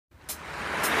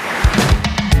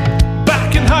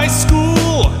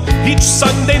school, each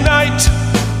Sunday night,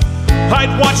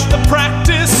 I'd watch the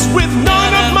practice with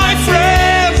none of my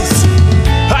friends.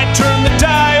 I'd turn the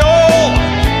dial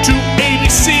to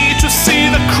ABC to see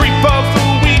the creep of the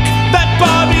week that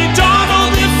Bobby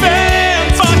Donald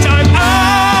defends. But I'm out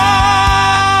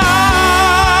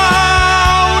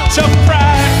of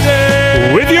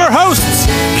practice. With your hosts,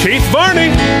 Keith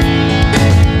Varney.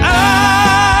 Out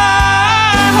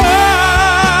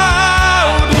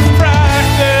of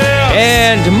practice.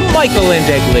 And Michael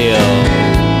Indeglio.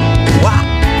 Wow.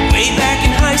 Way back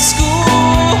in high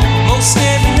school, most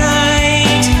every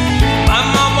night, my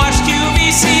mom watched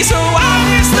QVC, so I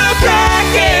missed the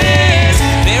practice.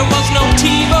 There was no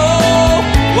TiVo,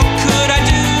 what could I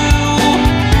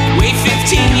do? Wait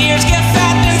 15 years, get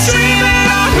fat, then stream it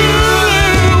on Hulu.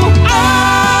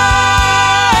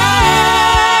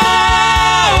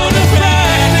 Out of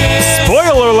practice.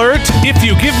 Spoiler alert, if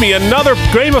you give me another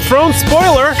Game of Thrones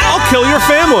spoiler, I'll kill your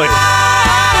family. Out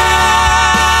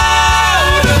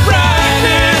of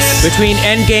practice. Between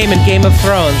Endgame and Game of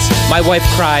Thrones, my wife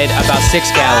cried about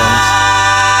 6 gallons.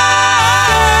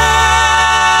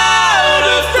 Out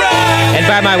of practice. And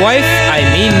by my wife, I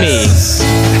mean me.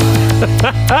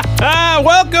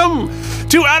 Welcome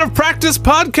to Out of Practice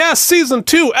Podcast Season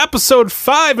 2, Episode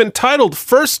 5, entitled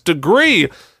First Degree.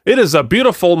 It is a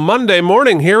beautiful Monday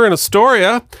morning here in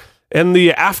Astoria, and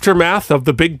the aftermath of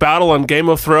the big battle on Game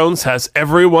of Thrones has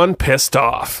everyone pissed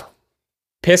off.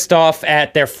 Pissed off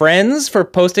at their friends for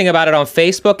posting about it on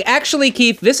Facebook. Actually,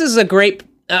 Keith, this is a great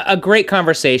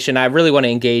conversation I really want to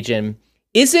engage in.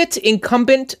 Is it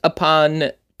incumbent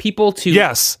upon people to...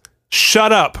 Yes.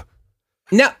 Shut up.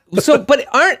 Now, but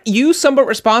aren't you somewhat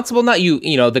responsible, not you,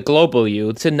 the global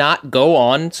you, to not go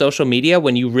on social media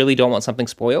when you really don't want something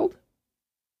spoiled?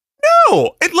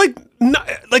 No,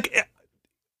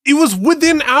 it was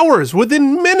within hours,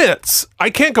 within minutes.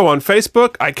 I can't go on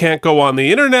Facebook. I can't go on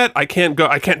the internet. I can't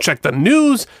check the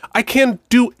news. I can't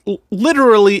do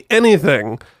literally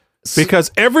anything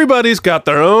because everybody's got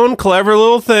their own clever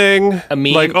little thing. I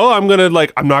mean,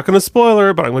 I'm not gonna spoil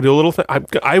her, but I'm gonna do a little thing.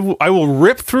 I will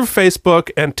rip through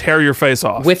Facebook and tear your face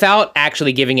off. Without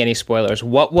actually giving any spoilers,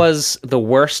 what was the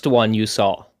worst one you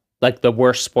saw? Like the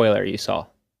worst spoiler you saw?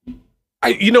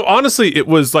 Honestly, it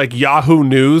was like Yahoo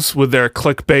News with their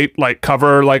clickbait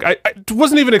cover. I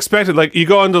wasn't even expected. You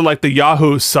go onto the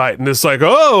Yahoo site and it's like,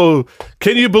 oh,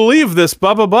 can you believe this?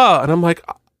 Blah blah blah. And I'm like,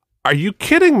 are you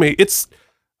kidding me? It's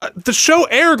the show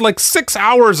aired 6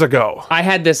 hours ago. I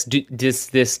had this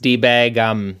D-bag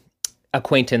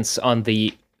acquaintance on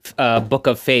the Book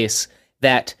of Face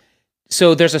that.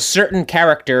 So there's a certain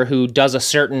character who does a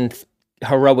certain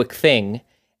heroic thing,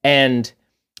 and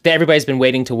everybody's been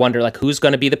waiting to wonder, who's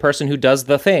going to be the person who does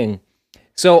the thing.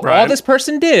 So all this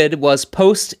person did was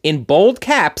post in bold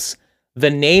caps the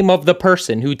name of the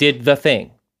person who did the thing.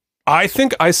 I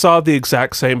think I saw the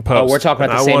exact same post. Oh, we're talking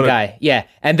about the same guy. Yeah.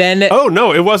 And then... Oh,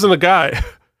 no, it wasn't a guy.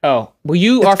 Oh, well,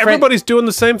 you are... Everybody's doing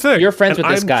the same thing. You're friends with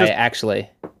this guy, actually.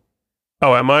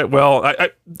 Oh, am I? Well,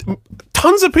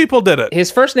 tons of people did it. His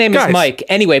first name is Mike.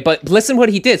 Anyway, but listen what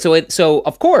he did. So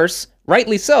of course,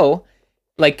 rightly so,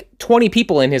 20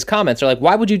 people in his comments are like,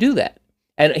 why would you do that?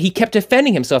 And he kept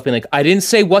defending himself, being like, I didn't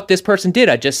say what this person did.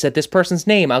 I just said this person's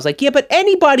name. I was like, yeah, but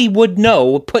anybody would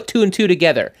know, put 2 and 2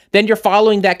 together. Then you're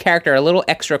following that character a little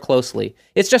extra closely.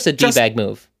 It's just a D-bag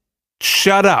move.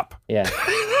 Shut up. Yeah.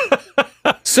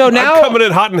 So now I'm coming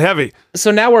in hot and heavy.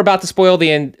 So now we're about to spoil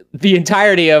the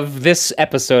entirety of this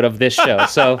episode of this show.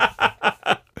 So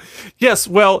yes,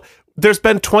 well, there's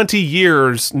been 20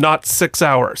 years, not 6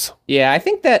 hours. Yeah, I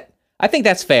think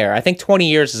that's fair. I think 20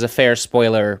 years is a fair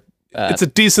spoiler. It's a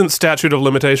decent statute of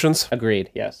limitations.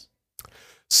 Agreed, yes.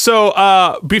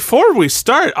 So before we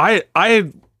start,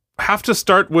 I have to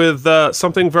start with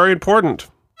something very important.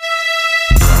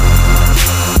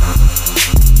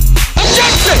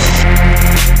 Objection!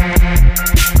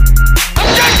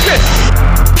 Objection!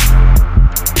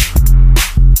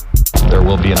 There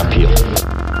will be an appeal.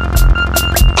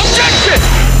 Objection!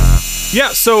 Yeah,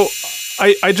 so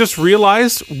I just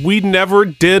realized we never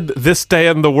did This Day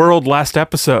in the World last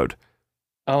episode.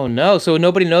 Oh no! So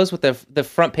nobody knows what the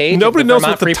front page. Nobody of the knows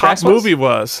Vermont what the Free top Press was? movie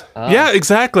was. Oh. Yeah,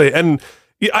 exactly. And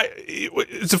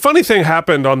it's a funny thing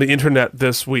happened on the internet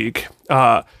this week.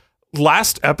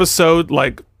 Last episode,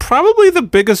 probably the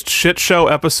biggest shit show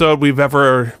episode we've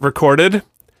ever recorded.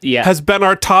 Yeah, has been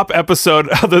our top episode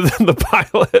other than the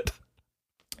pilot.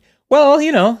 Well,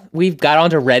 we've got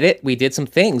onto Reddit. We did some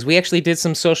things. We actually did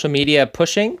some social media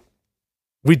pushing.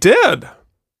 We did.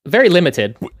 Very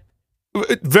limited.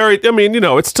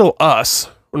 It's still us.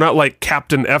 We're not like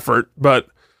Captain Effort, but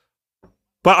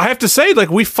But I have to say, like,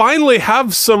 we finally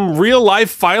have some real life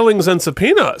filings and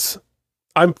subpoenas.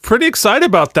 I'm pretty excited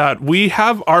about that. We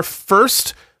have our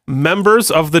first members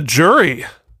of the jury.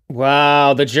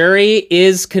 Wow, the jury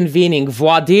is convening.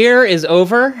 Voir dire is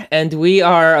over, and we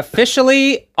are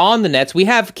officially on the nets. We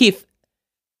have, Keith,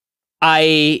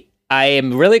 I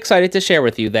am really excited to share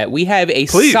with you that we have a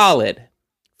Please. solid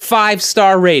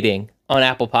 5-star rating on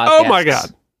Apple Podcasts. Oh my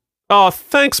God. Oh,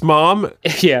 thanks, Mom.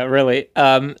 Yeah, really.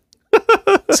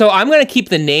 So I'm going to keep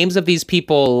the names of these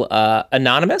people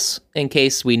anonymous in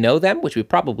case we know them, which we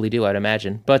probably do, I'd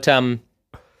imagine. But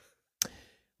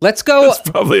let's go. That's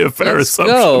probably a fair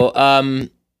assumption. Go. I'm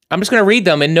just going to read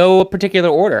them in no particular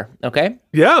order, okay?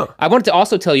 Yeah. I wanted to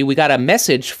also tell you we got a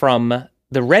message from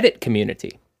the Reddit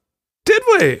community. Did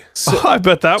we? I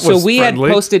bet that was So we friendly.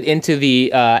 had posted into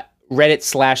the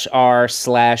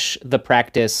Reddit/r/the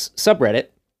practice subreddit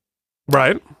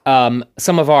Right.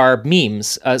 some of our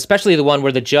memes, especially the one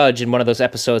where the judge in one of those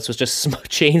episodes was just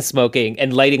chain smoking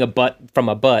and lighting a butt from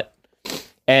a butt.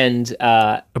 And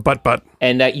A butt.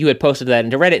 and you had posted that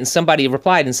into Reddit, and somebody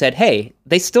replied and said, "Hey,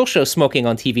 they still show smoking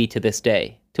on TV to this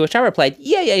day." To which I replied,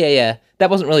 "Yeah. That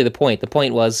wasn't really the point. The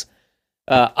point was,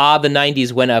 the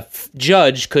 90s when a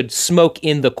judge could smoke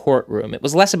in the courtroom. It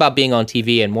was less about being on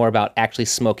TV and more about actually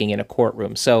smoking in a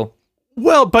courtroom." So,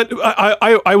 Well, but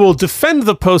I will defend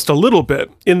the post a little bit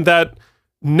in that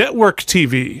network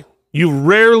TV, you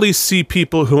rarely see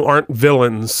people who aren't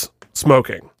villains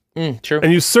smoking. true.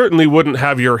 And you certainly wouldn't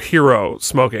have your hero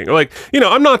smoking. Like,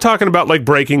 I'm not talking about like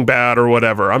Breaking Bad or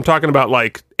whatever. I'm talking about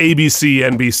like ABC,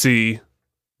 NBC,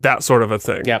 that sort of a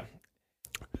thing. Yeah.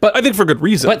 But I think for good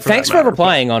reason. But thanks for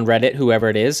replying on Reddit, whoever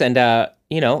it is. And,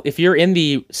 if you're in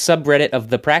the subreddit of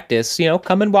the practice,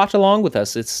 come and watch along with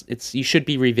us. It's you should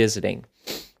be revisiting.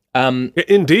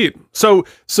 Indeed. So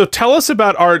tell us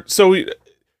about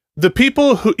the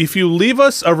people who, if you leave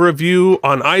us a review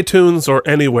on iTunes or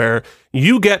anywhere,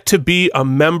 you get to be a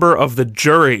member of the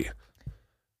jury.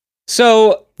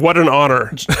 So What an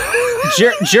honor.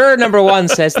 juror number 1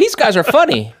 says, "These guys are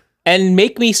funny and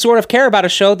make me sort of care about a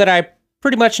show that I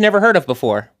pretty much never heard of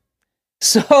before."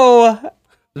 So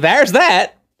there's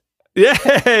that.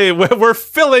 Yay! We're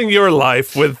filling your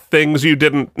life with things you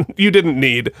didn't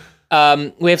need.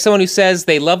 We have someone who says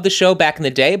they loved the show back in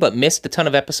the day, but missed a ton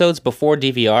of episodes before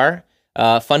DVR.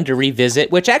 Fun to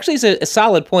revisit, which actually is a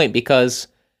solid point because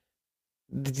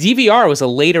the DVR was a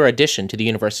later addition to the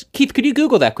universe. Keith, could you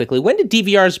Google that quickly? When did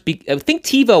DVRs I think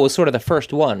TiVo was sort of the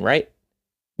first one, right?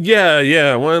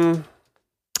 Yeah. When?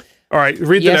 All right,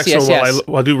 read the Yes, next one yes.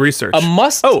 while I do research. A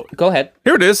must. Oh. Go ahead.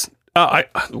 Here it is.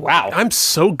 Wow. I'm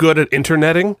so good at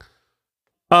interneting.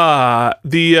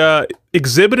 The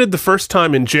exhibited the first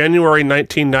time in January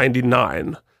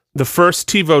 1999. The first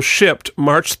TiVo shipped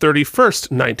March 31st,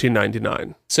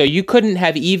 1999. So you couldn't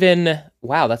have even.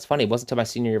 Wow, that's funny. It wasn't until my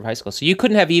senior year of high school. So you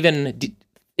couldn't have even.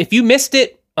 If you missed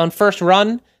it on first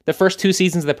run, the first 2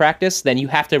 seasons of the practice, then you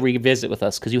have to revisit with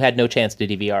us because you had no chance to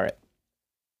DVR it.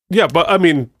 Yeah, but I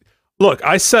mean, look,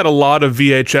 I set a lot of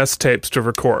VHS tapes to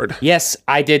record. Yes,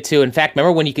 I did too. In fact,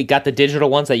 remember when you got the digital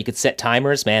ones that you could set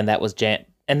timers? Man, that was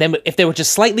And then if they were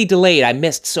just slightly delayed, I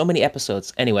missed so many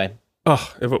episodes. Anyway.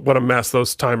 Oh, what a mess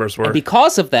those timers were. And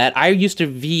because of that, I used to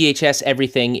VHS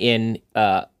everything in,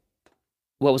 what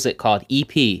was it called? EP,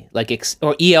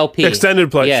 or ELP. Extended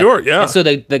play, sure, yeah. And so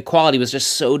the quality was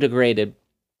just so degraded.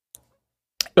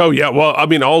 Oh, yeah, well, I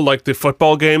mean, all like the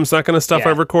football games, that kind of stuff Yeah.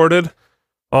 I recorded.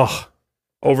 Oh,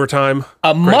 overtime.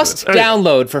 A Greatness. must Anyway.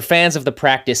 download for fans of the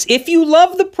practice. If you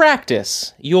love the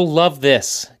practice, you'll love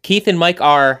this. Keith and Mike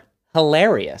are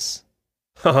hilarious.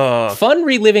 Fun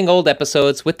reliving old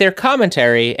episodes with their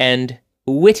commentary and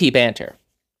witty banter.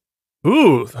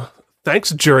 Ooh, thanks,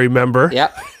 jury member.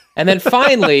 Yep. And then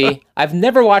finally, I've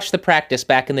never watched The Practice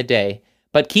back in the day,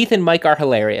 but Keith and Mike are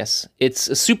hilarious. It's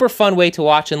a super fun way to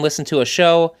watch and listen to a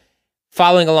show,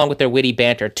 following along with their witty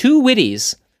banter. 2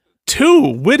 witties.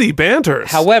 2 witty banters.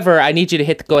 However, I need you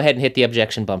to go ahead and hit the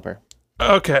objection bumper.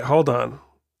 Okay, hold on.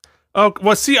 Oh,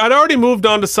 well, see, I'd already moved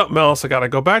on to something else. I gotta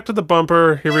go back to the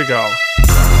bumper. Here we go.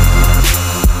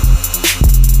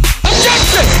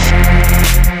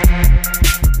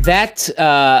 That,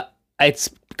 it's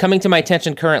coming to my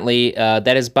attention currently.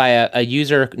 That is by a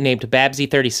user named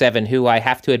Babsy37, who I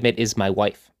have to admit is my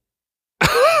wife.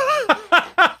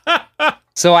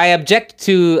 So I object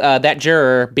to that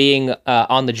juror being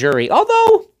on the jury.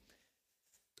 Although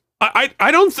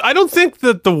I don't think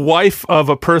that the wife of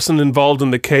a person involved in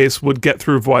the case would get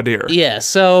through voir dire. yeah.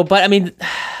 So, but I mean,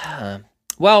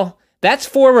 well, that's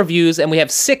 4 reviews, and we have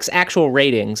 6 actual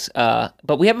ratings.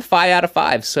 But we have a 5 out of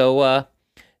 5. So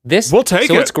we'll take it.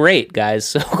 So it's great, guys.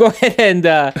 So go ahead and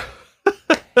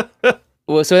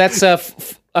Well, so that's a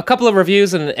couple of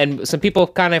reviews and some people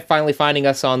kind of finally finding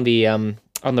us on the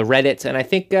Reddit, and I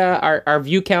think our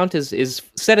view count is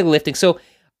steadily lifting. So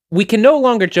we can no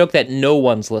longer joke that no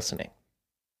one's listening.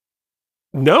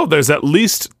 No, there's at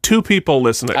least 2 people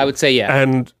listening. I would say, yeah.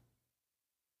 And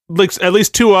like at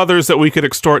least 2 others that we could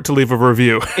extort to leave a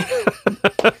review.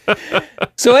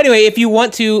 So anyway, if you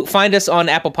want to find us on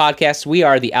Apple Podcasts, we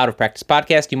are the Out of Practice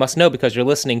Podcast. You must know because you're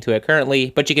listening to it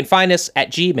currently, but you can find us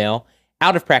at Gmail,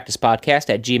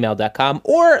 outofpracticepodcast@gmail.com,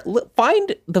 or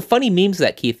find the funny memes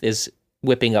that Keith is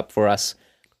whipping up for us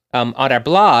on our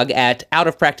blog at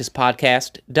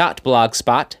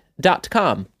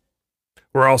outofpracticepodcast.blogspot.com.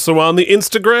 We're also on the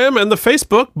Instagram and the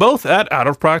Facebook, both at Out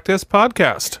of Practice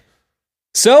Podcast.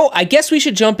 So I guess we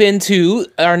should jump into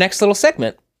our next little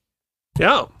segment.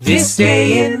 Yeah. This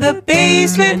day in the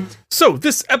basement. So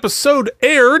this episode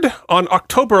aired on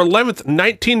October 11th,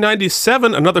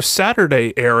 1997, another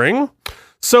Saturday airing.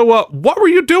 So what were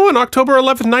you doing October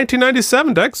 11th,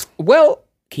 1997, Dex? Well,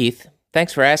 Keith,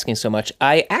 thanks for asking so much.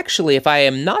 I actually, if I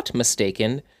am not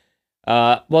mistaken,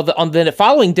 on the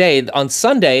following day, on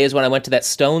Sunday, is when I went to that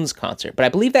Stones concert. But I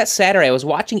believe that Saturday I was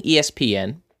watching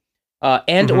ESPN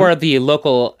or the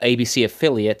local ABC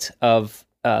affiliate of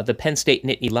the Penn State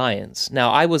Nittany Lions.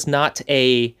 Now, I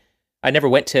never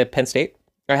went to Penn State.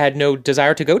 I had no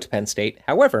desire to go to Penn State.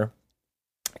 However,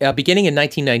 beginning in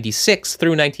 1996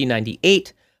 through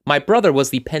 1998, my brother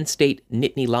was the Penn State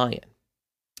Nittany Lion.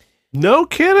 No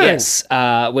kidding. Yes,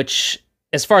 which,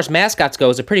 as far as mascots go,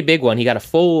 is a pretty big one. He got a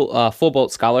full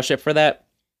boat scholarship for that.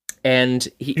 And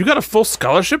you got a full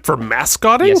scholarship for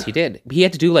mascotting? Yes, he did. He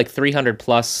had to do like 300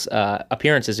 plus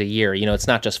appearances a year. You know, it's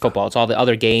not just football; it's all the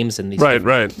other games and these.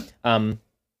 Right.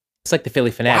 It's like the Philly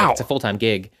Fanatic. Wow. It's a full-time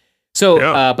gig. So,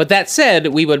 but that said,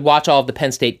 we would watch all of the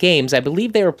Penn State games. I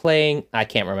believe they were playing. I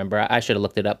can't remember. I should have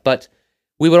looked it up. But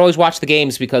we would always watch the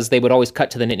games because they would always cut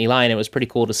to the Nittany Lion. It was pretty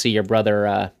cool to see your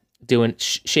brother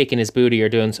shaking his booty or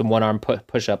doing some one-arm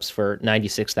push-ups for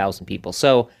 96,000 people.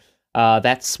 So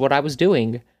that's what I was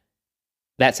doing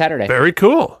that Saturday. Very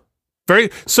cool.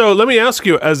 So let me ask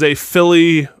you, as a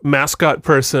Philly mascot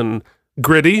person,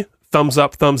 Gritty, thumbs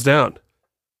up, thumbs down?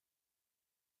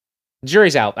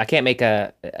 Jury's out. I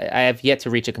have yet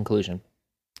to reach a conclusion.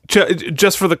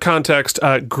 Just for the context,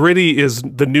 Gritty is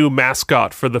the new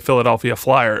mascot for the Philadelphia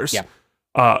Flyers,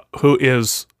 who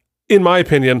is, in my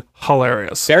opinion,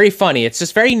 hilarious. Very funny. It's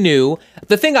just very new.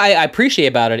 The thing I appreciate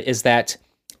about it is that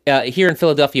here in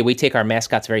Philadelphia, we take our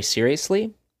mascots very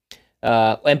seriously.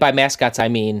 And by mascots, I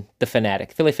mean the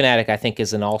Fanatic. Philly Fanatic, I think,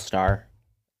 is an all-star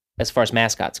as far as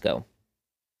mascots go.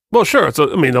 Well, sure. It's a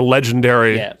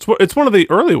legendary. Yeah. It's one of the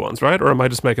early ones, right? Or am I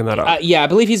just making that up? Yeah, I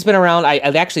believe he's been around. I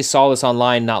actually saw this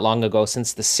online not long ago,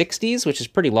 since the 60s, which is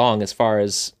pretty long as far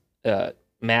as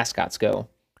mascots go.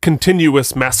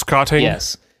 Continuous mascotting?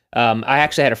 Yes. I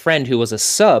actually had a friend who was a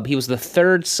sub. He was the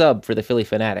 3rd sub for the Philly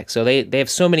Fanatic. So they have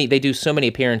so many. They do so many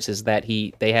appearances that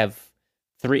they have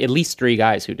at least 3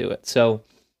 guys who do it. So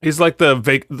he's like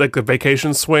the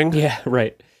vacation swing. Yeah,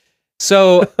 right.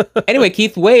 So anyway,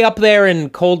 Keith, way up there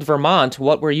in cold Vermont,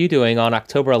 what were you doing on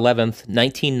October 11th,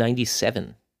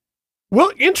 1997?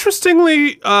 Well,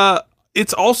 interestingly,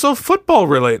 it's also football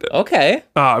related. Okay.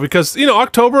 Because,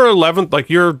 October 11th, like,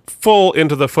 you're full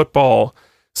into the football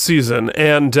season,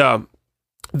 and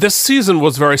this season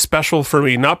was very special for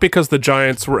me, not because the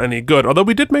Giants were any good, although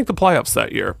we did make the playoffs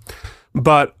that year,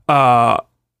 but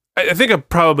I think I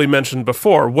probably mentioned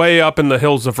before, way up in the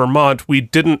hills of Vermont, we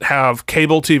didn't have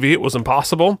cable TV. It was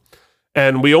impossible.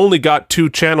 And we only got 2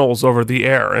 channels over the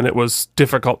air, and it was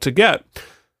difficult to get.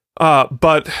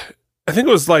 But I think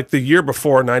it was like the year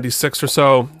before, 96 or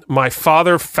so, my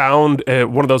father found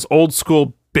one of those old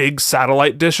school big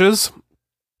satellite dishes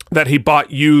that he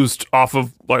bought used off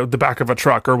of like the back of a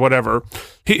truck or whatever.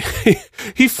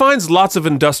 He finds lots of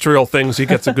industrial things he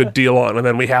gets a good deal on, and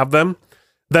then we have them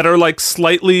that are like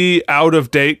slightly out of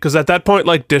date, because at that point,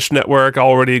 like, Dish Network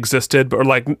already existed, but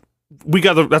like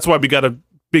that's why we got a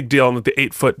big deal on the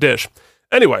 8-foot dish.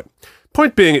 Anyway,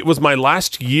 point being, it was my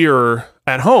last year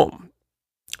at home,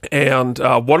 and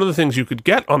one of the things you could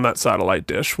get on that satellite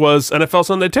dish was NFL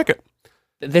Sunday Ticket.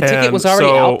 The ticket was already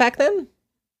out back then?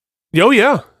 Oh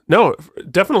yeah, no, it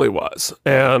definitely was.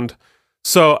 And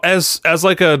so as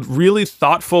like a really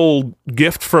thoughtful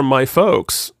gift from my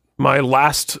folks, my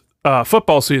last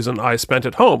football season I spent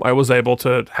at home, I was able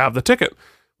to have the ticket,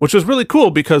 which was really cool,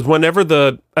 because whenever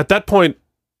at that point,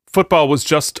 football was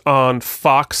just on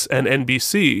Fox and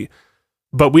NBC,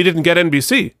 but we didn't get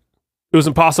NBC. It was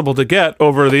impossible to get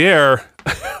over the air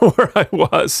where I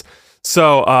was.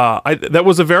 So I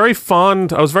was very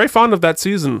fond of that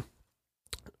season.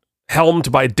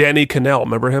 helmed by Danny Cannell.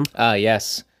 Remember him?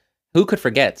 Yes. Who could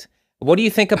forget? What do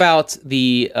you think about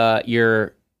the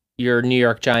your New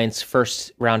York Giants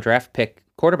first round draft pick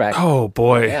quarterback? Oh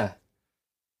boy. Yeah.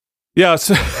 Yeah.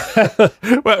 So,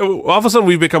 all of a sudden,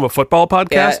 we've become a football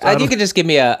podcast. Yeah, you could just give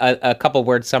me a couple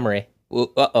word summary.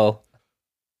 Uh-oh.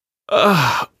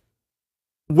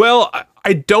 Well,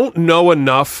 I don't know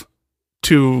enough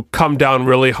to come down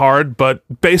really hard, but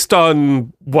based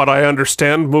on what I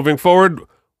understand moving forward,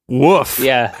 woof.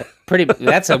 Yeah,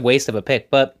 that's a waste of a pick,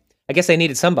 but I guess they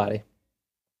needed somebody.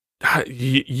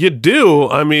 You do.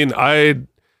 I mean, I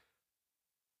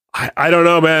don't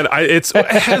know, man.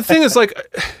 The thing is, like,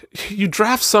 you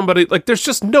draft somebody, like, there's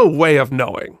just no way of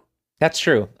knowing. That's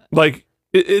true. Like,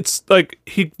 it's like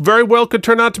he very well could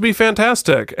turn out to be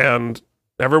fantastic, and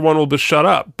everyone will be shut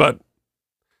up.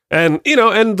 And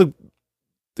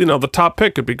the top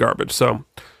pick could be garbage. So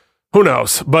who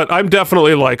knows? But I'm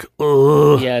definitely like,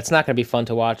 ugh. Yeah, it's not going to be fun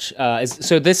to watch.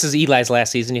 So this is Eli's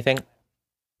last season, you think?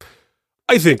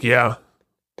 I think, yeah.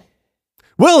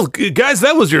 Well, guys,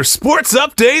 that was your sports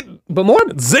update. But more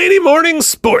Zany Morning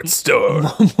Sports Store.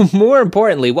 more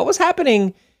importantly, what was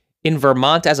happening in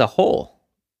Vermont as a whole?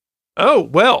 Oh,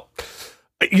 well,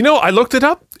 I looked it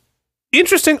up.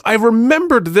 Interesting. I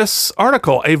remembered this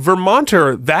article. A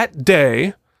Vermonter that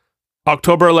day,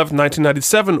 October 11th,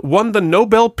 1997, won the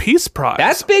Nobel Peace Prize.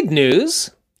 That's big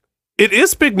news. It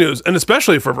is big news, and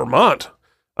especially for Vermont.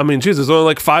 I mean, geez, there's only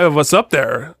like 5 of us up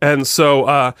there. And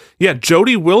so,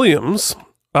 Jody Williams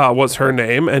was her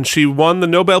name, and she won the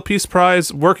Nobel Peace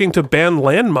Prize working to ban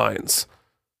landmines.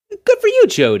 Good for you,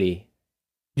 Jody.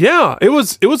 Yeah, it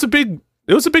was a big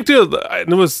deal.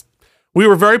 And we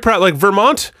were very proud. Like,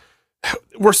 Vermont,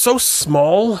 we're so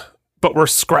small, but we're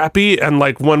scrappy. And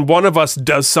like when one of us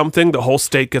does something, the whole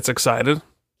state gets excited.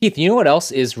 Keith, you know what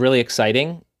else is really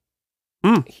exciting?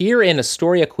 Here in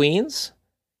Astoria, Queens,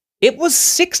 it was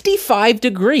 65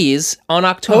 degrees on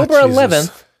October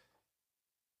 11th,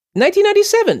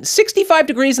 1997. 65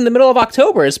 degrees in the middle of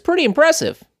October is pretty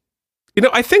impressive.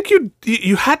 I think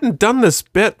you hadn't done this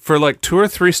bit for like 2 or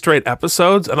 3 straight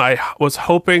episodes, and I was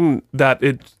hoping that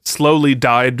it slowly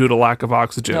died due to lack of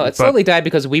oxygen. No, it slowly died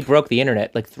because we broke the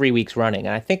internet like 3 weeks running,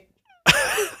 and I think...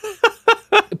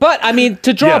 But, I mean,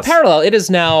 to draw a parallel, it is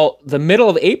now the middle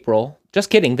of April. Just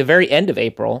kidding, the very end of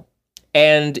April.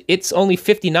 And it's only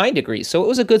 59 degrees. So it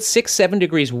was a good 6-7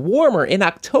 degrees warmer in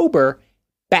October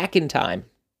back in time.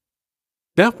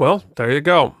 Yeah, well, there you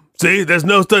go. See, there's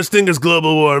no such thing as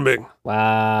global warming.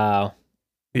 Wow.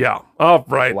 Yeah. All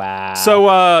right. Wow.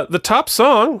 So the top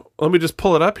song, let me just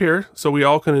pull it up here so we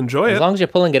all can enjoy it. As long as you're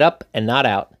pulling it up and not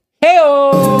out.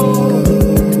 Hey-oh!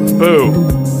 Boo.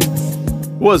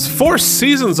 Was 4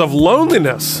 Seasons of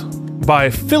Loneliness by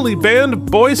Philly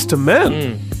band Boys to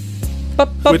Men.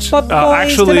 Which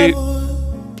actually...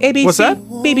 ABC, what's that?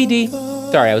 BBD.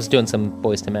 Sorry, I was doing some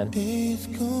Boys to Men.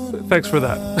 Thanks for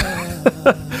that.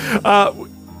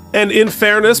 And in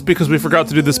fairness, because we forgot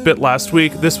to do this bit last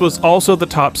week, this was also the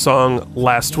top song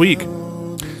last week.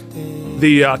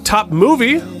 The top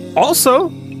movie, also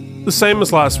the same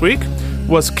as last week,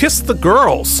 was Kiss the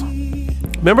Girls.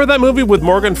 Remember that movie with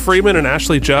Morgan Freeman and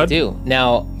Ashley Judd? I do.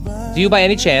 Now, do you by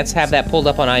any chance have that pulled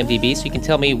up on IMDb so you can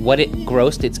tell me what it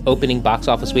grossed its opening box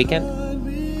office weekend?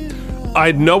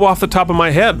 I know off the top of my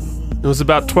head. It was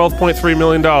about $12.3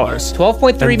 million.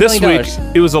 $12.3 million. This week,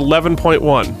 it was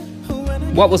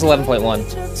 11.1. What was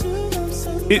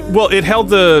 11.1? It held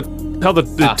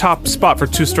the top spot for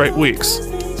 2 straight weeks.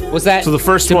 Was that so the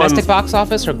first domestic box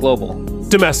office or global?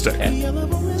 Domestic. Okay.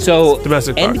 So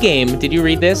domestic Endgame, did you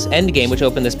read this? Endgame, which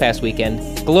opened this past weekend,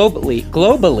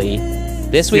 globally,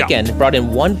 this weekend brought in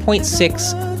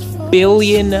 $1.6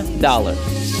 billion.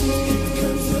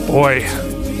 Boy,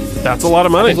 that's a lot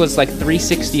of money. I think it was like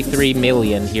 $363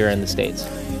 million here in the States.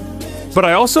 But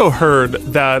I also heard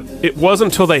that it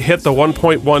wasn't until they hit the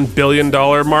 $1.1 billion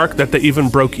mark that they even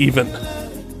broke even.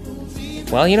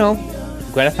 Well,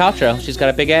 Gwyneth Paltrow, she's got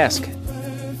a big ask.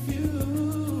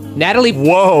 Natalie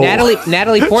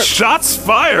Portman. Shots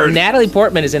fired. Natalie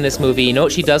Portman is in this movie. You know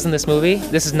what she does in this movie?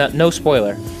 This is no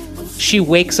spoiler. She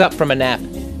wakes up from a nap.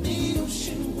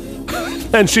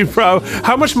 And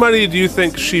how much money do you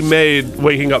think she made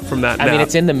waking up from that nap? I mean,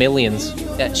 it's in the millions.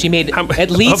 She made at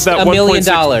least $1 million.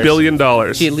 $1.6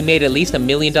 billion. She made at least $1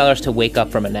 million to wake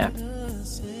up from a nap.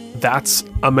 That's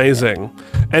amazing.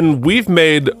 And we've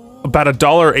made about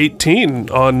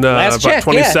 $1.18 on about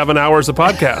 27 hours of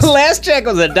podcast. Last check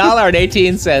was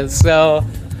 $1.18. So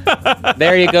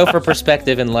there you go for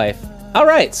perspective in life. All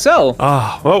right, so.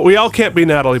 Well, we all can't be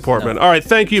Natalie Portman. No. All right,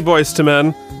 thank you, Boys to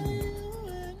Men.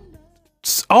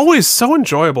 always so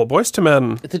enjoyable. Boys to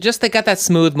Men, They got that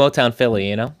smooth Motown Philly,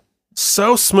 you know?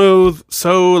 so smooth,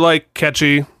 so like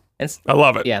catchy. I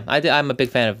love it. Yeah, I'm a big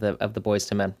fan of the Boys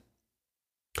to Men.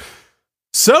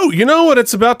 So, you know what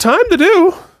it's about time to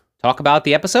do? Talk about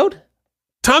the episode?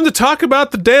 Time to talk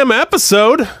about the damn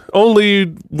episode. Only,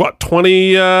 what,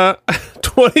 21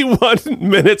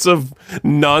 minutes of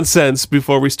nonsense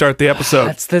before we start the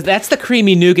episode. That's the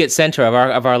creamy nougat center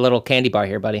of our little candy bar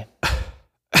here, buddy.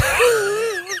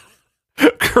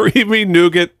 Creamy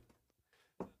nougat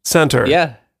center.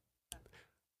 Yeah.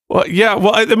 Well, yeah.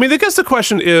 Well, I mean, I guess the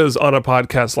question is on a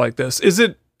podcast like this, is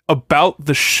it about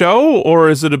the show or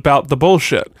is it about the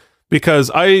bullshit?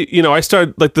 Because I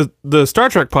started like the Star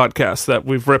Trek podcast that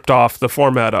we've ripped off the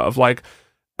format of. Like,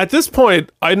 at this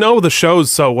point, I know the shows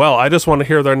so well. I just want to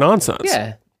hear their nonsense.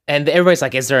 Yeah. And everybody's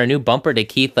like, is there a new bumper? Did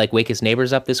Keith like wake his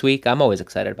neighbors up this week? I'm always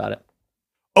excited about it.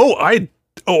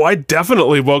 I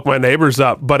definitely woke my neighbors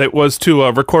up, but it was to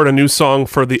record a new song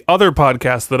for the other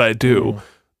podcast that I do.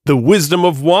 The Wisdom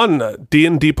of One,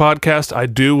 D&D podcast I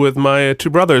do with my two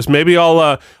brothers. Maybe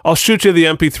I'll shoot you the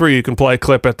MP3. You can play a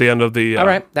clip at the end of the. All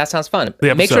right, that sounds fun.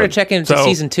 Make sure to check into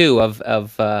season 2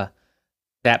 of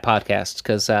that podcast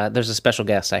because there's a special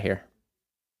guest I hear.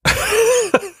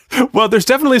 Well, there's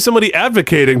definitely somebody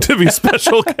advocating to be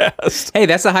special guest. Hey,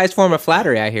 that's the highest form of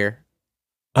flattery I hear.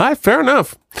 All right, fair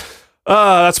enough.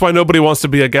 That's why nobody wants to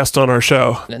be a guest on our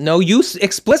show. No, you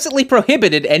explicitly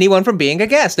prohibited anyone from being a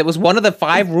guest. It was one of the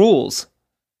 5 rules.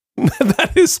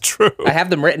 That is true. I have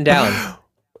them written down.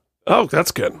 Oh,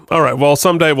 that's good. All right. Well,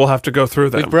 someday we'll have to go through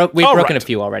them. We've broken a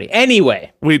few already.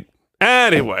 Anyway.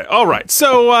 All right.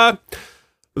 So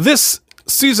this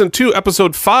season 2,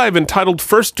 episode 5, entitled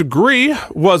First Degree,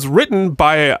 was written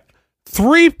by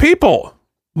 3 people: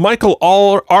 Michael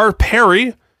R.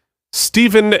 Perry,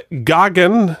 Stephen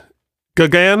Goggin,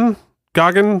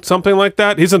 something like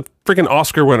that. He's a freaking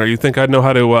Oscar winner. You think I'd know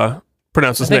how to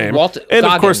pronounce his name? And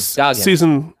of course,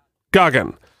 season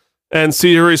Goggin and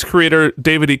series creator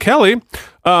David E. Kelly.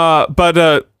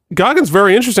 But Goggin's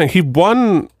very interesting. He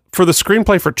won for the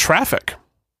screenplay for Traffic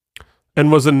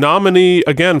and was a nominee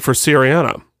again for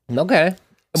Syriana. Okay.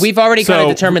 We've already kind of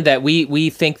determined that we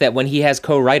think that when he has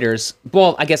co-writers,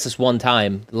 well, I guess this one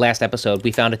time, last episode,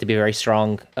 we found it to be a very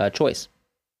strong choice.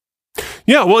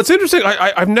 Yeah, well, it's interesting.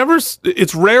 I've never.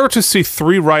 It's rare to see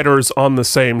 3 writers on the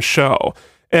same show,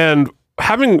 and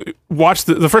having watched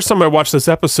the first time I watched this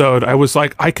episode, I was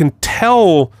like, I can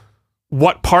tell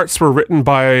what parts were written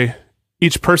by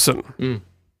each person,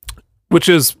 which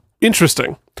is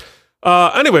interesting.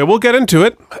 Anyway, we'll get into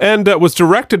it, and it was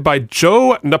directed by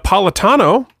Joe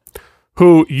Napolitano,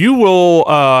 who you will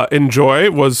enjoy.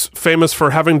 Was famous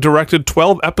for having directed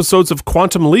 12 episodes of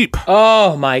Quantum Leap.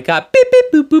 Oh my god! Beep beep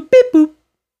boop boop beep boop.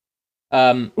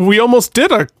 We almost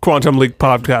did a Quantum Leap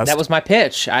podcast. That was my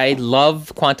pitch. I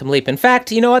love Quantum Leap. In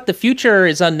fact, you know what? The future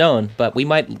is unknown, but we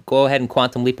might go ahead and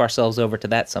Quantum Leap ourselves over to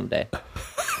that someday.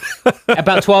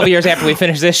 About 12 years after we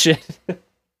finish this shit.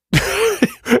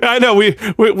 I know we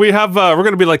have we're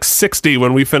going to be like 60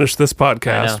 when we finish this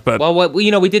podcast. But well,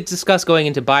 we did discuss going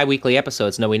into bi-weekly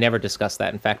episodes. No, we never discussed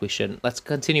that. In fact, we shouldn't. Let's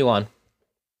continue on.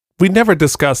 We never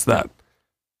discussed that.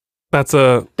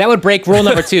 That would break rule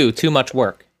number 2. Too much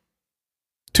work.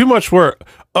 Too much work.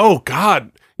 Oh God,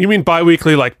 you mean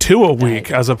bi-weekly, like 2 a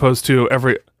week, as opposed to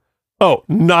every? Oh,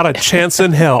 not a chance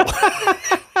in hell.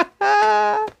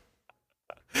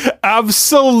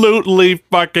 Absolutely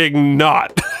fucking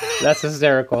not. That's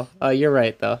hysterical. You're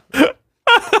right, though.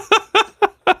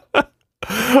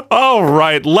 All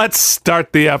right, let's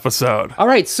start the episode. All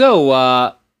right,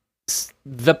 so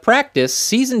The Practice,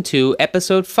 Season 2,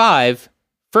 Episode 5,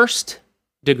 First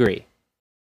Degree.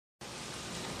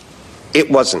 It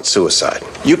wasn't suicide.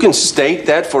 You can state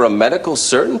that for a medical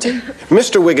certainty?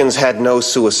 Mr. Wiggins had no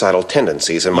suicidal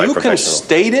tendencies in my You professional... can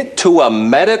state it to a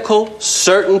medical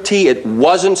certainty it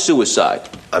wasn't suicide.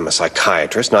 I'm a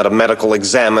psychiatrist, not a medical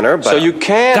examiner, but... So you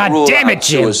can't God rule damn it, out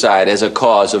Jim. suicide as a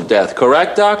cause of death,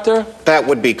 correct, Doctor? That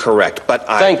would be correct, but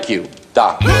I... Thank you,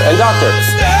 Doctor. And Doctor,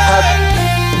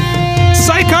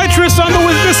 Psychiatrist on the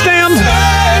witness stand.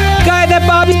 Guy that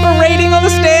Bobby's berating on the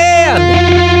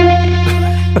stand.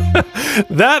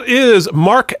 That is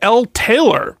Mark L.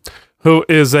 Taylor, who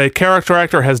is a character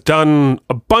actor, has done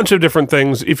a bunch of different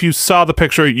things. If you saw the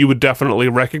picture, you would definitely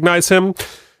recognize him.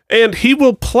 And he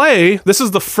will play, this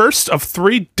is the first of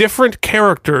 3 different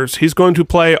characters he's going to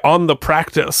play on The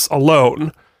Practice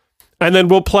alone. And then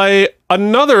we'll play a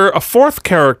 4th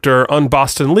character on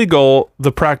Boston Legal,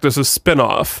 The Practice's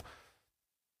spinoff.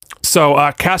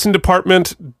 So casting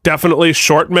department, definitely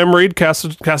short-memoried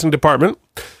casting department.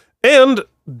 And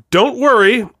don't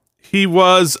worry, He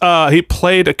was he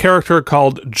played a character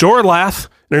called Jorlath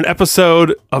in an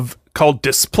episode called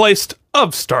Displaced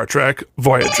of Star Trek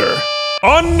Voyager.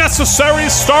 Unnecessary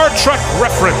Star Trek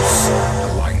reference.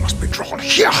 The line must be drawn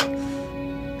here.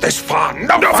 This far,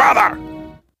 no further.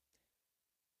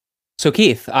 So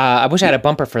Keith, I wish I had a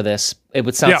bumper for this. It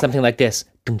would sound something like this.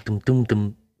 Dum dum dum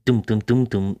dum dum dum dum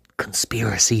dum.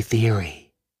 Conspiracy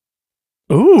theory.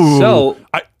 Ooh. So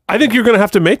I think you're gonna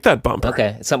have to make that bumper.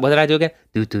 Okay. So what did I do again?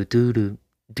 Do do do do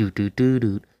do do do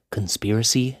do.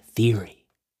 Conspiracy theory.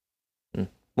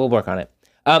 We'll work on it.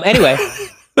 Anyway,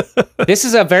 this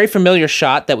is a very familiar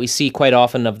shot that we see quite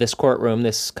often of this courtroom.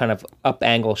 This kind of up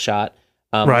angle shot.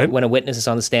 Right. When a witness is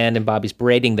on the stand and Bobby's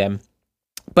berating them.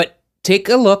 But take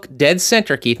a look, dead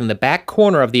center, Keith, in the back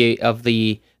corner of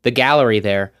the gallery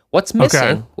there. What's missing?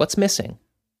 Okay. What's missing?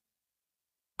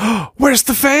 Where's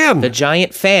the fan? The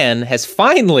giant fan has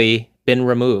finally been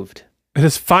removed. It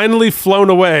has finally flown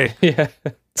away. Yeah.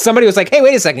 Somebody was like, "Hey,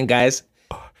 wait a second, guys.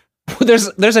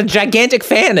 There's a gigantic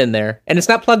fan in there, and it's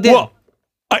not plugged in." Well,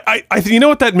 I you know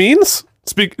what that means?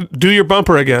 Do your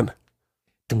bumper again.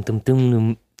 Dum dum dum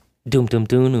dum dum dum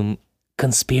dum dum.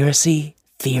 Conspiracy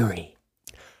theory.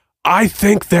 I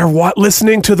think they're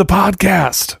listening to the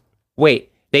podcast.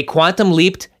 Wait, they quantum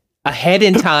leaped ahead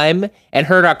in time and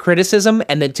heard our criticism,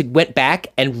 and then went back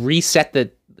and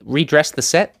redressed the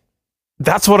set,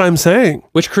 That's what I'm saying.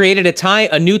 which created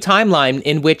a new timeline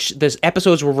in which the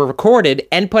episodes were recorded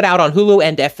and put out on Hulu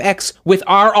and FX with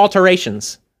our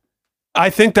alterations.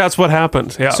 I think that's what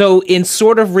happened. Yeah. So in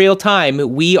sort of real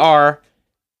time, we are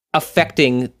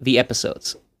affecting the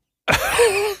episodes.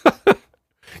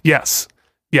 Yes,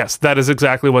 that is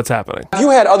exactly what's happening. Have you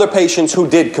had other patients who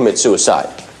did commit suicide?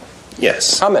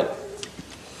 Yes. How many?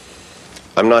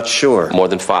 I'm not sure. More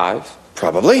than 5?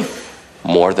 Probably.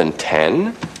 More than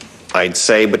 10? I'd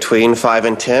say between 5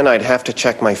 and 10. I'd have to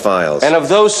check my files. And of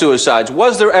those suicides,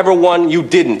 was there ever one you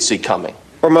didn't see coming?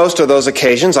 For most of those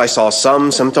occasions, I saw some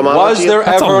symptomology. Was there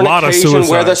That's ever a an lot of occasion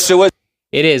where the suicide...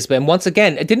 It is, but once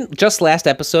again, it didn't just last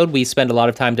episode. We spent a lot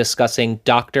of time discussing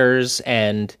doctors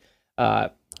and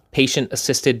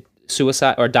patient-assisted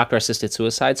suicide or doctor-assisted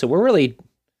suicide. So we're really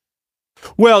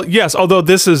Well, yes, although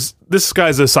this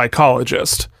guy's a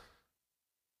psychologist.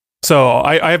 So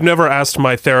I have never asked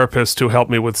my therapist to help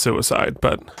me with suicide,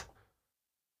 but...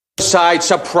 Suicide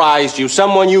surprised you.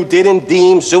 Someone you didn't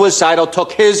deem suicidal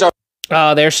took his or...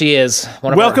 Oh, there she is.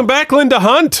 Welcome back, Linda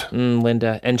Hunt.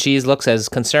 Linda. And she looks as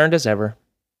concerned as ever.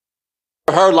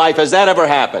 her life. Has that ever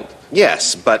happened?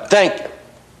 Yes, but... Thank you.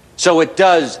 So it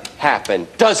does happen,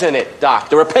 doesn't it,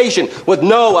 doctor? A patient with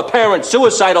no apparent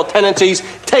suicidal tendencies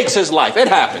takes his life. It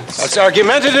happens. That's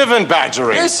argumentative and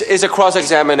badgering. This is a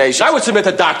cross-examination. I would submit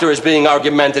the doctor as being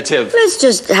argumentative. Let's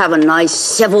just have a nice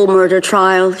civil murder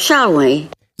trial, shall we?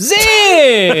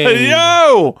 Zing!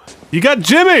 Yo! You got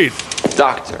Jimmy!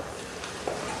 Doctor,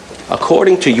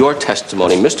 according to your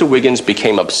testimony, Mr. Wiggins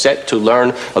became upset to learn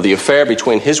of the affair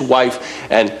between his wife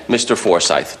and Mr.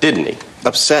 Forsythe, didn't he?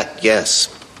 Upset,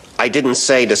 yes. I didn't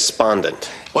say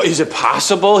despondent. Well, is it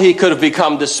possible he could have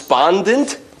become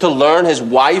despondent to learn his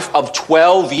wife of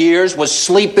 12 years was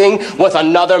sleeping with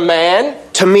another man?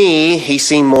 To me, he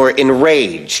seemed more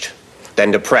enraged than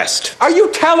depressed. Are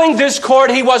you telling this court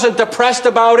he wasn't depressed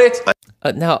about it?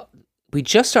 Now, we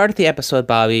just started the episode,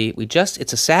 Bobby.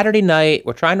 It's a Saturday night.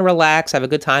 We're trying to relax, have a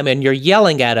good time, and you're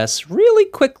yelling at us really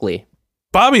quickly.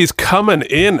 Bobby's coming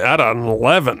in at an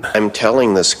 11. I'm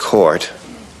telling this court,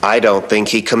 I don't think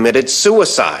he committed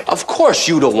suicide. Of course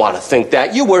you don't want to think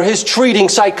that. You were his treating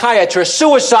psychiatrist.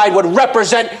 Suicide would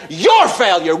represent your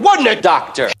failure, wouldn't it,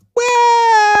 doctor? Well,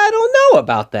 I don't know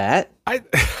about that. I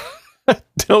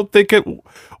don't think it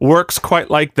works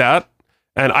quite like that.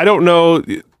 And I don't know.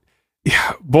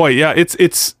 Yeah, boy, yeah,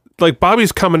 it's like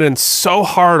Bobby's coming in so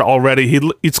hard already.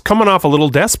 He's coming off a little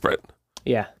desperate.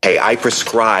 Yeah. Hey, I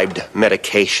prescribed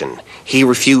medication. He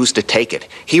refused to take it.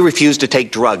 He refused to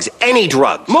take drugs, any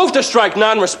drugs. Move to strike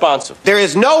non-responsive. There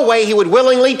is no way he would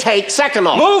willingly take second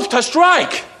off. Move to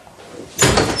strike.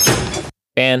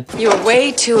 Ban. You were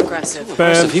way too aggressive.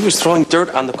 If he was throwing dirt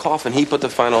on the coffin, he put the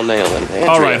final nail in. Andrea.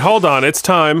 All right, hold on. It's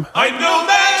time. I know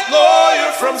that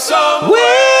lawyer from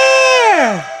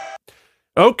somewhere.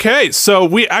 Okay, so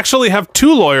we actually have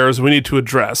two lawyers we need to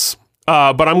address.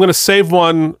 But I'm going to save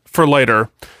one for later.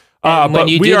 When but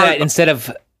you we do are, that, instead of,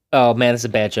 oh man, it's a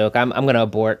bad joke. I'm going to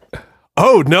abort.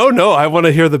 Oh, no, I want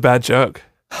to hear the bad joke.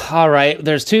 All right,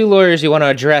 there's two lawyers you want to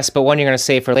address, but one you're going to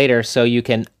save for later so you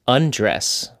can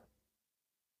undress.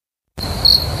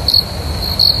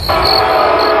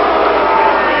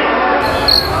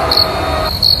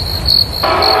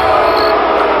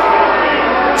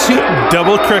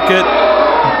 Double cricket,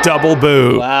 Double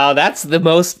boo. Wow, that's the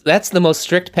most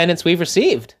strict penance we've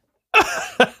received.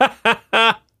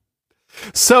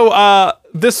 So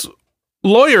this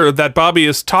lawyer that Bobby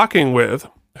is talking with,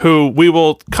 who we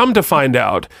will come to find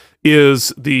out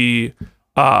is they're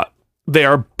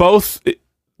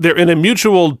in a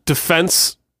mutual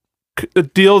defense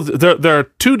deal. There are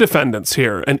two defendants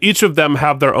here, and each of them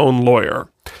have their own lawyer.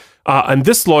 And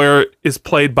this lawyer is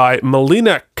played by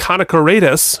Melina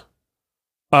Konikoridis,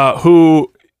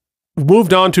 who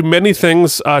moved on to many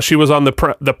things. She was on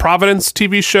the Providence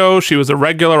TV show. She was a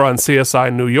regular on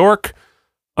CSI New York.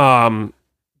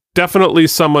 Definitely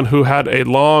someone who had a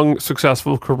long,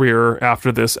 successful career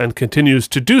after this and continues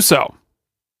to do so.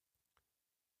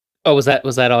 Oh, was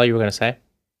that all you were going to say?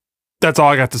 That's all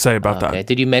I got to say about Okay. that.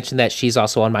 Did you mention that she's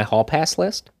also on my hall pass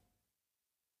list?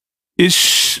 Is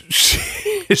she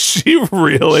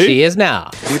really? She is now.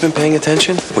 Have you been paying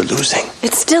attention? We're losing.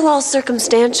 It's still all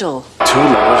circumstantial. 2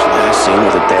 lovers last seen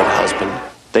with a dead husband.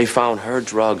 They found her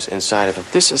drugs inside of him.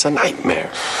 This is a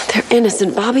nightmare. They're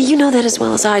innocent, Bobby. You know that as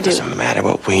well as I do. Doesn't matter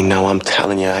what we know. I'm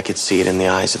telling you, I could see it in the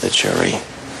eyes of the jury.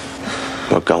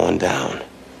 We're going down.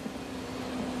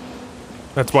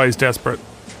 That's why he's desperate.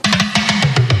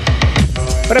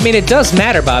 But I mean, it does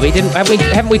matter, Bobby.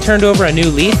 Haven't we turned over a new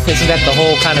leaf? Isn't that the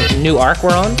whole kind of new arc we're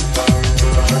on?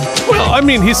 Well, I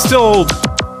mean, he's still...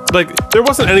 Like, there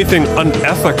wasn't anything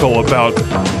unethical about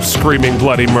screaming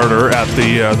bloody murder at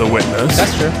the witness.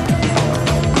 That's true.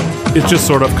 It's just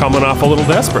sort of coming off a little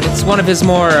desperate. It's one of his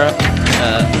more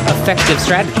effective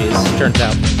strategies, turns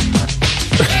out.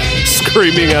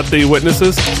 Screaming at the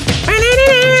witnesses.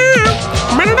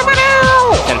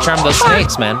 Gotta charm those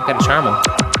snakes, man. Gotta charm them.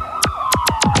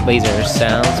 Laser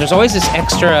sounds. There's always this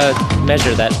extra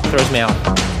measure that throws me out.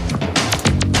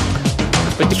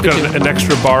 It's got an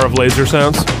extra bar of laser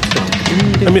sounds.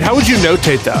 I mean, how would you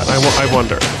notate that? I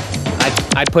wonder.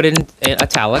 I'd put in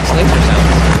italics, laser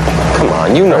sounds. Come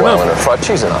on, you know Eleanor Fudd.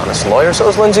 She's an honest lawyer. So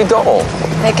is Lindsay Dole.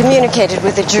 They communicated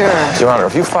with the juror. Your Honor,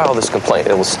 if you file this complaint,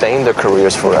 it will stain their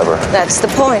careers forever. That's the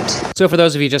point. So for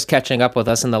those of you just catching up with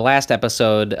us, in the last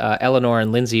episode, Eleanor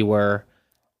and Lindsay were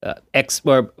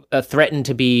threatened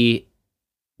to be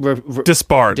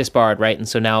disbarred, right? And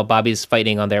so now Bobby's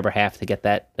fighting on their behalf to get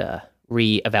that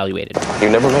re-evaluated. You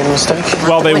never made a mistake?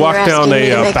 Well, they What walked you're down asking me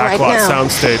to a make right backlot now.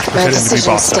 soundstage My pretending to be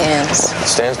decision Boston. stands. It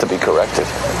stands to be corrected.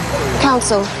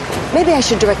 Counsel, maybe I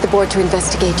should direct the board to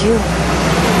investigate you.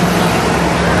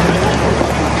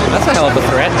 That's a hell of a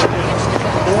threat.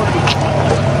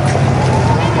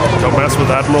 Don't mess with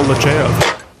Admiral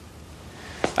Nechayev.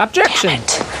 Objection!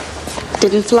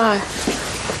 Didn't fly.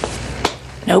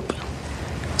 Nope.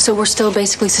 So we're still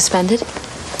basically suspended?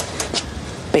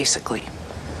 Basically.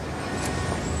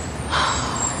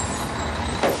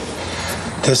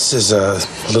 This is a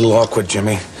little awkward,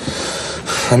 Jimmy.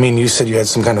 I mean, you said you had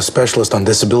some kind of specialist on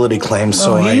disability claims,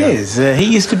 so he is. He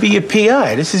used to be a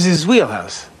PI. This is his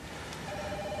wheelhouse.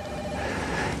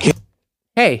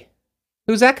 Hey,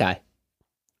 who's that guy?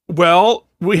 Well,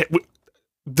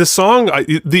 the song,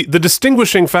 the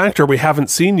distinguishing factor we haven't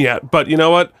seen yet, but you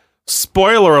know what?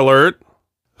 Spoiler alert.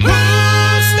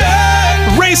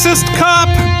 Racist cop!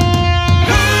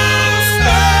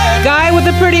 Guy with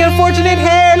the pretty unfortunate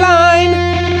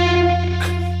hairline!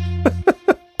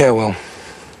 Yeah, well,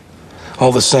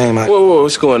 all the same, Whoa,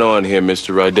 what's going on here,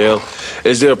 Mr. Rydell?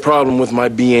 Is there a problem with my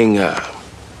being,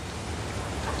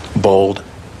 bold?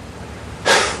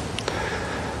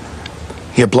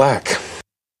 You're black.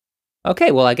 Okay,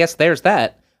 well, I guess there's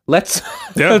that. Let's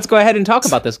go ahead and talk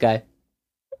about this guy.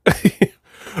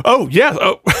 Oh, yeah.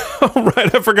 Oh,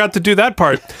 right. I forgot to do that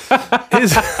part.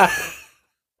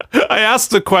 I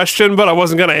asked the question, but I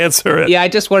wasn't going to answer it. Yeah, I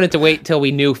just wanted to wait till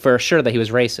we knew for sure that he was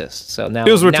racist. So now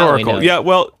it was now we rhetorical. know. Yeah,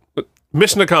 well,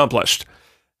 mission accomplished.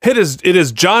 It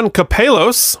is John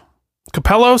Capellos.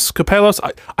 Capellos.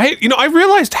 I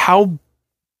realized how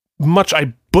much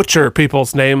I butcher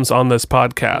people's names on this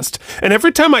podcast. And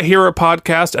every time I hear a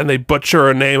podcast and they butcher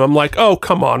a name, I'm like, oh,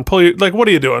 come on, what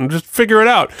are you doing? Just figure it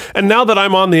out. And now that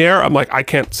I'm on the air, I'm like, I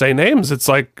can't say names. It's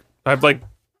like,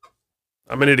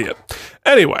 I'm an idiot.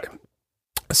 Anyway,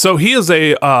 so he is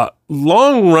a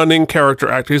long-running character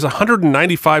actor. He's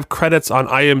 195 credits on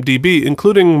IMDb,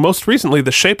 including most recently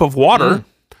The Shape of Water,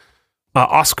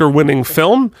 Oscar-winning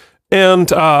film. And,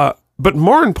 but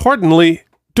more importantly,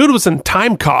 dude was in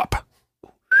Time Cop.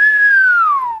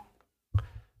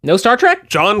 No Star Trek?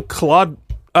 Jean-Claude,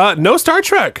 no Star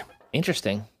Trek.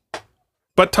 Interesting.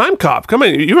 But Time Cop, come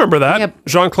on, you remember that? Yeah,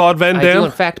 Jean-Claude Van Damme? I do,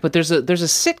 in fact, but there's a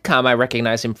sitcom I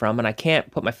recognize him from, and I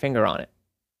can't put my finger on it.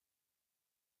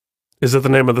 Is it the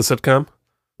name of the sitcom?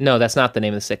 No, that's not the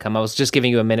name of the sitcom. I was just giving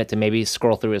you a minute to maybe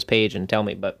scroll through his page and tell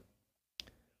me, but...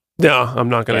 No, I'm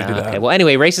not going to do that. Okay. Well,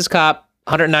 anyway, Racist Cop,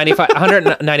 195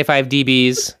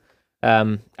 DBs,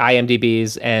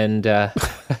 IMDb's, and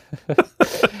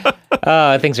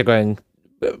things are going...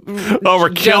 we're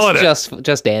killing it.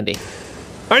 Just dandy.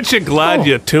 Aren't you glad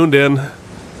you tuned in?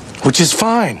 Which is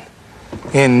fine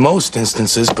in most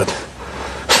instances, but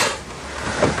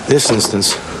this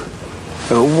instance...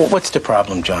 What's the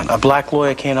problem, John? A black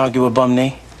lawyer can't argue a bum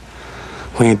knee?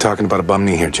 We ain't talking about a bum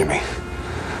knee here, Jimmy.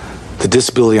 The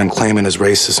disability I'm claiming is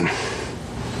racism.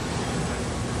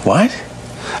 What?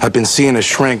 I've been seeing a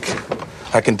shrink.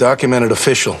 I can document it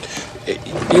official.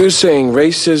 You're saying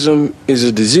racism is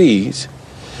a disease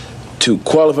to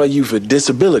qualify you for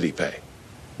disability pay?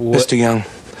 Mr. Young,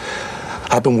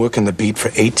 I've been working the beat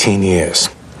for 18 years.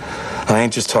 I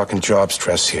ain't just talking job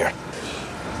stress here.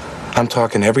 I'm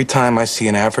talking every time I see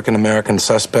an African-American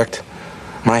suspect,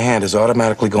 my hand is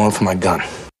automatically going for my gun.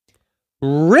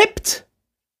 Ripped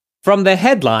from the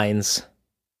headlines.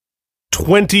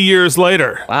 20 years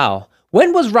later. Wow.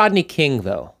 When was Rodney King,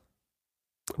 though?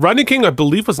 Rodney King, I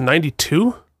believe, was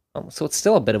 92. Oh, so it's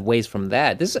still a bit of ways from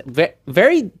that. This is a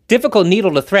very difficult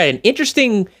needle to thread.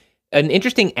 An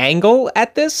interesting angle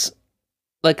at this,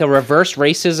 like a reverse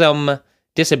racism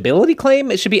disability claim.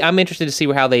 It should be. I'm interested to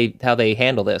see how they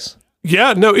handle this.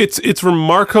 Yeah, no, it's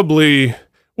remarkably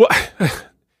well.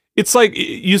 It's like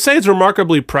you say it's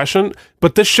remarkably prescient,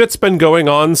 but this shit's been going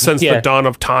on since the dawn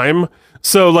of time.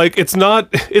 So like it's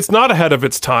not ahead of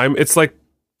its time. It's like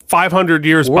 500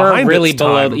 years behind really its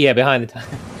time. Behind the time.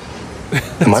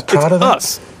 Am I proud of that?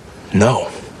 Us.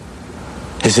 No.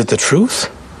 Is it the truth?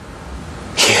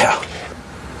 Yeah.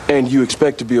 And you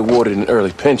expect to be awarded an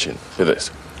early pension for this?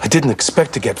 I didn't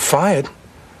expect to get fired.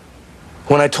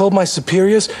 When I told my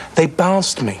superiors, they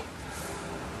bounced me.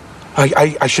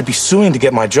 I should be suing to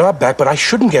get my job back, but I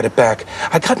shouldn't get it back.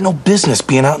 I got no business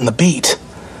being out in the beat.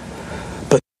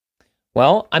 But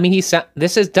well, I mean,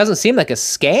 doesn't seem like a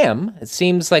scam. It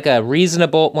seems like a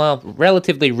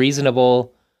relatively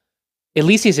reasonable. At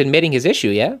least he's admitting his issue,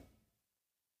 yeah?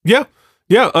 Yeah.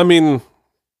 I mean,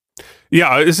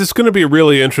 yeah, this is going to be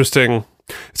really interesting.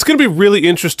 It's going to be really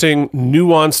interesting,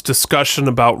 nuanced discussion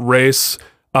about race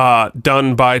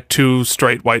done by two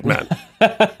straight white men.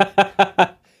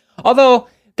 Although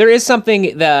there is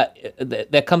something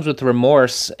that comes with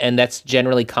remorse, and that's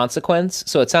generally consequence.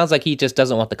 So it sounds like he just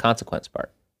doesn't want the consequence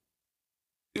part.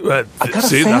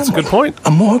 See, that's a good point.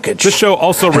 A mortgage. This show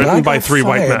also written by three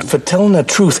white men. For telling a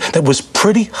truth that was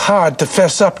pretty hard to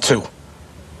fess up to.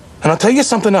 And I'll tell you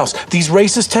something else. These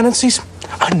racist tendencies,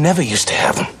 I never used to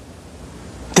have them.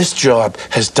 This job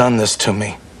has done this to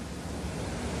me.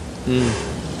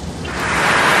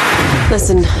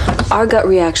 Listen, our gut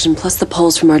reaction plus the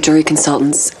polls from our jury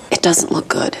consultants, it doesn't look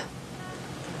good.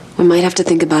 We might have to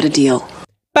think about a deal.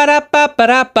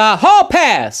 Ba-da-ba-ba-da-ba, hall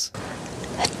pass!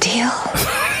 A deal?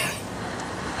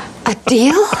 A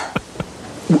deal?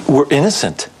 We're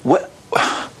innocent. What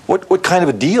kind of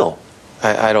a deal?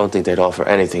 I don't think they'd offer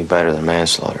anything better than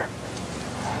manslaughter.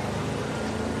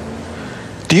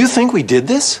 Do you think we did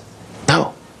this?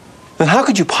 No. Then how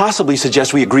could you possibly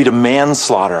suggest we agree to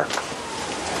manslaughter?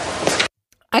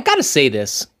 I gotta say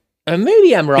this, and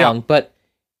maybe I'm wrong, but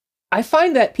I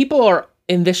find that people are,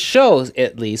 in this show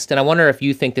at least, and I wonder if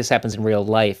you think this happens in real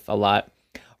life a lot,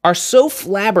 are so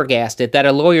flabbergasted that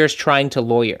a lawyer's trying to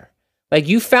lawyer. Like,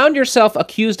 you found yourself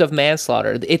accused of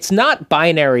manslaughter. It's not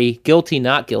binary, guilty,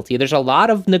 not guilty. There's a lot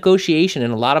of negotiation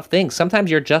and a lot of things.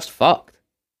 Sometimes you're just fucked.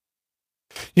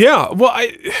 Yeah, well,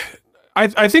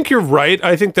 I think you're right.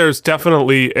 I think there's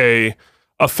definitely a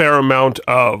fair amount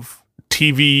of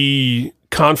TV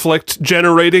conflict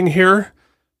generating here,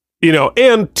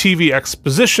 and TV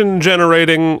exposition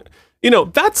generating.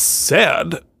 That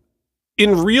said,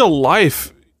 in real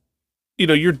life,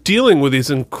 you're dealing with these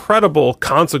incredible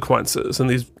consequences and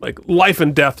these like life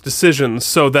and death decisions,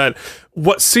 so that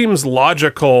what seems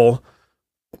logical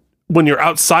when you're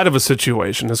outside of a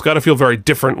situation has got to feel very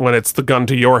different when it's the gun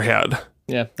to your head.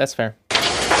 Yeah, that's fair.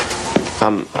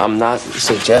 I'm not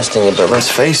suggesting it, but let's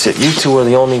face it, you two are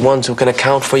the only ones who can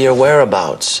account for your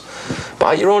whereabouts.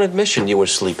 By your own admission, you were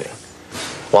sleeping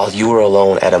while you were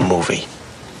alone at a movie.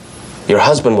 Your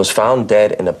husband was found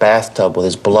dead in a bathtub with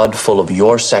his blood full of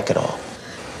your Seconal.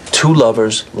 Two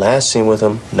lovers, last seen with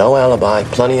him, no alibi,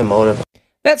 plenty of motive.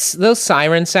 That's those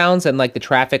siren sounds and like the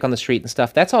traffic on the street and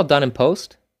stuff. That's all done in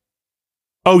post.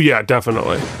 Oh yeah,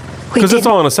 definitely. Because it's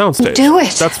all on a soundstage. Do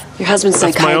it. That's your husband's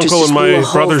psychiatrist my uncle and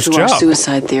my brother's through our job.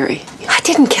 suicide theory. I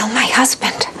didn't kill my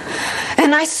husband.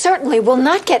 And I certainly will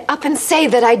not get up and say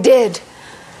that I did.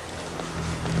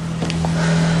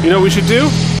 You know what we should do?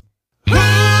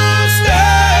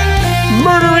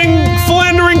 Murdering,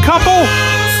 philandering couple.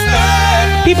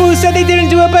 People who said they didn't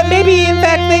do it, but maybe in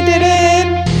fact they did it.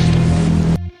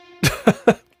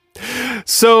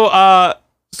 So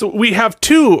we have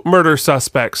two murder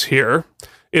suspects here.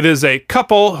 It is a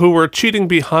couple who were cheating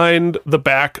behind the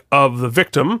back of the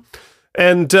victim.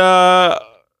 And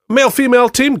male-female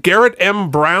team, Garrett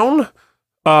M. Brown,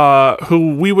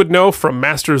 who we would know from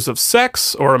Masters of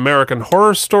Sex or American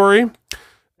Horror Story.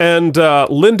 And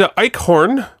Linda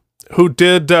Eichhorn, who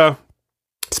did,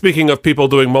 speaking of people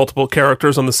doing multiple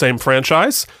characters on the same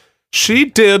franchise, she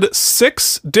did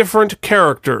 6 different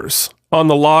characters on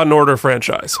the Law & Order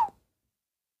franchise.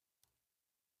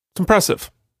 It's impressive.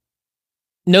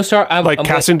 No star.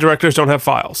 Casting directors don't have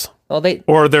files. Well, they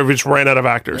just ran out of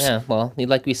actors. Yeah. Well,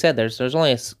 like we said, there's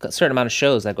only a certain amount of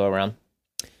shows that go around.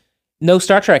 No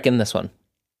Star Trek in this one.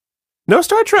 No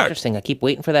Star Trek. Interesting. I keep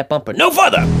waiting for that bumper. No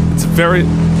further. It's very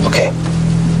okay.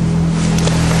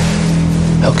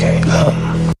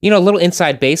 You know, a little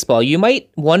inside baseball. You might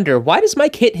wonder, why does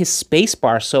Mike hit his space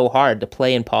bar so hard to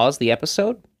play and pause the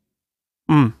episode?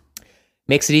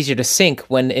 Makes it easier to sync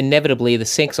when inevitably the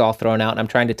sync's all thrown out and I'm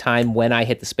trying to time when I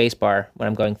hit the space bar when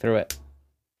I'm going through it.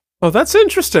 Oh, that's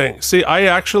interesting. See, I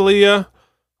actually, I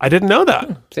didn't know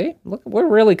that. See, look, we're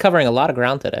really covering a lot of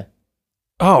ground today.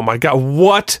 Oh my God,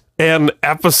 what an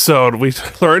episode. We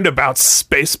learned about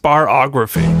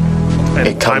spacebarography. And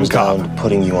it comes down to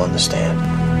putting you on the stand.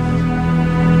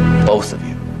 Both of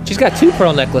you. She's got 2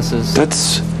 pearl necklaces.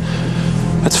 That's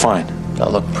fine. Now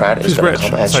look, Pratt is She's going rich, to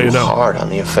come at so you you know. hard on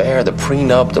the affair, the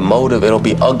prenup, the motive. It'll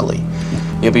be ugly.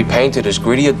 You'll be painted as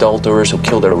greedy adulterers who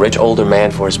killed a rich older man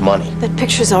for his money. That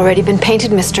picture's already been painted,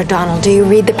 Mr. Donald. Do you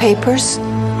read the papers?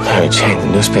 Mary Jane,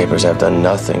 the newspapers have done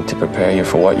nothing to prepare you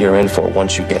for what you're in for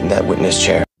once you get in that witness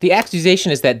chair. The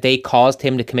accusation is that they caused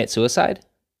him to commit suicide?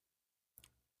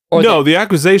 No, the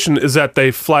accusation is that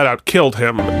they flat out killed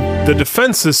him. The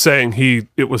defense is saying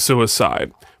it was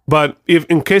suicide. But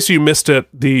in case you missed it,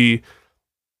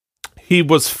 he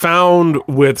was found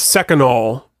with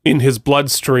Seconal in his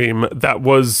bloodstream that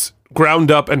was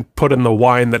ground up and put in the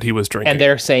wine that he was drinking. And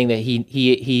they're saying that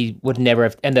he would never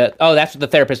have, and that's what the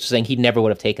therapist was saying, he never would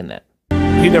have taken that.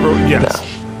 He never, yes.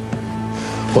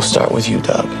 Now, we'll start with you,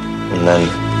 Doug, and then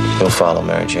you'll follow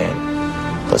Mary Jane.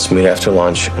 Let's meet after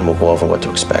lunch and we'll go over what to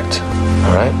expect.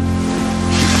 All right?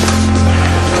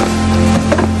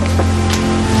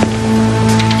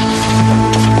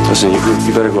 Listen,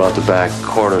 you better go out the back.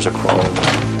 Corridors are crawling.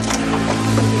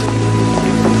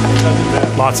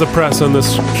 Lots of press on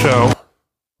this show,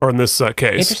 or in this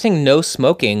case. Interesting no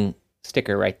smoking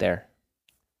sticker right there.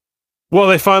 Well,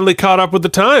 they finally caught up with the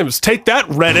times. Take that,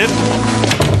 Reddit.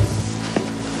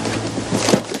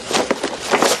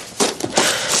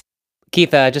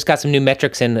 Keith, just got some new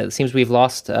metrics in. It seems we've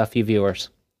lost a few viewers.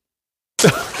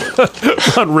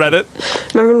 On Reddit.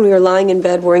 Remember when we were lying in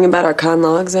bed worrying about our con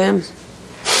law exam?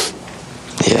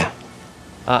 Yeah.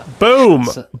 Boom!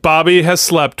 Bobby has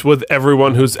slept with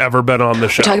everyone who's ever been on the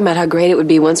show. We're talking about how great it would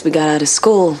be once we got out of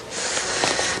school.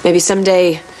 Maybe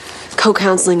someday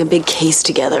co-counseling a big case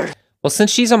together. Well,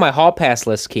 since she's on my hall pass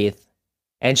list, Keith,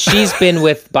 and she's been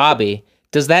with Bobby,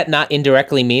 does that not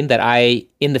indirectly mean that I,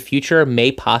 in the future,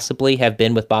 may possibly have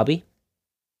been with Bobby?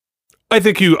 I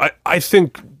think you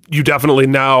definitely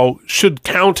now should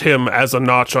count him as a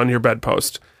notch on your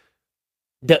bedpost.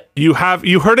 You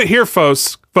heard it here,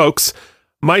 folks.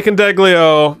 Mike and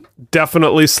Deglio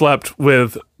definitely slept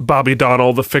with Bobby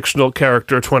Donnell, the fictional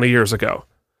character 20 years ago.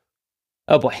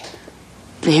 Oh boy.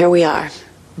 And here we are.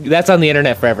 That's on the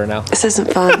internet forever now. This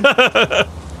isn't fun. Not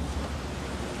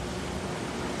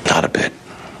a bit.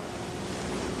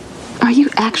 Are you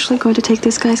actually going to take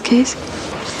this guy's case?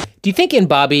 Do you think in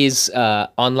Bobby's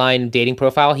online dating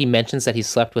profile, he mentions that he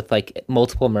slept with like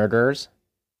multiple murderers?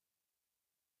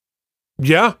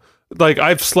 Yeah. Like,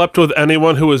 I've slept with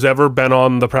anyone who has ever been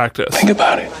on The Practice. Think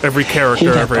about it. Every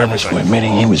character, everything. For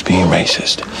admitting he was being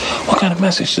racist. What kind of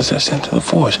message does that send to the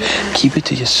force? Keep it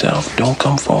to yourself. Don't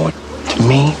come forward. To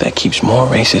me, that keeps more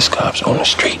racist cops on the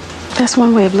street. That's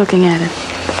one way of looking at it.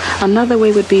 Another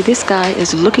way would be this guy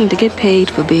is looking to get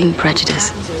paid for being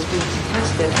prejudiced.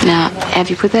 Now, have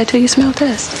you put that to your smell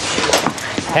test?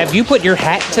 Have you put your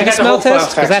hat to the smell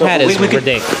test? Because that hat is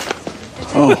ridiculous.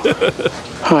 Oh,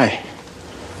 hi.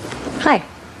 Hi.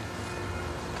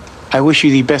 I wish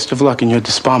you the best of luck in your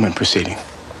disbarment proceeding.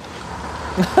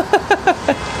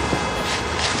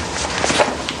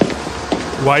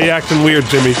 Why are you acting weird,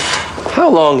 Jimmy? How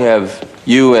long have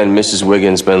you and Mrs.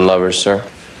 Wiggins been lovers, sir?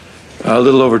 A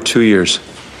little over 2 years.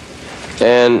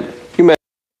 And you met...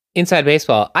 Inside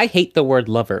baseball, I hate the word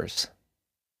lovers.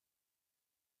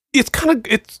 it's kind of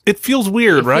it feels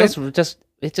weird, right?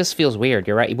 It just feels weird.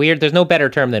 You're right. Weird. There's no better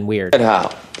term than weird. And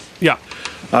how? Yeah.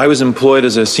 I was employed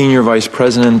as a senior vice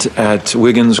president at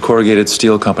Wiggins Corrugated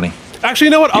Steel Company. Actually,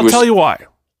 you know what? I'll tell you why.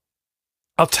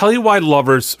 I'll tell you why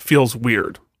Lovers feels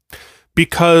weird.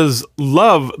 Because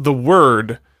love, the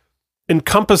word,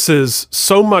 encompasses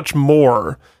so much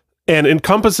more and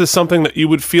encompasses something that you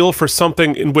would feel for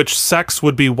something in which sex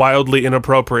would be wildly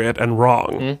inappropriate and wrong.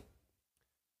 Mm-hmm.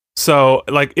 So,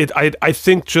 like, I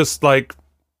think just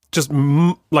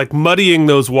muddying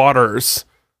those waters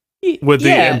with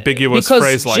the ambiguous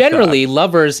phrase like that. Because generally,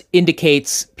 lovers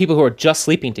indicates people who are just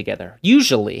sleeping together.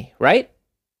 Usually, right?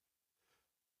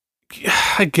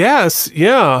 I guess,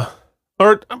 yeah.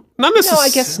 Or not necessarily. No, I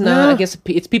guess not. I guess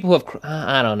it's people who have.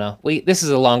 I don't know. This is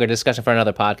a longer discussion for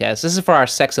another podcast. This is for our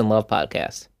Sex and Love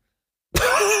podcast.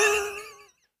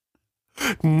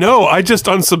 No, I just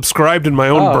unsubscribed in my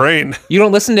own brain. You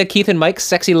don't listen to Keith and Mike's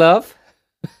Sexy Love?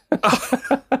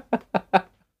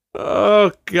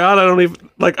 Oh God, I don't even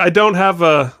I don't have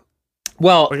a.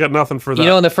 Well, I got nothing for that. You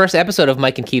know, in the first episode of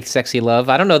Mike and Keith's Sexy Love,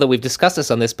 I don't know that we've discussed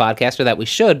this on this podcast or that we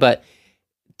should, but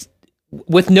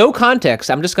with no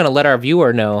context, I'm just going to let our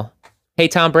viewer know. Hey,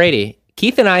 Tom Brady,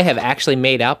 Keith and I have actually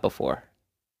made out before.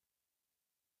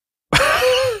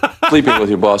 Sleeping with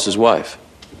your boss's wife.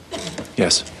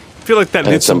 Yes. I feel like that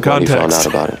needs some context. He found out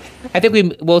about it. I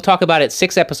think we'll talk about it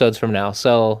 6 episodes from now,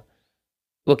 so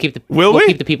we'll keep the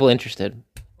keep the people interested.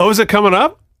 Oh, is it coming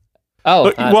up?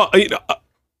 Oh, well,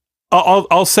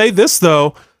 I'll say this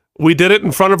though: we did it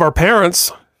in front of our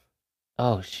parents.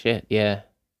 Oh shit! Yeah,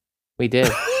 we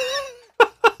did.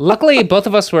 Luckily, both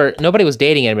of us nobody was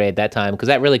dating anybody at that time because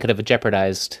that really could have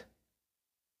jeopardized.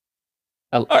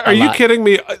 Are you kidding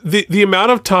me? The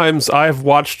amount of times I've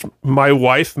watched my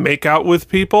wife make out with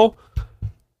people,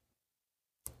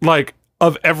 like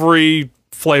of every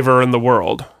flavor in the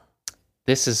world.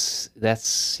 This is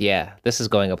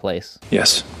going a place.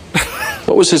 Yes.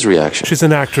 What was his reaction? She's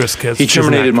an actress, kids. He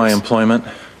terminated my employment.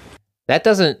 That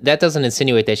doesn't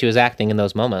insinuate that she was acting in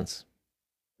those moments.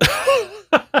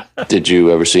 Did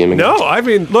you ever see him again? No, I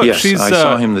mean, look, yes, I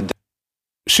saw him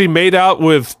she made out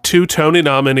with 2 Tony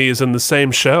nominees in the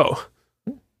same show.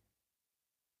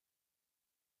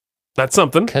 That's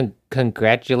something.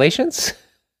 Congratulations.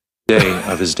 Day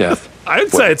of his death. I'd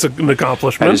say it's an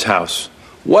accomplishment. At his house.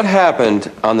 What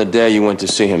happened on the day you went to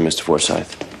see him, Mr.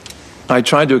 Forsythe? I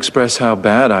tried to express how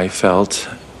bad I felt,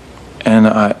 and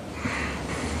I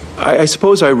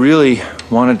suppose I really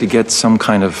wanted to get some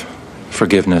kind of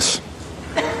forgiveness.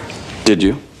 Did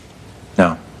you?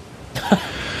 No.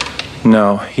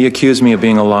 No, he accused me of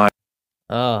being a liar.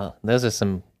 Oh, those are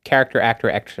some character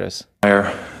actor extras.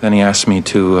 Then he asked me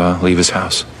to leave his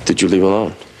house. Did you leave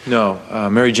alone? No,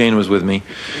 Mary Jane was with me.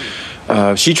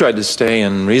 She tried to stay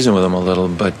and reason with him a little,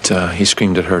 but he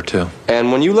screamed at her too.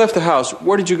 And when you left the house,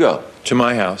 where did you go? To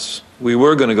my house. We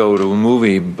were going to go to a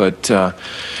movie, but I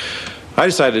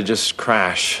decided to just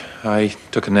crash. I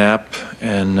took a nap,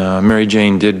 and Mary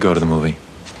Jane did go to the movie.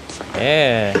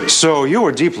 Yeah. So you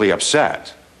were deeply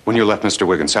upset when you left Mr.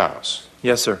 Wiggins' house?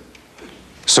 Yes, sir.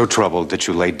 So troubled that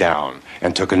you laid down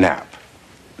and took a nap.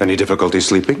 Any difficulty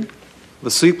sleeping?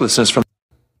 The sleeplessness from...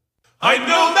 I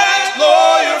know that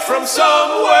lawyer from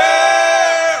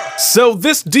somewhere. So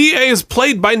this DA is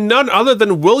played by none other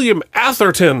than William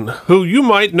Atherton, who you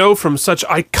might know from such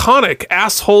iconic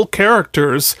asshole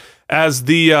characters as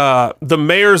the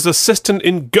mayor's assistant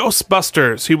in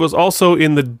Ghostbusters. He was also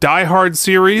in the Die Hard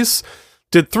series,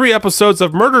 did 3 episodes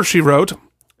of Murder, She Wrote,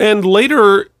 and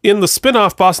later in the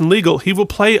spin-off Boston Legal, he will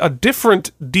play a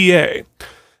different DA.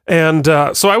 And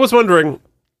so I was wondering,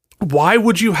 why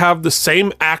would you have the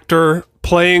same actor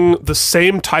playing the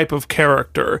same type of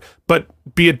character, but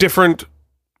be a different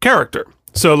character?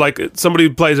 So like somebody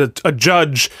plays a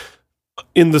judge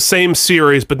in the same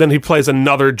series, but then he plays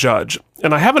another judge.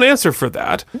 And I have an answer for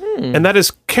that, and that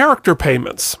is character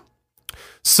payments.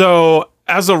 So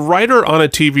as a writer on a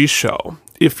TV show,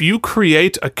 if you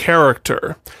create a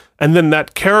character and then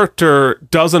that character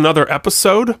does another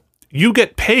episode, you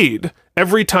get paid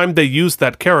every time they use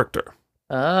that character.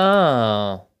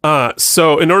 Oh.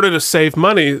 So in order to save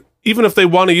money, even if they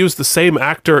want to use the same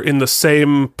actor in the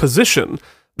same position,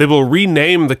 they will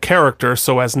rename the character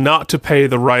so as not to pay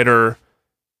the writer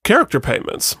character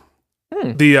payments.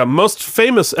 The most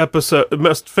famous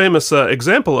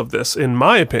example of this, in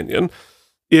my opinion,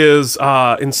 is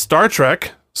in Star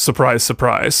Trek. Surprise,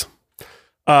 surprise.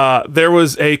 There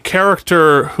was a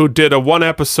character who did a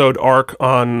 1-episode arc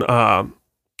on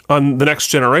The Next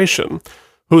Generation,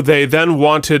 who they then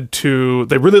wanted to...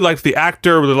 They really liked the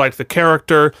actor, really liked the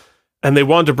character, and they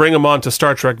wanted to bring him on to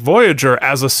Star Trek Voyager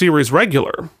as a series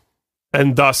regular.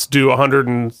 and thus do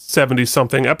 170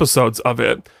 something episodes of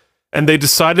it. And they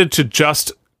decided to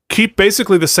just keep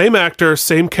basically the same actor,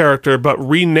 same character, but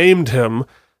renamed him.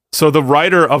 So the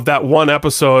writer of that one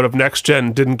episode of Next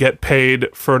Gen didn't get paid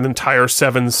for an entire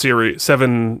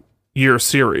 7-year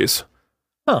series.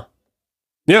 Huh.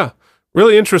 Yeah.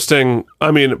 Really interesting.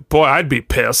 I mean, boy, I'd be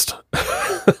pissed.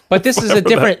 But this is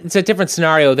it's a different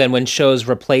scenario than when shows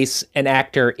replace an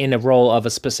actor in a role of a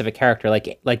specific character,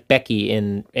 like Becky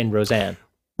in Roseanne.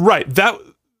 Right.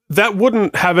 That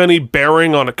wouldn't have any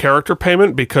bearing on a character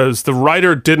payment because the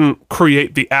writer didn't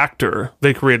create the actor.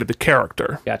 They created the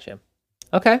character. Gotcha.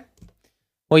 Okay.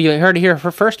 Well, you heard it here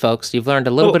first, folks. You've learned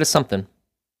a little bit of something.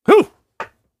 Whew.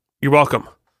 You're welcome.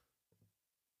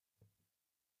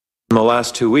 The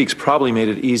last 2 weeks probably made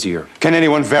it easier. Can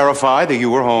anyone verify that you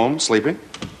were home sleeping?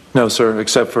 No, sir,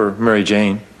 except for Mary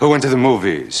Jane. Who went to the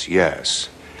movies? Yes.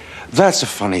 That's a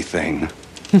funny thing.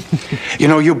 You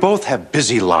know, you both have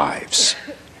busy lives,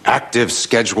 active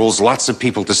schedules, lots of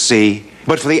people to see.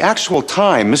 But for the actual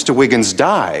time Mr. Wiggins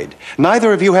died,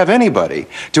 neither of you have anybody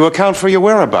to account for your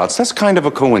whereabouts. That's kind of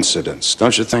a coincidence,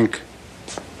 don't you think?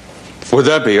 Would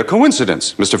that be a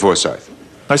coincidence, Mr. Forsythe?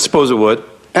 I suppose it would.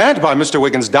 And by Mr.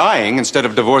 Wiggins dying instead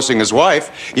of divorcing his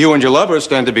wife, you and your lover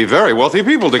stand to be very wealthy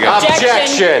people together.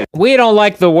 Objection! We don't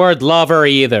like the word lover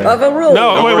either.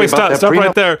 No, wait, stop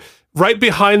right there. Right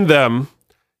behind them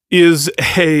is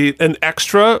an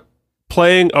extra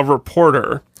playing a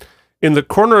reporter in the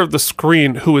corner of the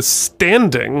screen who is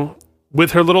standing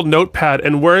with her little notepad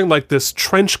and wearing like this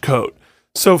trench coat.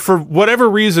 So for whatever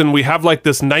reason, we have like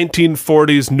this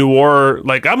 1940s noir,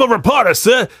 like, I'm a reporter,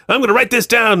 sir. I'm going to write this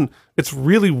down. It's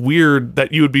really weird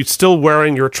that you would be still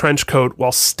wearing your trench coat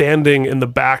while standing in the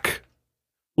back.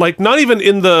 Like not even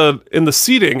in the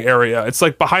seating area. It's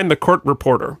like behind the court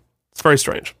reporter. It's very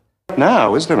strange.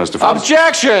 Now, isn't there, Mr. Forsythe?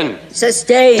 Objection!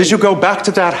 Sustained. Did you go back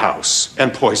to that house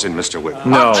and poison Mr. Wiggins?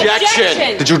 No.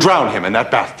 Objection! Did you drown him in that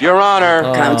bath? Your Honor.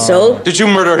 Counsel. Did you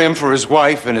murder him for his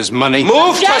wife and his money?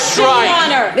 Move to strike!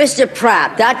 Mr.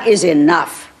 Pratt, that is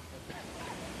enough.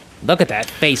 Look at that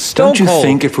face. Don't you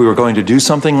think if we were going to do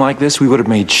something like this, we would have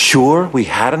made sure we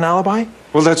had an alibi?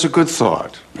 Well, that's a good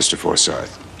thought, Mr. Forsythe.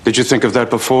 Did you think of that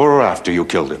before or after you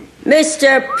killed him?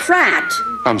 Mr. Pratt.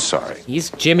 I'm sorry.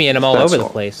 He's jimmying him all over the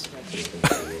place.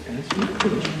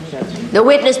 The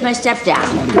witness may step down.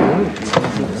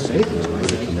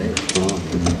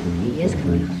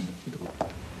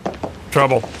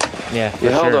 Trouble. Yeah. You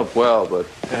held up well, but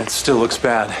it still looks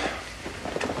bad.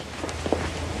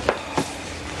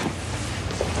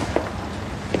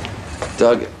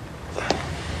 Doug,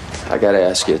 I gotta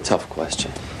ask you a tough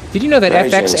question. Did you know that Mary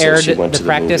Jane FX says aired she went the to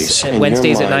practice movies. In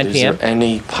Wednesdays your at 9 mind, p.m.? Is there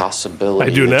any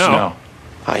possibility? I do that now.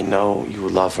 I know you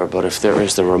love her, but if there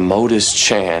is the remotest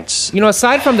chance... You know,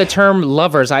 aside from the term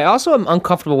lovers, I also am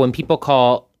uncomfortable when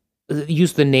people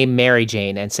use the name Mary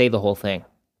Jane and say the whole thing.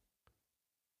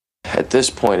 At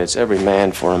this point, it's every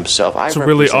man for himself. It's a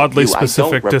really oddly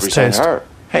specific distaste. Her.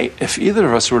 Hey, if either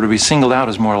of us were to be singled out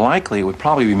as more likely, it would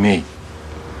probably be me.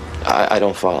 I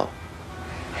don't follow.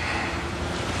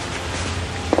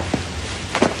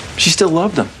 She still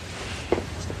loved him.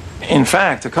 In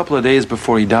fact, a couple of days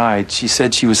before he died, she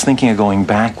said she was thinking of going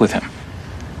back with him.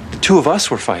 The two of us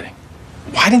were fighting.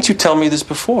 Why didn't you tell me this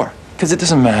before? Because it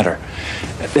doesn't matter.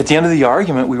 At the end of the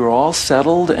argument, we were all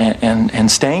settled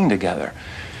and staying together.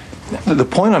 The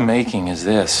point I'm making is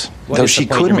this. Though she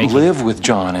couldn't live with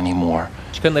John anymore,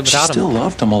 she couldn't live without him. She still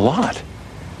loved him a lot.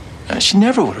 She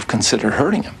never would have considered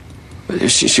hurting him. But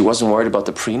she wasn't worried about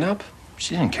the prenup?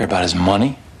 She didn't care about his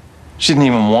money. She didn't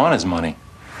even want his money.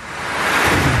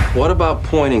 What about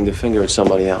pointing the finger at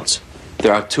somebody else?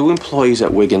 There are two employees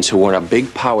at Wiggins who were in a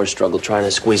big power struggle trying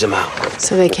to squeeze him out.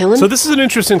 So they kill him? So this is an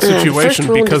interesting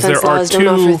situation because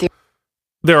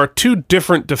there are two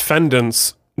different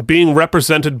defendants being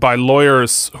represented by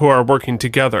lawyers who are working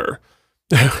together.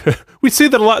 We see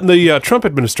that a lot in the Trump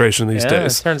administration these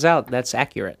days. It turns out that's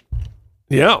accurate.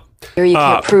 Yeah. Here you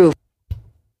can't prove.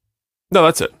 No,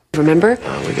 that's it. Remember?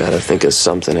 We gotta think of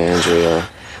something, Andrea.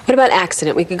 What about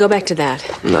accident? We could go back to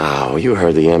that. No, you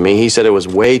heard the Emmy. He said it was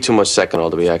way too much second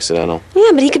all to be accidental. Yeah,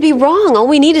 but he could be wrong. All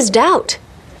we need is doubt.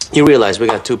 You realize we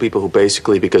got two people who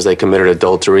basically, because they committed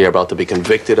adultery, are about to be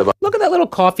convicted of... Look at that little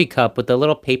coffee cup with the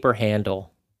little paper handle.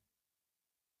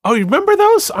 Oh, you remember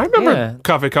those? I remember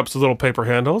coffee cups with little paper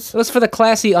handles. It was for the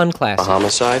classy, unclassy. A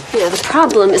homicide? Yeah, the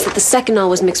problem is that the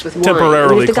seconol was mixed with wine. Temporarily I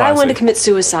mean, if the guy classy. wanted to commit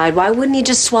suicide, why wouldn't he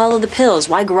just swallow the pills?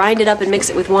 Why grind it up and mix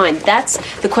it with wine? That's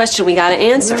the question we gotta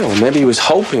answer. Well, maybe he was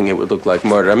hoping it would look like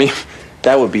murder. I mean,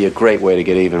 that would be a great way to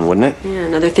get even, wouldn't it? Yeah,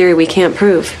 another theory we can't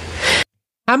prove.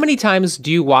 How many times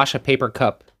do you wash a paper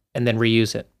cup and then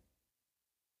reuse it?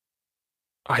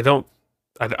 I don't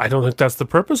think that's the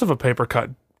purpose of a paper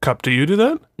cup. Do you do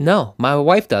that? No, my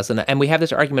wife does, and we have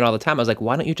this argument all the time. I was like,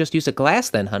 why don't you just use a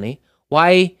glass then, honey?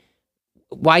 Why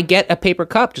get a paper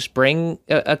cup? Just bring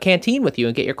a canteen with you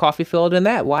and get your coffee filled in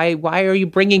that. Why are you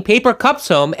bringing paper cups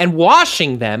home and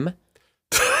washing them?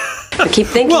 I keep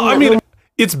thinking. Well, I mean,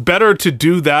 it's better to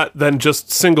do that than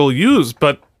just single use,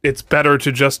 but it's better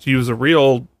to just use a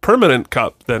real permanent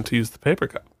cup than to use the paper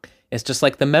cup. It's just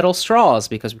like the metal straws,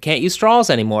 because we can't use straws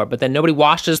anymore, but then nobody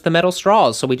washes the metal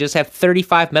straws, so we just have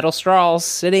 35 metal straws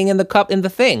sitting in the cup in the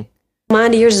thing.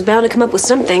 Mind of yours is bound to come up with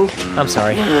something. I'm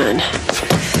sorry.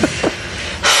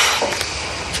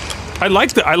 I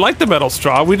like the metal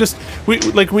straw. We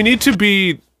need to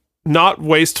be not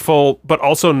wasteful, but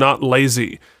also not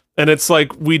lazy. And it's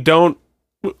like we have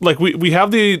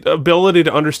the ability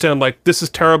to understand, like, this is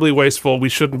terribly wasteful. We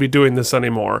shouldn't be doing this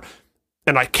anymore.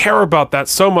 And I care about that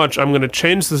so much, I'm going to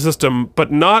change the system,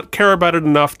 but not care about it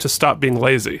enough to stop being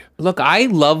lazy. Look, I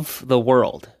love the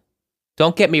world.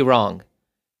 Don't get me wrong.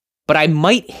 But I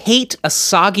might hate a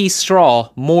soggy straw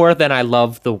more than I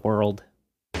love the world.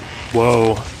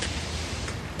 Whoa.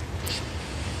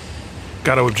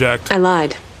 Gotta object. I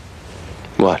lied.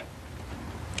 What?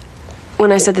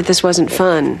 When I said that this wasn't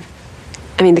fun.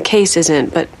 I mean, the case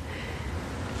isn't, but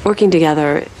working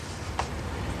together...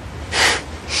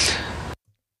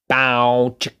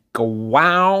 Bow, chicka,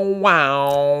 wow,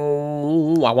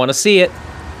 wow. I want to see it.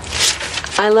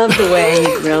 I love the way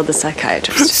you grilled the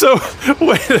psychiatrist. So,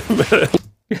 wait a minute.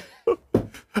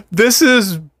 This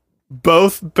has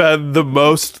both been the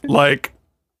most, like...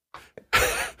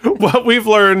 What we've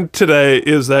learned today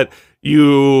is that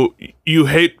you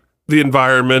hate the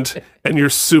environment and you're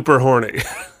super horny.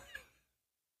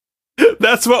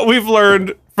 That's what we've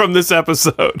learned from this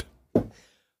episode.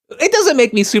 It doesn't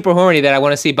make me super horny that I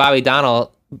want to see Bobby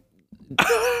Donnell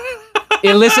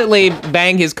illicitly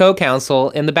bang his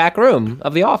co-counsel in the back room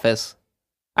of the office.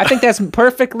 I think that's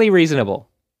perfectly reasonable.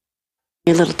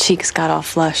 Your little cheeks got all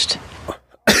flushed.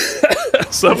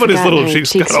 Somebody's little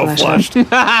cheeks got all flushed.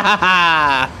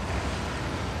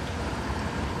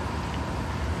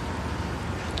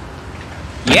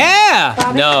 Yeah!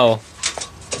 Bobby? No.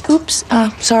 Oops.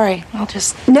 Sorry. I'll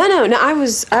just... No. I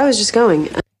was just going.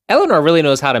 Eleanor really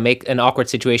knows how to make an awkward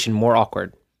situation more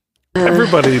awkward.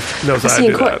 Everybody knows how to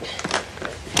do that.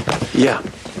 Yeah.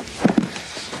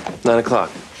 9 o'clock.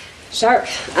 Sharp.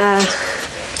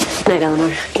 Night,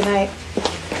 Eleanor. Good night.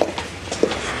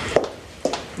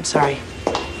 I'm sorry.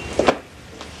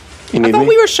 You need I thought me?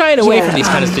 we were shying away from these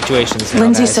kind of situations.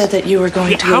 Lindsay said that you were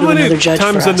going to How go to many another judge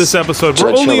times for in this us. episode?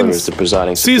 Judge We're only Hiller in is the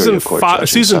presiding season Superior Court judge in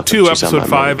season Suffolk. 2, She's on episode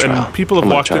my 5, trial. and people have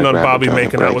I'm walked trying in to on grab her Bobby down the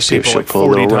making break, out with see if people she'll like pull a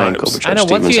 40 little rank times. over Judge I know,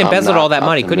 once you Stevens. I'm embezzled not all that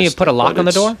money, couldn't you put a lock on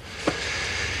the door?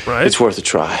 Right? It's worth a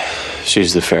try.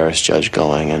 She's the fairest judge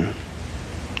going, and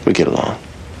we get along.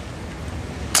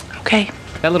 Okay.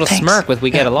 That little Thanks. smirk with "we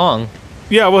get along."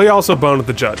 Yeah, well, he also boned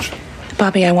the judge.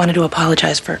 Bobby, I wanted to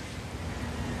apologize for...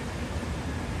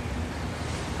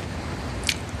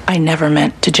 I never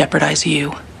meant to jeopardize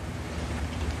you.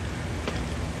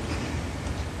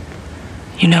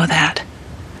 You know that.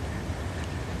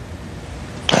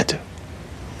 I do.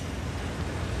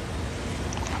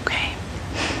 Okay.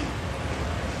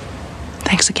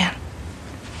 Thanks again.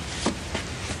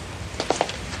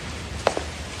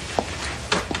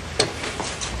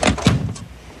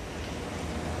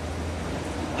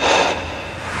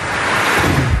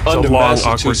 Under long, awkward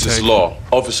Massachusetts take. law,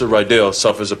 Officer Rydell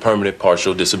suffers a permanent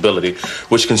partial disability,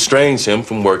 which constrains him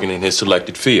from working in his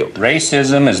selected field.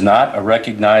 Racism is not a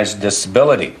recognized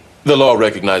disability. The law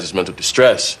recognizes mental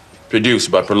distress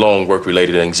produced by prolonged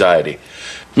work-related anxiety.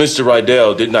 Mr.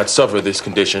 Rydell did not suffer this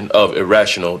condition of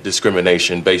irrational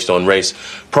discrimination based on race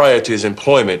prior to his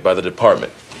employment by the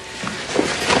department.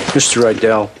 Mr.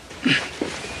 Rydell,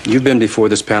 you've been before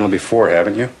this panel before,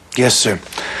 haven't you? Yes, sir.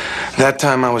 That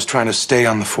time I was trying to stay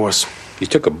on the force. You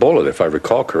took a bullet, if I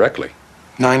recall correctly.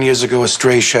 9 years ago, a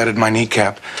stray shattered my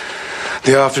kneecap.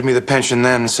 They offered me the pension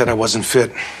then and said I wasn't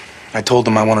fit. I told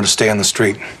them I wanted to stay on the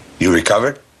street. You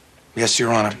recovered? Yes,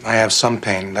 Your Honor. I have some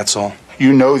pain, that's all.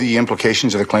 You know the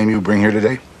implications of the claim you bring here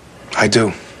today? I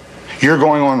do. You're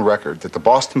going on record that the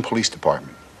Boston Police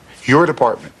Department, your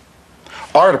department,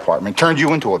 our department, turned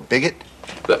you into a bigot?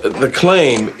 The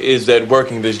claim is that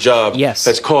working this job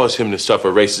has caused him to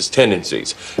suffer racist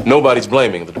tendencies. Nobody's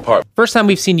blaming the department. First time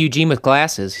we've seen Eugene with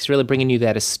glasses. He's really bringing you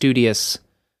that studious,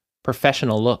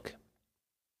 professional look.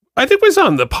 I think we saw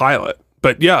in the pilot,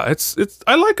 but yeah, it's.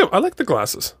 I like him. I like the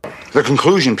glasses. The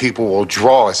conclusion people will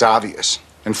draw is obvious.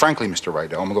 And frankly, Mr.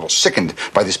 Rydell, I'm a little sickened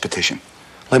by this petition.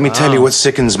 Let me tell you what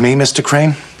sickens me, Mr.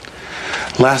 Crane.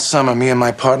 Last summer, me and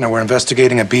my partner were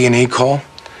investigating a B&E call.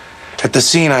 At the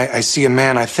scene, I see a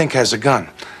man I think has a gun.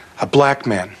 A black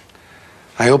man.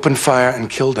 I opened fire and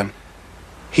killed him.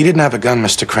 He didn't have a gun,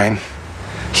 Mr. Crane.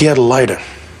 He had a lighter.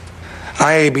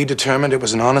 IAB determined it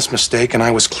was an honest mistake, and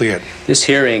I was cleared. This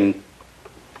hearing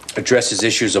addresses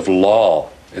issues of law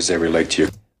as they relate to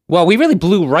your Well, we really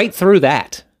blew right through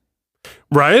that.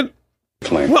 Right?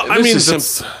 claim. Well, I mean,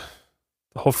 that's the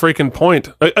whole freaking point.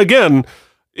 Again,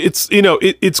 it's, you know,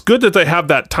 it's good that they have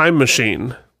that time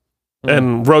machine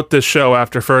and wrote this show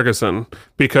after Ferguson,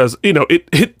 because, you know,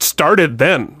 it started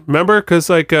then. Remember? Because,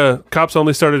 like, cops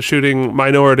only started shooting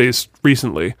minorities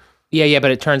recently. Yeah, but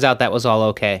it turns out that was all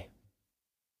okay.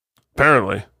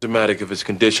 Apparently. Dramatic of his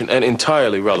condition and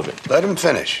entirely relevant. Let him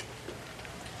finish.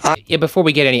 Yeah, before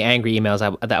we get any angry emails,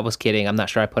 I was kidding. I'm not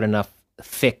sure I put enough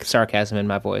thick sarcasm in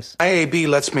my voice. IAB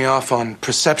lets me off on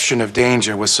perception of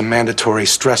danger with some mandatory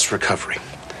stress recovery.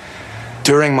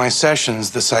 During my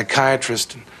sessions, the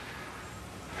psychiatrist...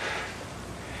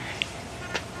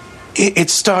 It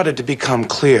started to become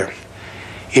clear.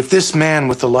 If this man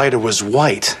with the lighter was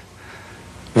white,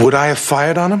 would I have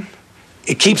fired on him?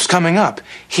 It keeps coming up.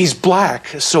 He's black,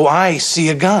 so I see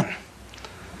a gun.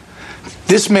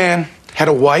 This man had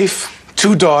a wife,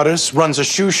 2 daughters, runs a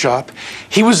shoe shop.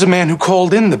 He was the man who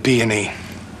called in the B&E.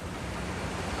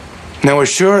 Now, as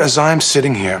sure as I'm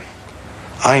sitting here,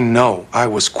 I know I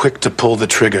was quick to pull the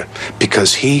trigger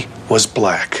because he was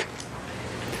black.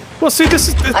 Well, see, this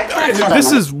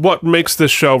is what makes this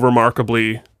show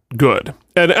remarkably good.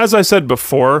 And as I said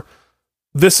before,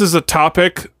 this is a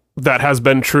topic that has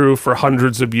been true for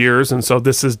hundreds of years, and so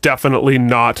this is definitely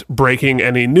not breaking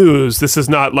any news. This is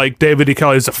not like David E.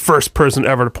 Kelley is the first person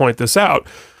ever to point this out.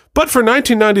 But for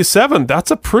 1997, that's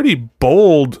a pretty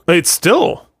bold... It's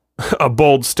still a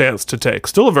bold stance to take.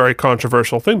 Still a very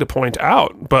controversial thing to point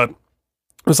out. But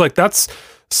it's like, that's...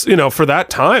 You know, for that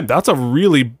time, that's a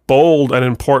really bold and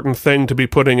important thing to be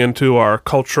putting into our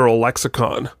cultural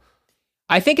lexicon.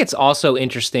 I think it's also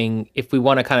interesting if we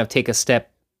want to kind of take a step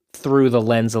through the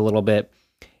lens a little bit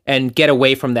and get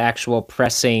away from the actual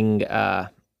pressing,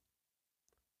 the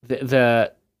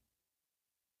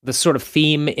sort of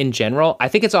theme in general. I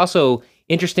think it's also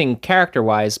interesting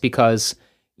character-wise because,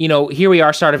 you know, here we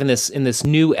are sort of in this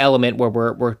new element where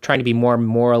we're trying to be more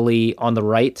morally on the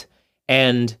right,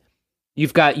 and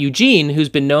you've got Eugene, who's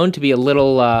been known to be a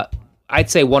little, I'd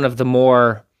say, one of the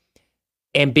more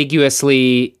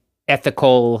ambiguously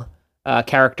ethical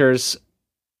characters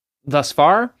thus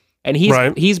far. And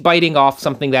he's biting off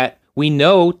something that we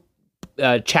know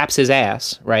chaps his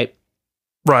ass, right?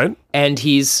 Right. And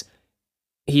he's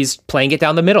playing it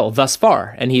down the middle thus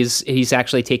far. And he's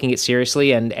actually taking it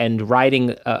seriously and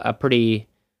riding a pretty...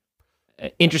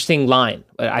 interesting line.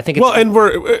 I think it's... Well, and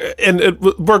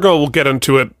we'll get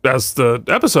into it as the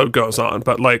episode goes on,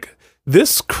 but like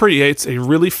this creates a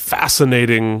really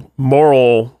fascinating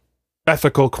moral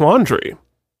ethical quandary,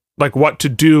 like what to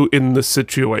do in this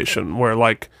situation where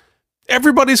like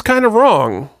everybody's kind of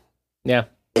wrong. Yeah.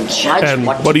 And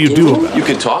what do you do about it? You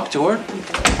can talk to her.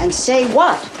 And say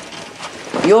what?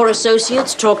 Your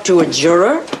associates talked to a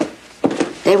juror?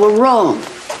 They were wrong.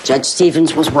 Judge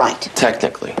Stevens was right.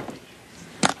 Technically.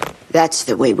 That's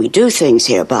the way we do things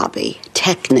here, Bobby.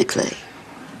 Technically.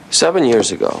 7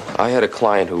 years ago, I had a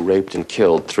client who raped and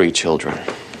killed 3 children.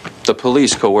 The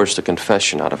police coerced a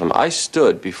confession out of him. I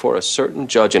stood before a certain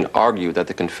judge and argued that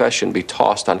the confession be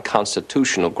tossed on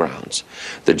constitutional grounds.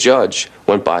 The judge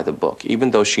went by the book,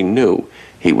 even though she knew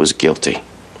he was guilty.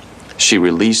 She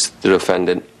released the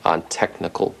defendant on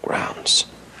technical grounds.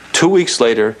 2 weeks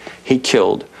later, he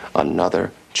killed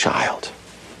another child.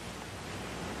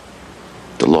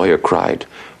 The lawyer cried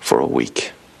for a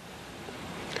week.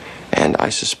 And I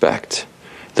suspect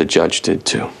the judge did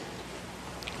too.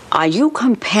 Are you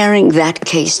comparing that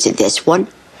case to this one?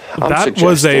 That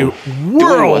was a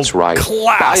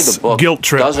world-class guilt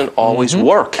trip. Doesn't always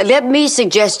work. Let me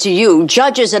suggest to you,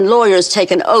 judges and lawyers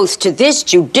take an oath to this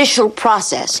judicial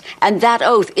process, and that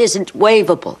oath isn't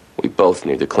waivable. We both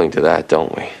need to cling to that,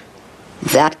 don't we?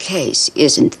 That case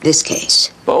isn't this case.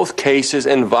 Both cases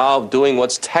involve doing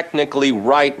what's technically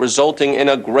right, resulting in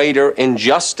a greater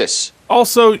injustice.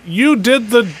 Also, you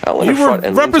were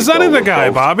representing the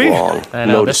guy, Bobby. I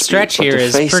know, the stretch here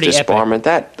is pretty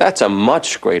epic. That's a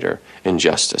much greater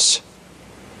injustice.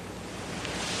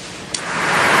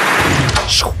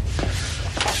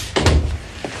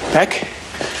 Beck,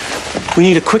 we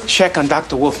need a quick check on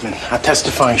Dr. Wolfman, our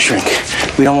testifying shrink.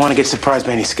 We don't want to get surprised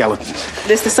by any skeletons.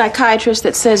 This the psychiatrist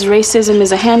that says racism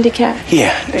is a handicap?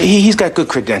 Yeah, he's got good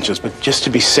credentials, but just to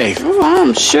be safe. Oh,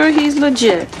 I'm sure he's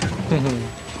legit.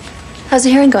 How's the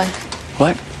hearing going?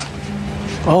 What?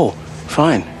 Oh,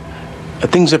 fine.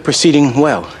 Things are proceeding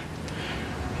well.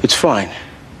 It's fine.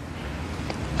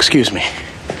 Excuse me.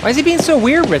 Why is he being so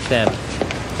weird with them?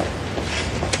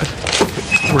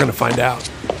 We're gonna find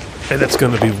out. And it's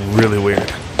gonna be really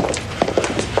weird.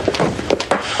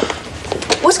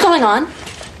 What's going on?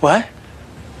 What?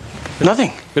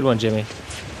 Nothing. Good one, Jimmy.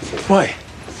 Why?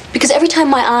 Because every time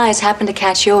my eyes happen to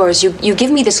catch yours, you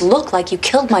give me this look like you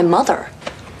killed my mother.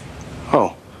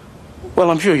 Oh.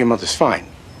 Well, I'm sure your mother's fine.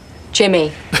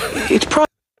 Jimmy. It's probably...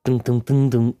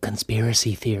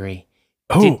 Conspiracy theory.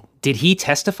 Oh. Did he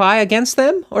testify against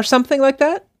them or something like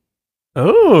that?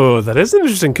 Oh, that is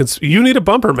interesting. You need a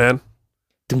bumper, man.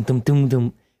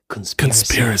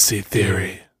 Conspiracy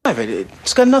theory.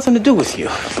 It's got nothing to do with you.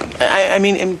 I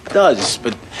mean, it does,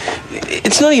 but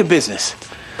it's none of your business.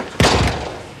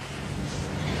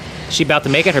 She about to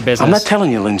make it her business. I'm not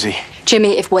telling you, Lindsay.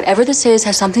 Jimmy, if whatever this is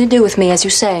has something to do with me, as you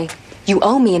say, you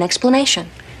owe me an explanation.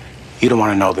 You don't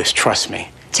want to know this, trust me.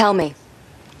 Tell me.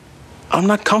 I'm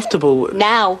not comfortable.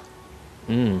 Now.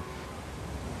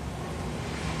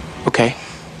 Okay.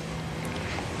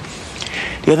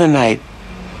 The other night,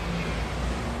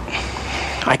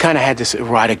 I kind of had this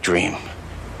erotic dream.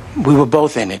 We were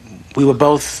both in it. We were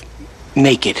both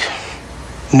naked,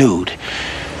 nude.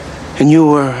 And you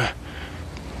were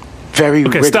very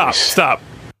rigorous. Stop.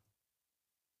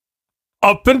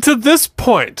 Up until this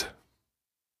point,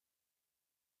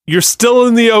 you're still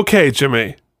in the okay,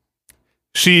 Jimmy.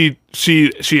 She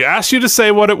asked you to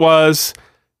say what it was.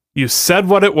 You said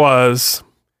what it was.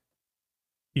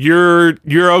 You're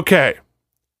okay.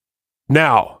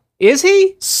 Now. Is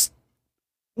he?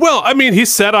 Well, I mean, he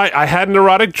said, I had an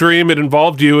erotic dream. It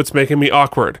involved you. It's making me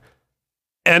awkward.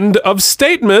 End of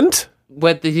statement.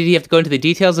 What, did he have to go into the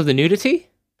details of the nudity?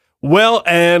 Well,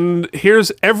 and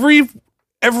here's every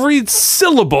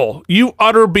syllable you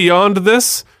utter beyond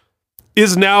this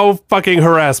is now fucking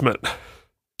harassment.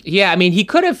 Yeah, I mean, he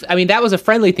could have. I mean, that was a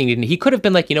friendly thing, didn't he? He could have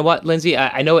been like, you know what, Lindsay?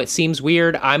 I know it seems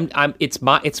weird.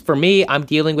 It's for me. I'm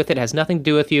dealing with it. It has nothing to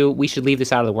do with you. We should leave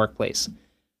this out of the workplace.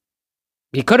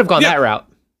 He could have gone that route.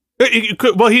 He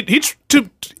could, well, he to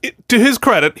his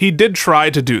credit, he did try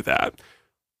to do that,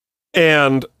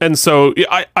 and so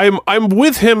I'm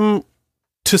with him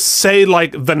to say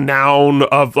like the noun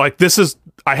of like this is.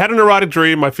 I had an erotic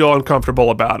dream. I feel uncomfortable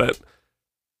about it.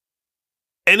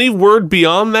 Any word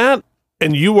beyond that,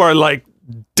 and you are like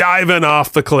diving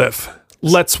off the cliff.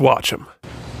 Let's watch him.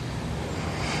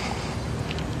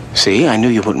 See, I knew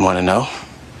you wouldn't want to know.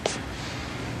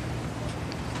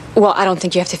 Well, I don't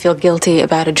think you have to feel guilty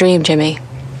about a dream, Jimmy.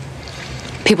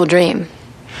 People dream.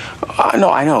 No,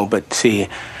 I know, but see,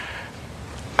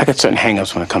 I got certain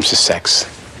hang-ups when it comes to sex.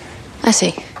 I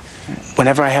see.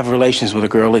 Whenever I have relations with a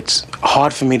girl, it's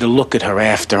hard for me to look at her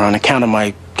after on account of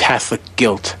my Catholic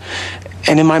guilt.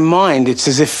 And in my mind, it's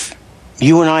as if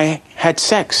you and I had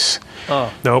sex.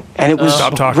 Oh. Nope. And it was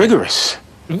rigorous.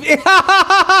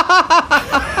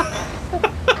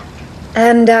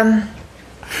 And,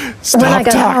 Stop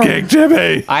talking,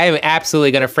 Jimmy. I am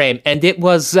absolutely going to frame. And it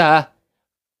was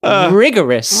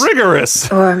rigorous.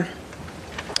 Rigorous. Or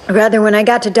rather, when I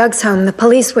got to Doug's home, the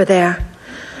police were there.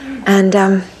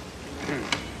 And,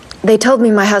 they told me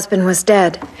my husband was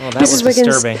dead. Oh, that was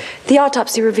disturbing. The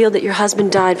autopsy revealed that your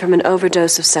husband died from an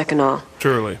overdose of Seconal.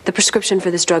 Truly. The prescription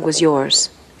for this drug was yours.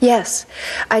 Yes.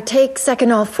 I take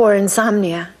Seconal for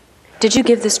insomnia. Did you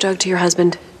give this drug to your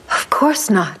husband? Of course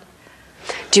not.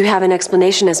 Do you have an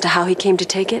explanation as to how he came to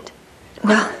take it?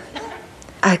 Well,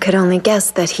 I could only guess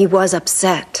that he was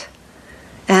upset.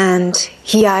 And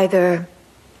he either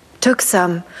took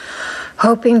some,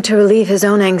 hoping to relieve his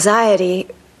own anxiety,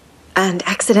 and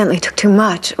accidentally took too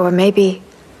much, or maybe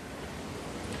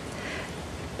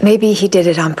he did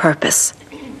it on purpose.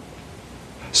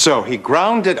 So he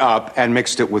ground it up and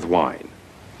mixed it with wine.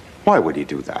 Why would he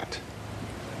do that?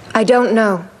 I don't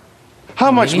know.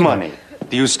 How much money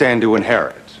do you stand to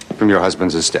inherit from your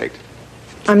husband's estate?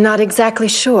 I'm not exactly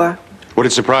sure. Would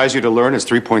it surprise you to learn it's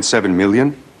 3.7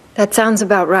 million? That sounds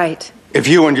about right. If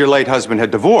you and your late husband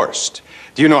had divorced,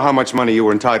 do you know how much money you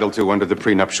were entitled to under the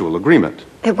prenuptial agreement?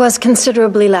 It was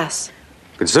considerably less.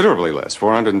 Considerably less,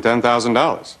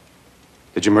 $410,000.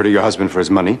 Did you murder your husband for his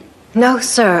money? No,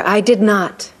 sir, I did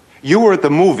not. You were at the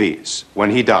movies when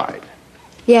he died.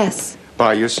 Yes.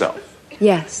 By yourself.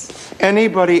 Yes.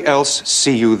 Anybody else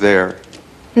see you there?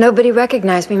 Nobody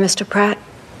recognized me, Mr. Pratt.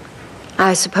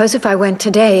 I suppose if I went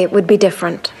today, it would be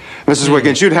different. Mrs.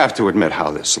 Wiggins, you'd have to admit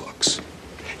how this looks.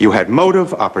 You had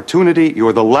motive, opportunity. You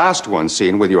were the last one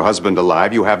seen with your husband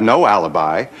alive. You have no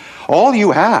alibi. All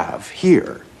you have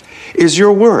here is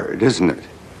your word, isn't it?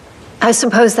 I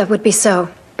suppose that would be so.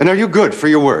 And are you good for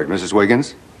your word, Mrs.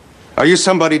 Wiggins? Are you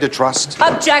somebody to trust?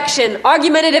 Objection.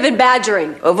 Argumentative and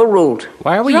badgering. Overruled.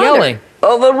 Why are we Your Honor. yelling?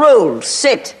 Overruled.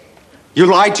 Sit. You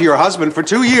lied to your husband for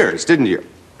 2 years, didn't you?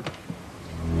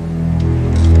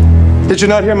 Did you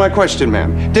not hear my question,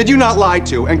 ma'am? Did you not lie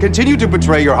to and continue to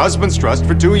betray your husband's trust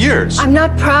for 2 years? I'm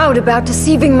not proud about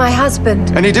deceiving my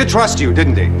husband. And he did trust you,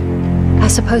 didn't he? I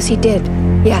suppose he did,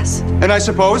 yes. And I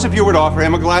suppose if you were to offer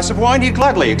him a glass of wine, he'd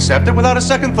gladly accept it without a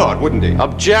second thought, wouldn't he?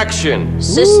 Objection.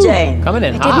 Sustain. Coming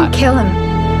in I hot. didn't kill him.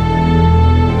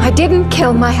 I didn't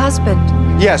kill my husband.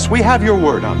 Yes, we have your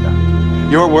word on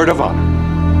that. Your word of honor.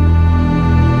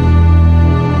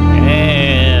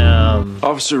 Damn.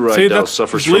 Officer See, Rydell that's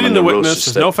suffers leading from a the neurosis witness.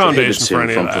 There's that no foundation prohibits for him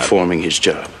any from of that. performing his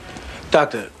job.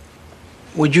 Doctor,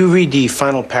 would you read the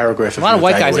final paragraph of A lot of your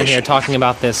white guys in here evaluation? talking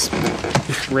about this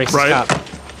racist Right. cop.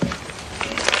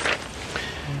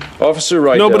 Officer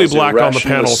Rydell's Nobody black on the irrational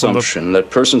panel from the- assumption that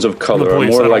persons of color are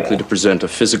police more at all. likely to present a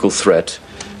physical threat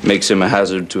makes him a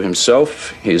hazard to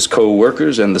himself, his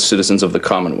co-workers, and the citizens of the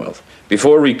Commonwealth.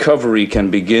 Before recovery can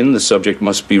begin, the subject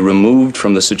must be removed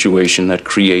from the situation that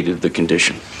created the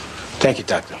condition. Thank you,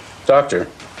 Doctor. Doctor,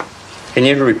 in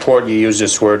your report you use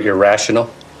this word irrational.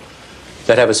 Does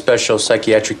that have a special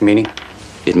psychiatric meaning?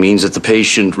 It means that the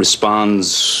patient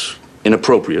responds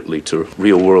inappropriately to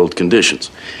real-world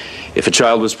conditions. If a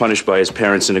child was punished by his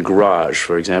parents in a garage,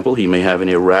 for example, he may have an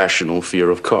irrational fear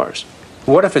of cars.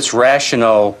 What if it's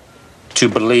rational to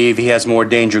believe he has more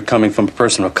danger coming from a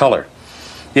person of color?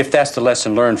 If that's the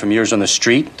lesson learned from years on the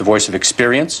street, the voice of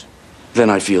experience? Then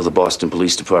I feel the Boston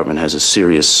Police Department has a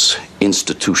serious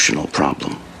institutional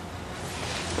problem.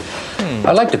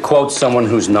 I'd like to quote someone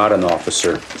who's not an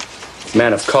officer.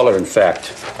 Man of color, in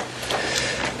fact.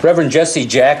 Reverend Jesse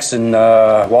Jackson,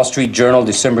 Wall Street Journal,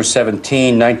 December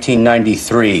 17,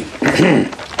 1993.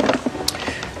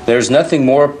 There's nothing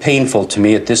more painful to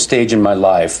me at this stage in my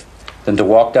life than to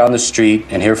walk down the street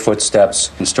and hear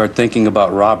footsteps and start thinking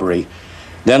about robbery,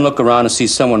 then look around and see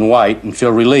someone white and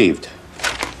feel relieved.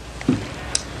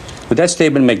 Would that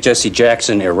statement make Jesse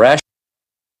Jackson irrational?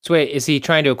 So wait, is he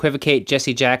trying to equivocate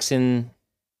Jesse Jackson?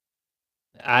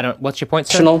 What's your point,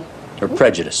 sir? Or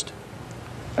prejudiced?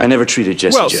 I never treated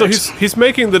Jesse Jackson. So he's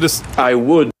making the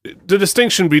the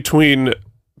distinction between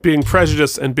being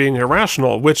prejudiced and being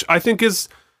irrational, which I think is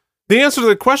the answer to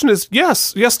the question is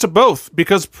yes to both,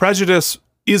 because prejudice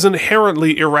is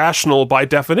inherently irrational by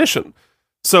definition.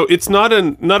 So it's not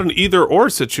an either or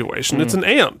situation. It's an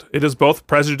and. It is both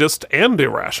prejudiced and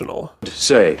irrational.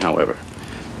 Say, however,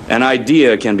 an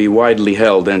idea can be widely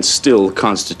held and still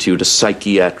constitute a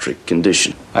psychiatric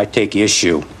condition. I take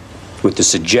issue with the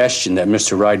suggestion that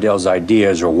Mr. Rydell's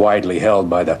ideas are widely held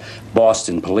by the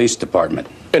Boston Police Department.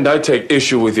 And I take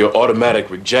issue with your automatic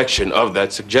rejection of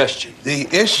that suggestion. The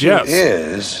issue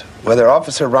is whether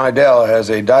Officer Rydell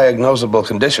has a diagnosable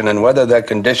condition and whether that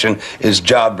condition is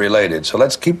job-related. So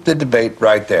let's keep the debate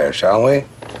right there, shall we?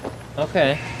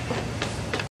 Okay.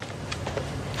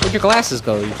 Where'd your glasses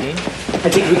go, Eugene? I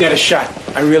think we got a shot.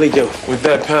 I really do. With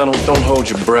that panel, don't hold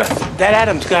your breath. That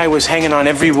Adams guy was hanging on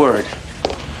every word.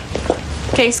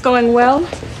 Case going well?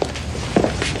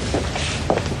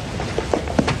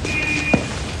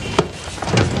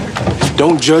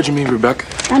 Don't judge me, Rebecca.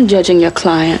 I'm judging your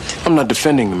client. I'm not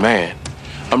defending the man.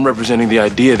 I'm representing the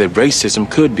idea that racism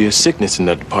could be a sickness in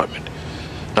that department.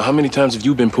 Now, how many times have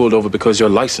you been pulled over because your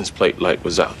license plate light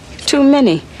was out? Too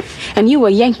many. And you were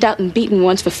yanked out and beaten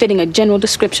once for fitting a general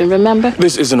description, remember?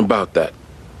 This isn't about that.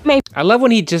 Maybe. I love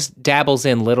when he just dabbles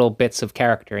in little bits of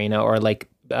character, or like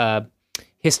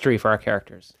history for our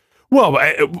characters. Well,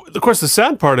 of course, the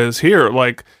sad part is here,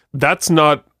 like, that's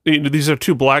not, these are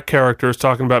two black characters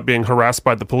talking about being harassed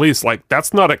by the police. Like,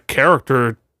 that's not a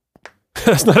character.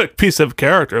 That's not a piece of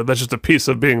character. That's just a piece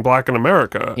of being black in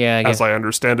America. Yeah, I guess. As I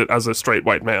understand it, as a straight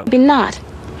white man. Maybe not.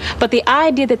 But the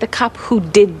idea that the cop who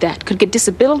did that could get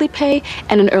disability pay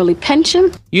and an early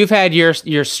pension. You've had your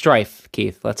strife,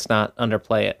 Keith. Let's not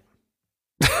underplay it.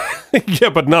 Yeah,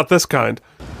 but not this kind.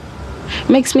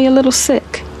 Makes me a little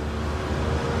sick.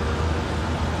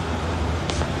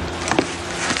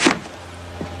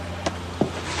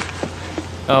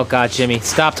 Oh, God, Jimmy.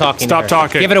 Stop talking. Stop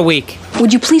talking. Give it a week.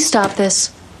 Would you please stop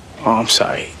this? Oh, I'm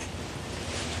sorry.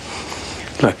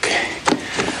 Look,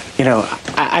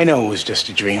 I know it was just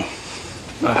a dream.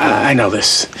 I know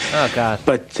this. Oh, God.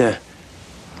 But,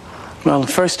 well,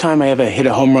 the first time I ever hit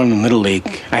a home run in Little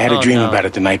League, I had a dream about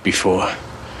it the night before.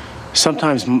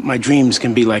 Sometimes my dreams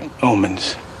can be like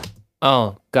omens.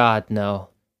 Oh, God, no.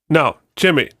 No,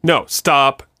 Jimmy, no,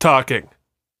 stop talking.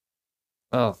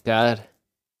 Oh, God.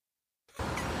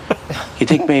 You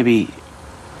think maybe,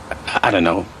 I don't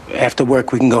know, after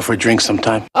work we can go for a drink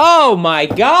sometime? Oh, my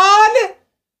God!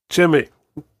 Jimmy.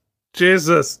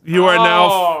 Jesus, you are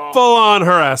now full-on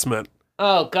harassment.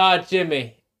 Oh, God,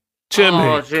 Jimmy. Jimmy,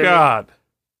 Oh, Jimmy. God.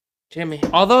 Jimmy.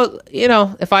 Although, you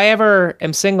know, if I ever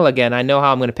am single again, I know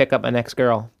how I'm going to pick up my next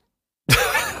girl.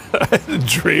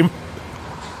 Dream.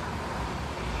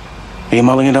 Are you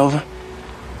mulling it over?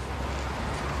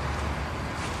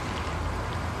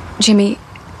 Jimmy,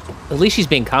 At least she's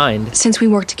being kind. since we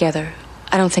work together,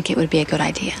 I don't think it would be a good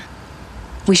idea.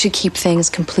 We should keep things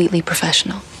completely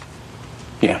professional.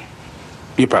 Yeah,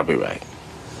 you're probably right.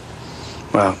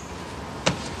 Well,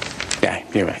 yeah,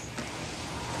 you're right.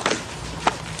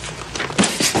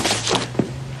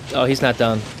 Oh, he's not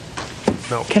done.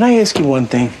 No. Can I ask you one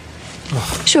thing?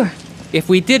 Sure. If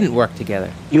we didn't work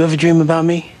together. You ever dream about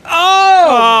me?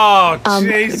 Oh,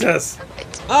 Jesus.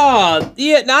 Oh,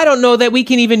 yeah, I don't know that we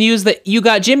can even use the "you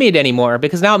got Jimmy'd" anymore,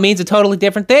 because now it means a totally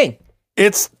different thing.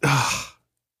 It's...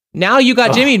 Now "you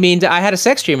got Jimmy'd" means I had a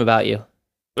sex dream about you.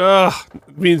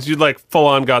 Means you, like,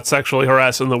 full-on got sexually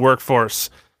harassed in the workforce.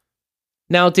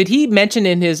 Now, did he mention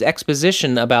in his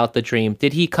exposition about the dream,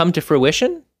 did he come to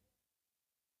fruition?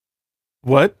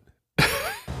 What?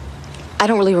 I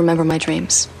don't really remember my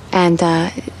dreams. And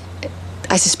I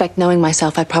suspect, knowing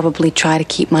myself, I'd probably try to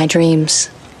keep my dreams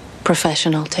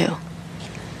professional, too.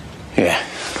 Yeah.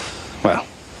 Well,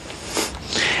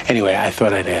 anyway, I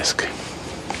thought I'd ask.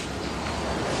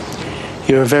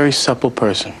 You're a very supple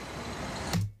person.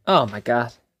 Oh, my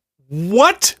God.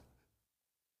 What?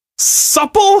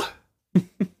 Supple?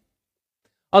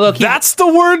 Although that's the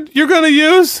word you're going to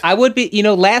use? I would be, you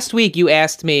know, last week you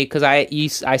asked me, because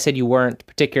I said you weren't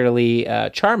particularly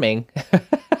charming.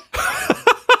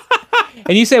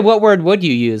 And you said, what word would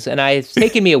you use? And it's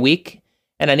taken me a week,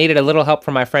 and I needed a little help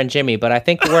from my friend Jimmy, but I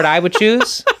think the word I would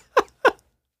choose,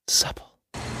 supple.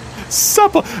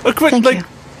 Supple. Thank you.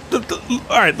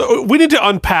 All right, we need to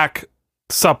unpack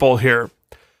supple here.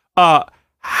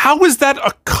 How is that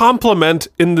a compliment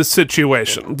in the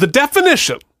situation? The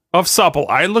definition of supple,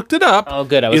 I looked it up. Oh,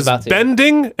 good. I was is about to.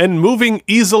 Bending and moving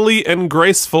easily and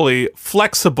gracefully,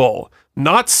 flexible,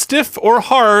 not stiff or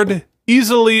hard,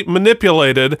 easily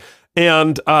manipulated,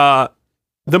 and the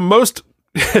most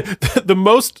the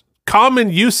most common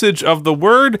usage of the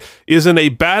word is in a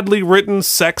badly written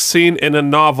sex scene in a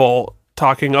novel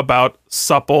talking about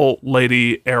supple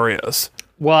lady areas.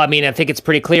 Well, I mean, I think it's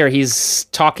pretty clear he's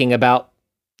talking about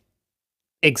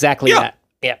exactly that.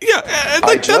 Yeah.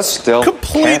 I just still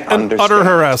complete can't and understand. utter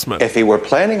harassment. If he were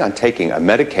planning on taking a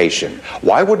medication,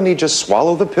 why wouldn't he just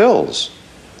swallow the pills?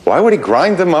 Why would he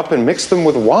grind them up and mix them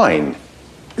with wine?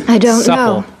 I don't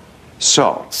know.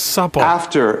 So,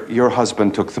 after your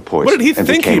husband took the poison What did he and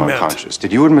think he became meant? unconscious,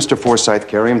 did you and Mr. Forsythe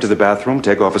carry him to the bathroom,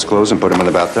 take off his clothes, and put him in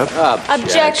the bathtub?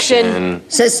 Objection.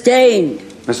 Sustained.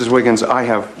 Mrs. Wiggins, I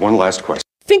have one last question.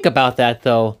 Think about that,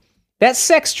 though. That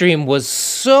sex dream was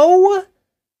so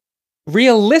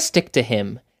realistic to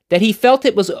him that he felt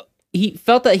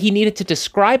that he needed to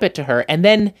describe it to her and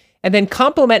then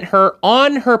compliment her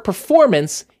on her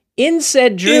performance in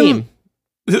said dream.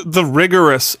 The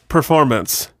rigorous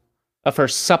performance of her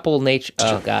supple nature.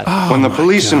 Oh, God. When the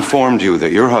police informed you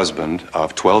that your husband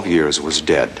of 12 years was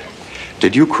dead,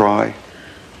 did you cry?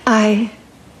 I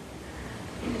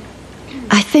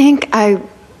think I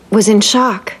was in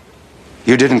shock.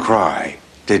 You didn't cry,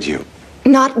 did you?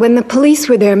 Not when the police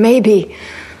were there, maybe.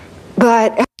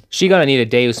 But She gonna need a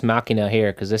Deus Machina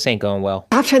here, because this ain't going well.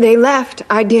 after they left,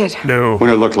 I did. No. When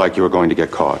it looked like you were going to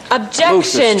get caught.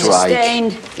 Objection.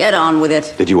 Sustained. Get on with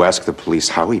it. Did you ask the police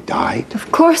how he died?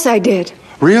 Of course I did.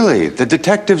 Really? The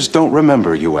detectives don't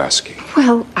remember you asking.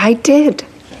 Well, I did.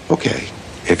 Okay,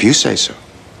 if you say so.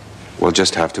 We'll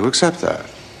just have to accept that.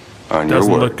 On your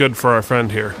Doesn't word. look good for our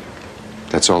friend here.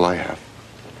 That's all I have.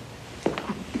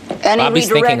 Any Bobby's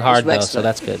thinking redirect, hard, Miss though, Wexler? so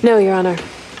that's good. No, Your Honor.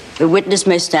 The witness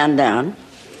may stand down.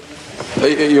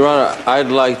 Your Honor, I'd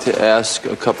like to ask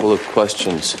a couple of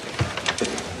questions.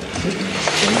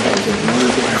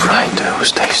 Right,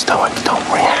 stay stoic. Don't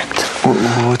react.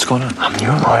 What's going on? I'm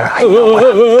your lawyer. I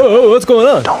know What's going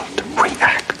on? Don't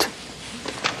react.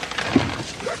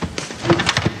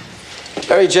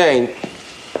 Mary Jane,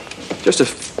 just a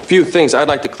few things I'd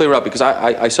like to clear up because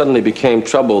I suddenly became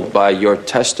troubled by your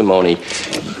testimony.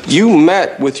 You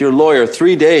met with your lawyer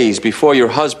 3 days before your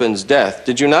husband's death,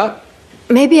 did you not?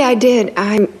 Maybe I did.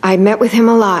 I met with him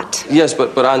a lot. Yes,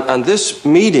 but on this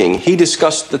meeting, he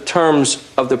discussed the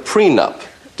terms of the prenup,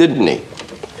 didn't he?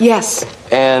 Yes.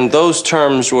 And those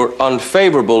terms were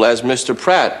unfavorable, as Mr.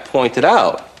 Pratt pointed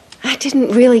out. I didn't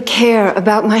really care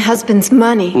about my husband's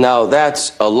money. Now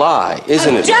that's a lie,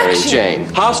 isn't it, Mary Jane?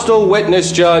 Hostile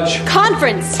witness, Judge.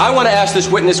 Conference. I want to ask this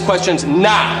witness questions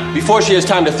now, before she has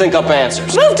time to think up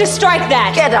answers. Move to strike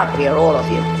that. Get up here, all of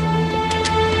you.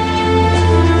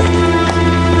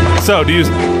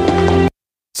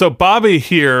 So Bobby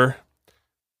here,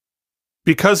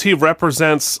 because he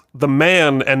represents the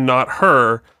man and not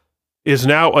her, is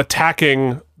now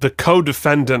attacking the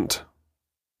co-defendant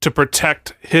to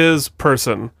protect his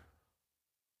person,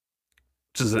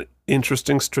 which is an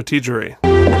interesting strategery.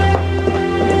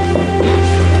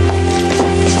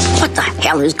 What the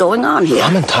hell is going on here?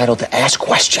 I'm entitled to ask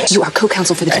questions. You are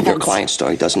co-counsel for the And defense. your client's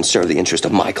story doesn't serve the interest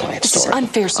of my client's This is story.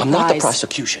 unfair I'm not the surprise.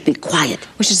 prosecution. Be quiet.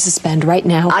 We should suspend right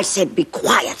now. I said be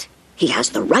quiet. He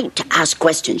has the right to ask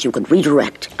questions you could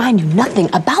redirect. I knew nothing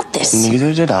about this.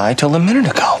 Neither did I till a minute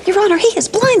ago. Your Honor, he is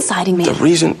blindsiding me. The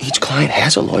reason each client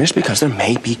has a lawyer is because there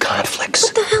may be conflicts.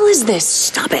 What the hell is this?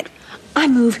 Stop it. I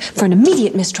move for an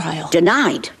immediate mistrial.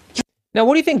 Denied. Now,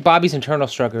 what do you think Bobby's internal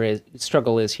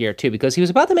struggle is here too? Because he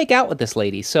was about to make out with this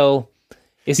lady, so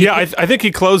is he? Yeah, I think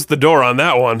he closed the door on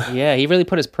that one. Yeah, he really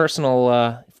put his personal.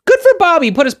 Good for Bobby.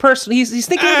 Put his personal. He's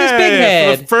thinking with his big For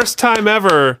head. the first time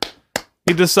ever,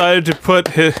 he decided to put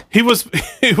his. He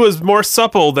was more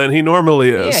supple than he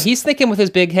normally is. Yeah, he's thinking with his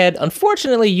big head.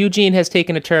 Unfortunately, Eugene has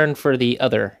taken a turn for the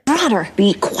other. Brother,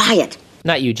 be quiet.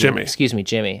 Not Eugene. Jimmy. Excuse me,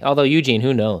 Jimmy. Although Eugene,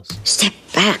 who knows? Step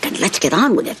back and let's get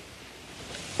on with it.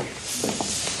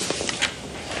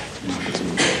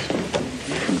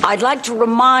 I'd like to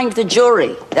remind the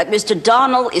jury that Mr.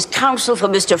 Donnell is counsel for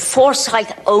Mr.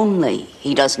 Forsythe only.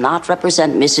 He does not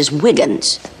represent Mrs.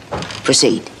 Wiggins.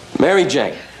 Proceed. Mary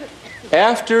Jane,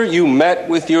 after you met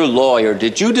with your lawyer,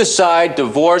 did you decide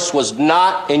divorce was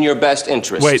not in your best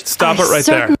interest? Wait, stop it right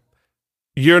there.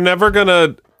 You're never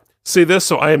gonna see this,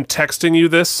 so I am texting you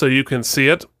this so you can see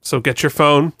it. So get your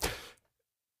phone.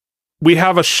 We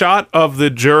have a shot of the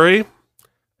jury,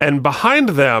 and behind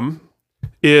them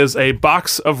is a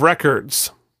box of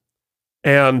records.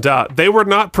 And they were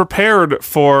not prepared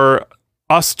for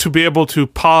us to be able to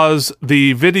pause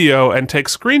the video and take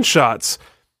screenshots.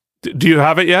 Do you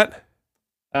have it yet?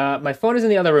 My phone is in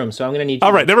the other room, so I'm going to need.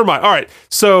 All right, never mind. All right,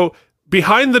 so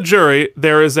behind the jury,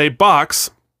 there is a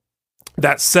box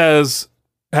that has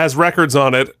records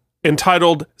on it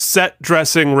entitled Set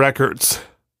Dressing Records.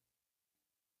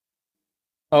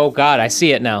 Oh, God, I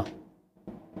see it now.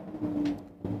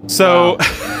 So,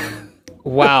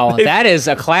 wow, that is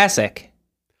a classic.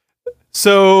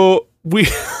 So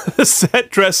set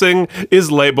dressing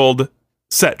is labeled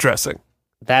set dressing.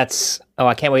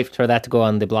 I can't wait for that to go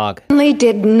on the blog. Lee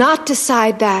did not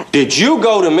decide that. Did you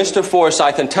go to Mr.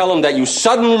 Forsythe and tell him that you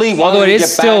suddenly wanted Although to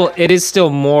get back? it is still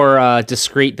more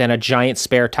discreet than a giant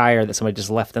spare tire that somebody just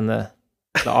left in the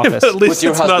office. At least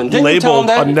it's not labeled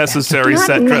unnecessary Not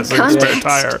set in that dressing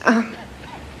spare context.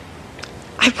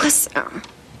 tire.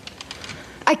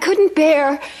 I couldn't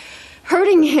bear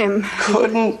hurting him.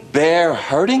 Couldn't bear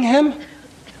hurting him?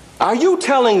 Are you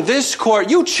telling this court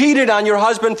you cheated on your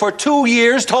husband for 2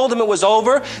 years, told him it was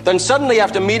over, then suddenly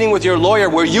after meeting with your lawyer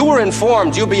where you were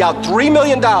informed you'd be out $3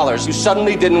 million, you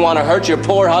suddenly didn't want to hurt your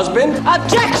poor husband?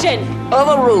 Objection!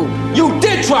 Overruled. You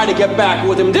did try to get back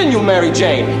with him, didn't you, Mary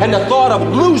Jane? And the thought of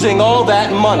losing all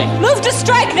that money. Move to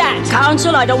strike that!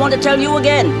 Counsel, I don't want to tell you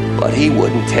again. But he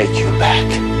wouldn't take you back.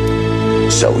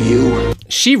 So you...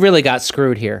 She really got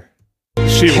screwed here.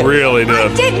 She really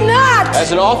did. Did not!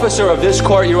 As an officer of this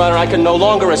court, Your Honor, I can no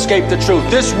longer escape the truth.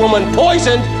 This woman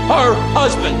poisoned her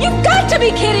husband. You've got to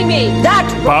be kidding me! That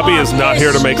Bobby is not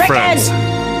here to make friends.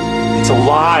 It's a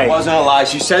lie. It wasn't a lie.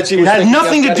 She said she It was had thinking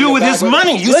nothing of to do getting with back his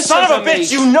money. You Listen son of a to me.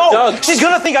 bitch. You know. Doug. She's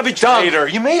gonna think I betrayed her.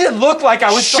 You made it look like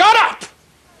I was. Shut up!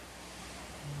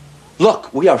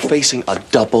 Look, we are facing a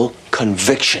double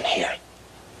conviction here.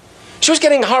 She was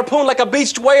getting harpooned like a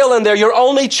beached whale in there. Your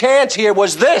only chance here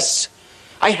was this.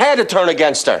 I had to turn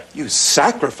against her. You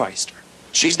sacrificed her.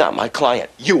 She's not my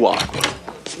client. You are.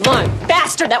 My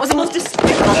bastard! That was the most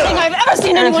despicable thing I've ever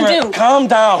seen anyone do. Calm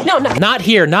down. No, no. Not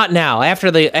here, not now. After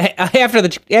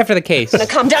the case. Now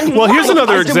calm down. Well, here's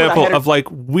another example of like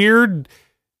weird,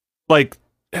 like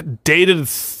dated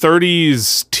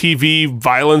 30s TV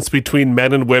violence between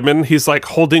men and women. He's like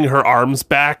holding her arms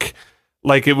back.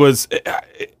 Like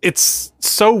it's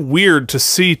so weird to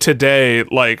see today,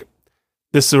 like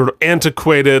this sort of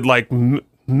antiquated, like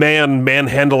man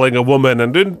manhandling a woman.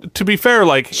 And to be fair,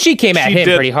 like she came at him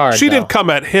pretty hard. She did come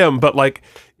at him, but like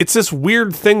it's this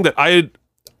weird thing that I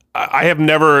have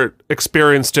never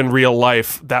experienced in real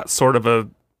life. That sort of I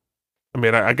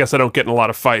mean, I guess I don't get in a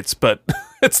lot of fights, but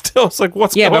It's like,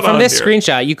 what's going on? Yeah, but from this here?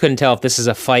 screenshot, you couldn't tell if this is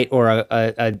a fight or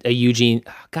a Eugene.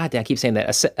 God, I keep saying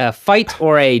that. A fight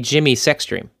or a Jimmy sex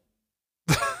dream.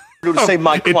 To save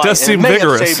my client, it does seem and it may have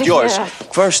vigorous. saved yours.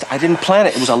 First, I didn't plan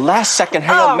it. It was a last-second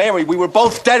Hail Mary. We were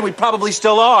both dead. We probably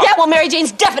still are. Yeah, well, Mary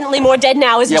Jane's definitely more dead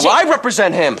now, isn't Yeah, she? well, I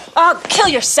represent him. Oh, kill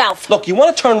yourself. Look, you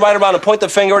want to turn right around and point the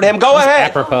finger at him? Go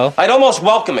ahead. Apropos. I'd almost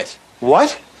welcome it.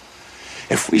 What?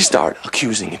 If we start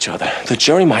accusing each other, the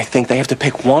jury might think they have to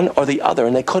pick one or the other,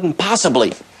 and they couldn't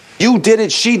possibly. You did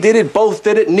it, she did it, both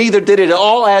did it, neither did it. It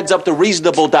all adds up to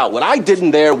reasonable doubt. What I did in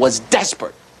there was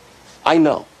desperate. I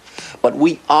know. But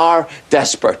we are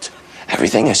desperate.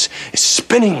 Everything is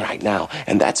spinning right now,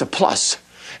 and that's a plus.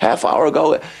 Half hour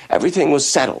ago, everything was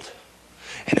settled.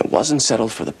 And it wasn't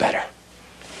settled for the better.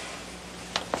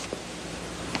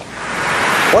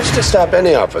 What's to stop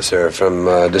any officer from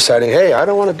deciding, hey, I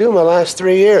don't want to do my last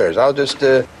 3 years. I'll just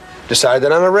decide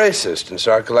that I'm a racist and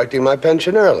start collecting my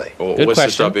pension early. Well, what's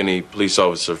to stop any police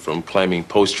officer from claiming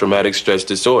post-traumatic stress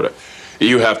disorder?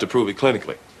 You have to prove it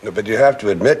clinically. No, but you have to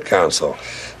admit, counsel,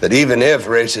 that even if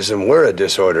racism were a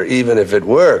disorder, even if it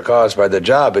were caused by the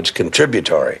job, it's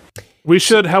contributory. We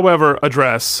should, however,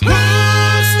 address...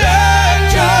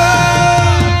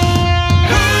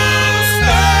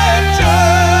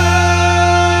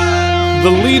 The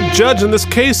lead judge in this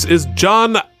case is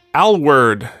John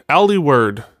Alward.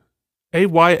 Alward.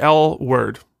 A-Y-L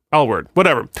word. Alward.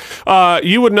 Whatever.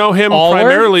 You would know him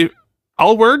primarily...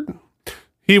 Alward?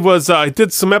 He was, he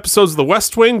did some episodes of The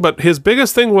West Wing, but his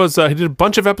biggest thing was he did a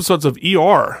bunch of episodes of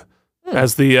ER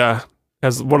as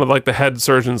as one of like the head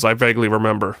surgeons I vaguely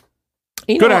remember.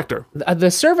 Good actor.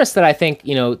 The service that I think,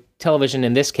 television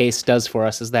in this case does for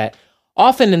us is that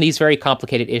often in these very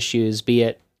complicated issues, be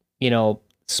it,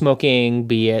 smoking,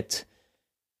 be it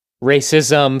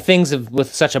racism, things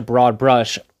with such a broad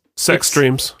brush. Sex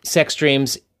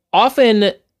dreams.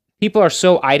 Often people are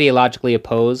so ideologically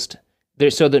opposed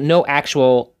so that no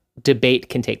actual debate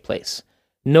can take place.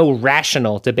 No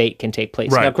rational debate can take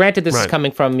place. Right. Now, granted, this is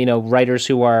coming from, writers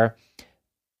who are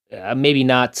maybe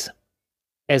not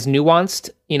as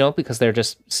nuanced, because they're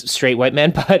just straight white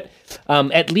men, but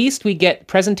at least we get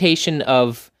presentation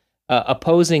of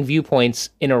opposing viewpoints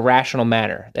in a rational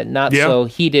manner, that not so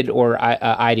heated or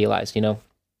idealized,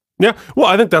 Yeah, well,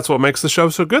 I think that's what makes the show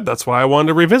so good. That's why I wanted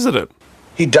to revisit it.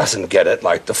 He doesn't get it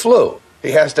like the flu.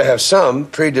 He has to have some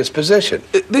predisposition.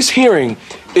 This hearing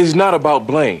is not about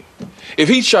blame. If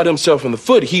he shot himself in the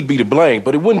foot, he'd be to blame,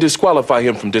 but it wouldn't disqualify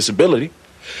him from disability.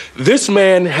 This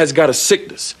man has got a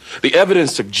sickness. The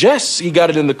evidence suggests he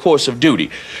got it in the course of duty.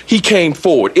 He came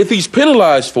forward. If he's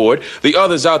penalized for it, the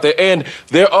others out there, and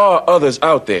there are others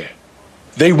out there,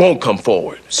 they won't come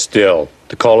forward. Still,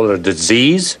 to call it a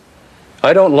disease?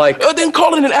 I don't like... Then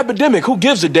call it an epidemic. Who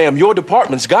gives a damn? Your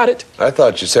department's got it. I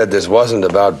thought you said this wasn't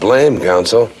about blame,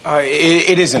 counsel.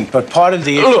 It isn't, but part of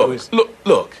the issue is...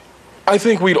 Look. I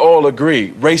think we'd all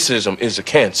agree racism is a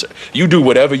cancer. You do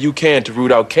whatever you can to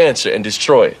root out cancer and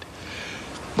destroy it.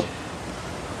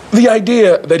 The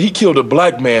idea that he killed a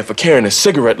black man for carrying a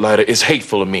cigarette lighter is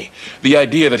hateful to me. The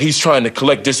idea that he's trying to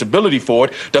collect disability for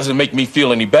it doesn't make me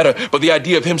feel any better. But the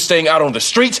idea of him staying out on the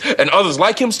streets and others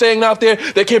like him staying out there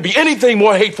can't be anything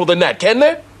more hateful than that, can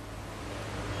there?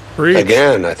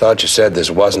 Again, I thought you said this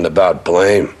wasn't about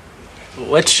blame.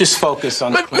 Let's just focus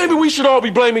on... Maybe we should all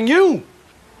be blaming you.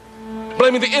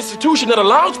 Blaming the institution that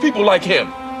allows people like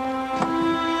him.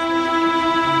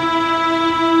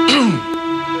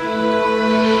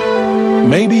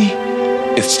 Maybe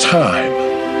it's time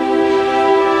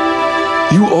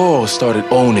you all started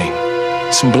owning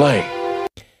some blame.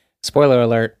 Spoiler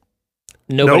alert.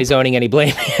 Nobody's owning any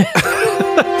blame.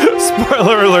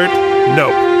 Spoiler alert.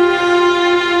 No.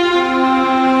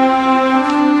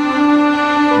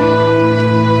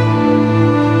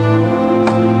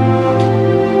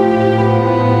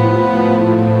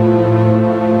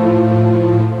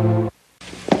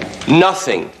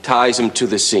 Nothing ties him to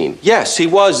the scene. Yes, he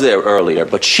was there earlier,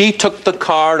 but she took the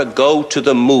car to go to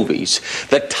the movies.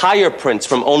 The tire prints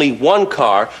from only one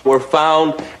car were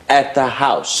found at the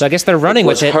house. So I guess they're running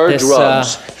with it. Her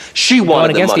drugs. She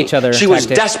wanted the against money. each other. She was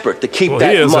desperate to keep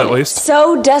that he is, money. at least.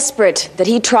 So desperate that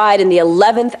he tried in the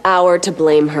 11th hour to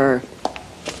blame her.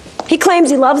 He claims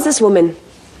he loves this woman.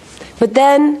 But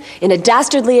then, in a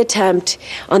dastardly attempt,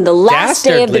 on the last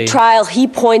day of the trial, he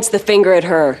points the finger at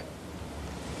her.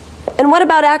 And what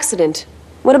about accident?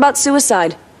 What about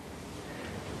suicide?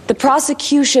 The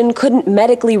prosecution couldn't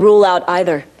medically rule out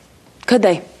either, could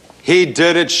they? He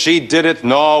did it, she did it.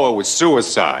 No, it was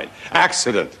suicide.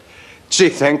 Accident. Gee,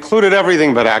 they included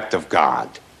everything but act of God.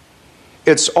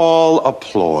 It's all a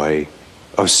ploy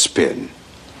of spin.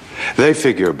 They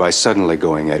figure by suddenly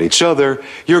going at each other,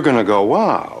 you're gonna go,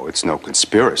 wow, it's no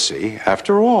conspiracy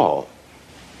after all.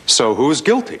 So who's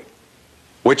guilty?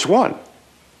 Which one?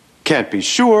 Can't be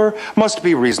sure, must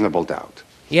be reasonable doubt.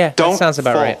 Yeah, Don't that sounds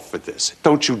about fall right. for this.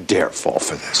 Don't you dare fall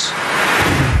for this.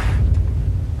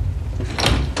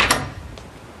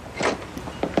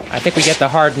 I think we get the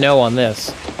hard no on this.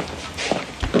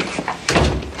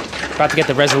 About to get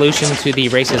the resolution to the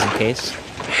racism case.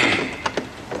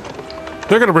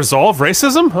 They're going to resolve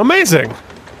racism? Amazing.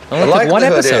 The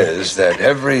likelihood is that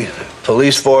every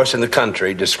police force in the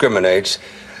country discriminates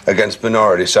against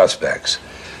minority suspects.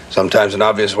 Sometimes in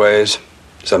obvious ways,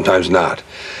 sometimes not.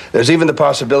 There's even the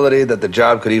possibility that the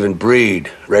job could even breed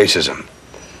racism.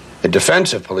 In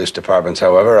defense of police departments,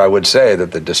 however, I would say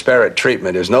that the disparate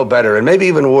treatment is no better and maybe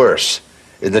even worse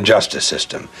in the justice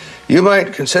system. You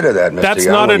might consider that, Mr. That's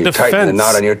Young, not when a you tighten the defense.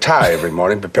 knot on your tie every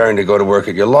morning preparing to go to work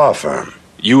at your law firm.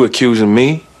 You accusing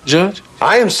me, Judge?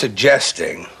 I am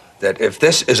suggesting that if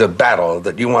this is a battle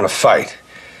that you want to fight,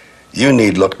 you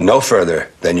need look no further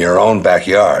than your own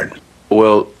backyard.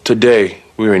 Well, today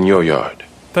we're in your yard.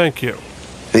 Thank you.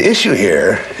 The issue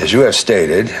here, as you have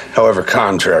stated, however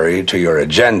contrary to your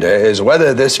agenda, is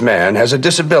whether this man has a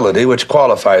disability which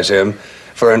qualifies him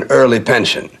for an early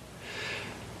pension.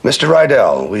 Mr.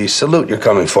 Rydell, we salute your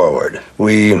coming forward.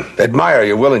 We admire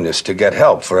your willingness to get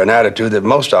help for an attitude that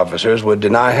most officers would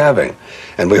deny having.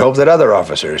 And we hope that other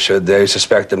officers, should they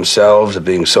suspect themselves of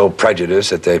being so prejudiced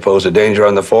that they pose a danger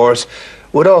on the force,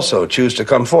 would also choose to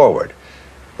come forward.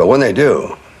 But when they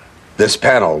do, this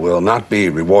panel will not be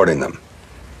rewarding them.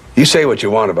 You say what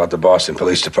you want about the Boston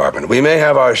Police Department. We may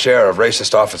have our share of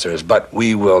racist officers, but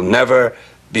we will never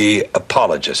be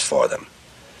apologists for them.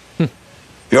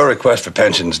 Your request for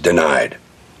pension's denied.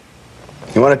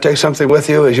 You want to take something with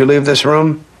you as you leave this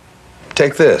room?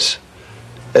 Take this.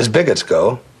 As bigots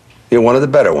go, you're one of the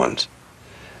better ones.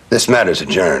 This matter's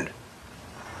adjourned.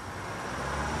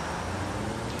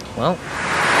 Well,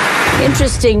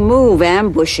 interesting move,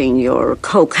 ambushing your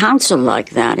co-counsel like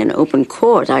that in open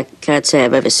court. I can't say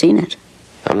I've ever seen it.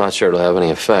 I'm not sure it'll have any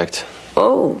effect.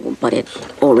 Oh, but it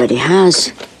already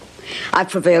has. I've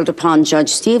prevailed upon Judge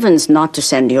Stevens not to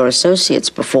send your associates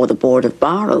before the Board of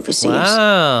Bar overseers.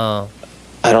 Wow.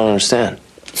 I don't understand.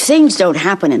 Things don't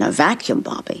happen in a vacuum,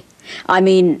 Bobby. I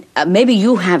mean, maybe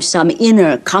you have some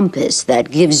inner compass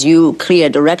that gives you clear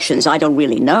directions. I don't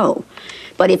really know.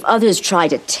 But if others try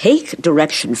to take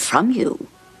direction from you,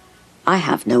 I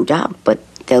have no doubt, but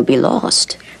they'll be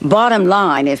lost. Bottom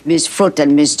line, if Ms. Foote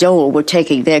and Ms. Dole were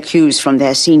taking their cues from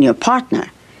their senior partner,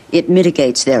 it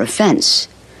mitigates their offense.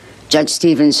 Judge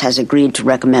Stevens has agreed to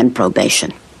recommend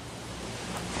probation.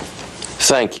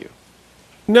 Thank you.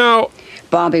 Now,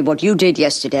 Bobby, what you did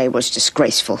yesterday was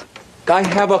disgraceful. I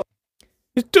have a...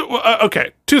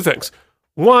 Okay, two things.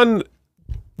 One,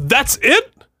 that's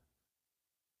it?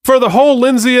 For the whole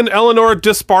Lindsay and Eleanor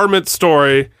disbarment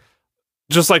story,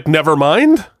 just like, never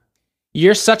mind?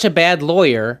 You're such a bad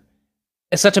lawyer,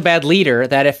 such a bad leader,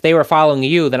 that if they were following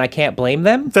you, then I can't blame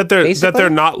them? That they're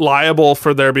not liable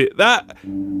for their...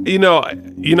 You know,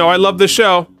 I love this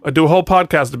show. I do a whole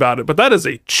podcast about it, but that is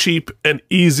a cheap and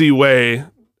easy way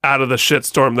out of the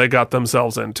shitstorm they got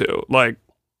themselves into. Like,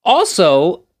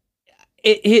 also,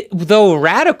 though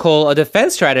radical a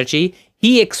defense strategy,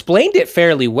 he explained it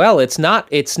fairly well. It's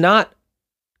his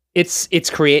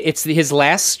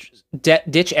last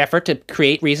ditch effort to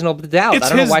create reasonable doubt. It's I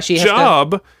don't know why she has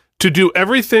job to do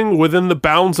everything within the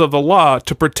bounds of the law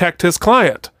to protect his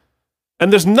client.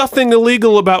 And there's nothing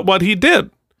illegal about what he did.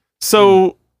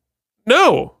 So,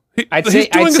 no. I'd say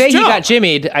he got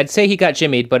jimmied. I'd say he got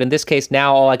jimmied, but in this case,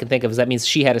 now all I can think of is that means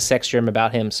she had a sex dream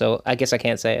about him, so I guess I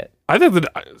can't say it. I think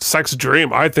that sex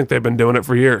dream, I think they've been doing it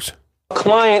for years.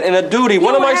 Client and a duty.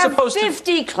 What am I supposed to...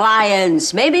 50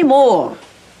 clients, maybe more.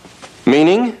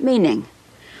 Meaning? Meaning.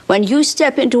 When you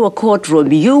step into a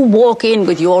courtroom, you walk in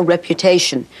with your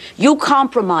reputation. You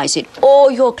compromise it. All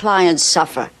your clients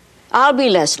suffer. I'll be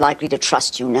less likely to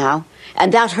trust you now,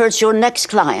 and that hurts your next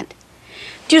client.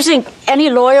 Do you think any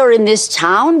lawyer in this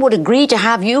town would agree to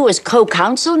have you as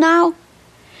co-counsel now?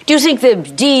 Do you think the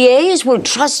DAs will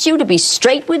trust you to be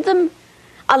straight with them?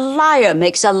 A liar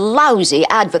makes a lousy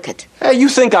advocate. Hey, you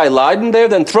think I lied in there?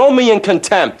 Then throw me in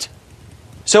contempt.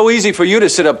 So easy for you to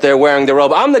sit up there wearing the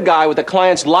robe. I'm the guy with the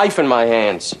client's life in my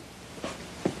hands.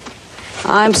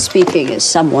 I'm speaking as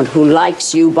someone who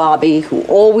likes you, Bobby, who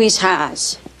always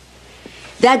has.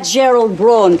 That Gerald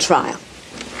Braun trial.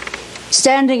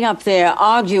 Standing up there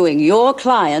arguing your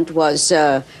client was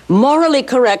morally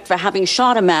correct for having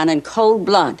shot a man in cold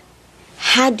blood.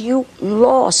 Had you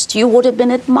lost, you would have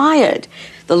been admired.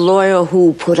 The lawyer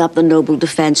who put up the noble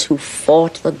defense, who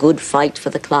fought the good fight for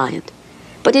the client.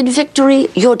 But in victory,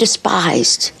 you're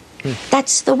despised.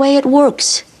 That's the way it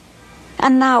works.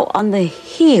 And now, on the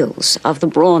heels of the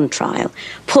Braun trial,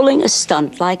 pulling a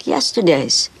stunt like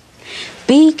yesterday's.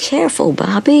 Be careful,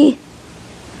 Bobby.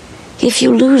 If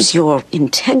you lose your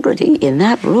integrity in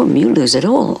that room, you lose it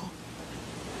all.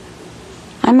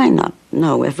 I may not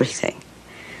know everything,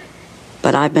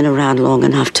 but I've been around long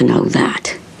enough to know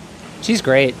that. She's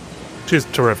great. She's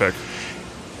terrific.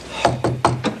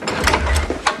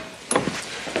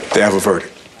 They have a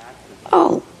verdict.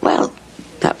 Oh, well,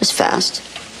 that was fast.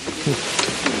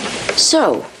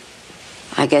 So,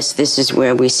 I guess this is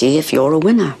where we see if you're a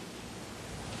winner.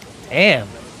 Damn.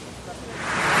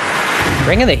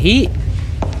 Bringing the heat.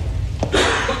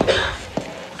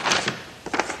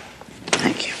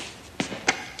 Thank you.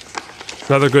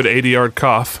 Another good 80-yard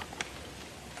cough.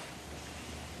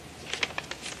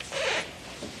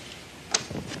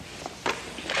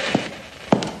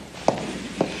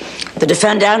 The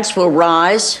defendants will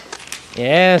rise.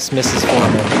 Yes, Mrs.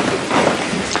 Foreman.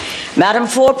 Madam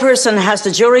Foreperson, has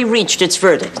the jury reached its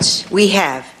verdicts? We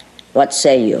have. What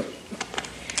say you?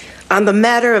 On the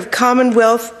matter of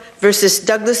Commonwealth versus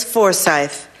Douglas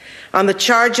Forsyth, on the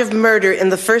charge of murder in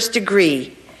the first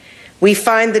degree, we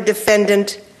find the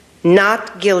defendant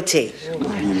not guilty.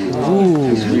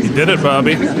 Ooh. You did it,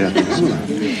 Bobby.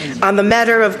 On the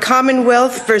matter of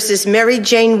Commonwealth versus Mary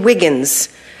Jane Wiggins,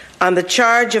 on the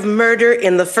charge of murder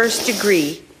in the first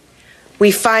degree,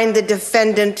 we find the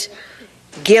defendant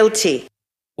guilty.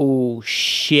 Oh,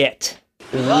 shit.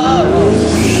 Members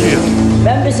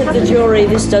of the jury,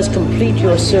 this does complete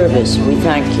your service. We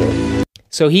thank you.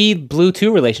 So he blew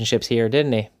 2 relationships here,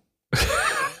 didn't he?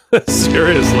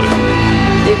 Seriously.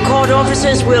 The court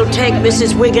officers will take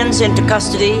Mrs. Wiggins into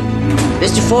custody.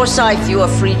 Mr. Forsyth, you are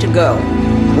free to go.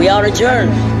 We are adjourned.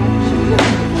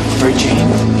 Mary Jane.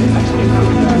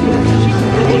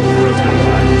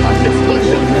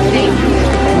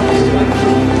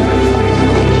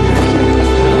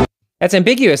 That's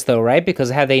ambiguous, though, right? Because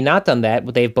had they not done that,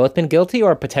 would they have both been guilty,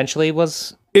 or potentially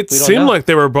was... It seemed like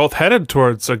they were both headed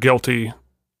towards a guilty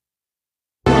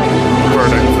verdict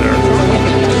there.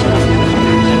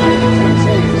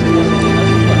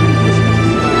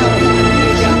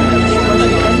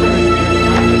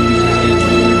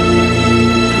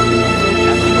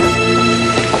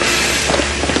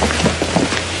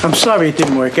 I'm sorry it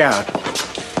didn't work out.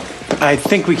 I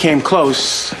think we came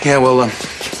close. Yeah, well,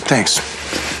 thanks.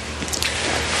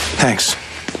 Thanks.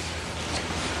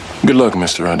 Good luck,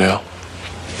 Mr. Rydell.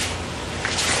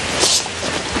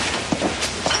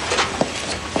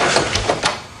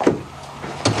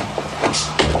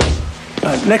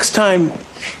 Next time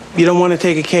you don't want to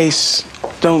take a case,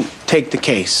 don't take the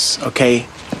case, okay?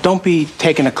 Don't be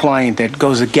taking a client that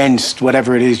goes against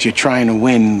whatever it is you're trying to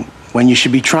win when you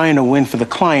should be trying to win for the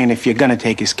client if you're going to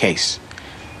take his case.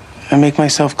 I make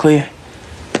myself clear?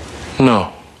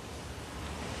 No.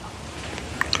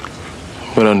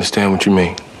 But I understand what you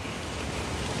mean.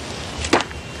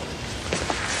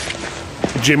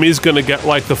 Jimmy's gonna get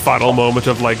like the final moment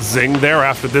of like zing there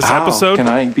after this episode. Can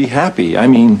I be happy? I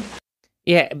mean,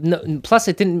 yeah. No, plus,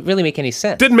 it didn't really make any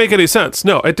sense. Didn't make any sense.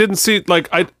 No, it didn't see like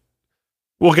I.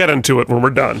 We'll get into it when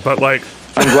we're done. But like,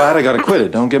 I'm glad I got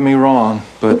acquitted. Don't get me wrong,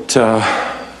 but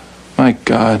my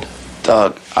God.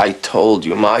 Doug, I told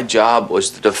you my job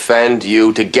was to defend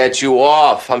you, to get you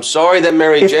off. I'm sorry that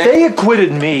Mary Jane... If they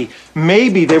acquitted me,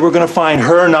 maybe they were going to find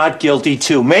her not guilty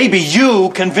too. Maybe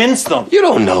you convinced them. You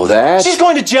don't know that. She's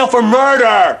going to jail for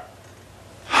murder.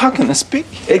 How can this be?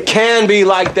 It can be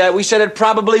like that. We said it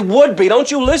probably would be.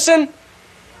 Don't you listen?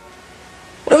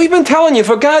 What have we been telling you?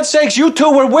 For God's sakes, you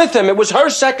two were with him. It was her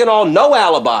second all, no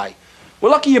alibi. We're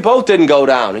lucky you both didn't go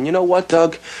down. And you know what,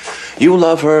 Doug? You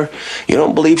love her. You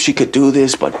don't believe she could do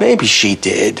this, but maybe she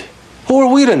did. Who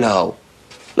are we to know?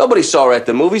 Nobody saw her at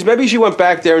the movies. Maybe she went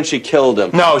back there and she killed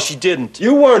him. No, she didn't.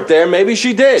 You weren't there. Maybe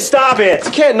she did. Stop it.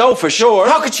 You can't know for sure.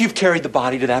 How could she have carried the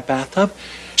body to that bathtub?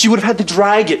 She would have had to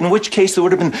drag it, in which case there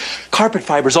would have been carpet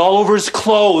fibers all over his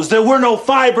clothes. There were no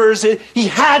fibers. He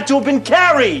had to have been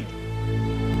carried.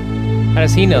 How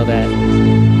does he know that?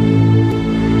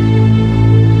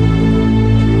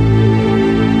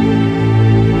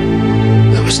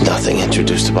 There was nothing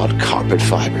introduced about carpet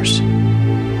fibers.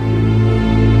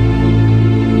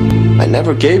 I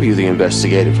never gave you the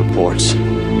investigative reports.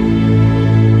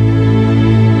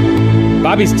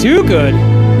 Bobby's too good.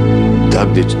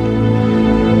 Doug, did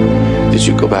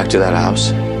you go back to that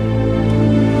house?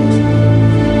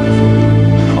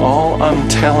 All I'm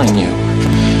telling you,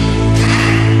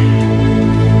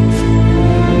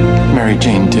 Mary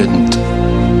Jane didn't.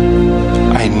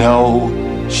 I No,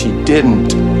 she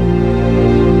didn't.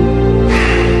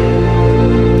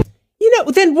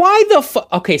 Then why the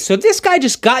Okay, so this guy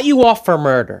just got you off for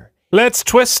murder. Let's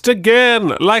twist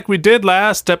again, like we did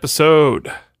last episode.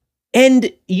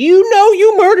 And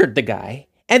you murdered the guy,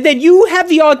 and then you have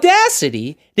the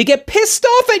audacity to get pissed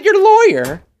off at your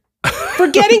lawyer for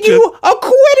getting you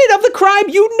acquitted of the crime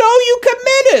you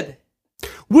committed.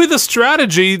 With a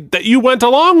strategy that you went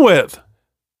along with.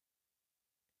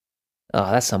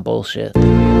 Oh, that's some bullshit.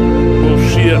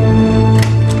 Bullshit.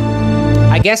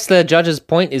 I guess the judge's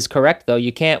point is correct, though.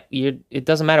 It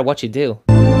doesn't matter what you do.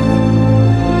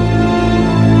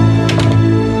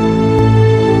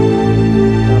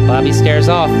 Bobby stares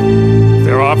off.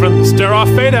 Stare off,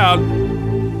 fade out.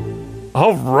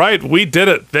 All right, we did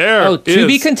it. There. Oh, to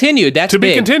be continued. That's to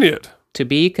big. be continued. To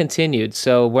be continued.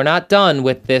 So we're not done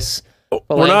with this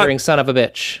philandering son of a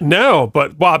bitch. No,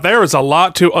 but wow, there is a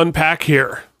lot to unpack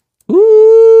here.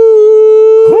 Ooh.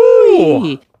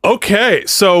 Okay,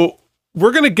 so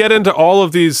we're gonna get into all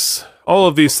of these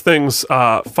things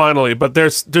finally, but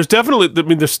there's definitely,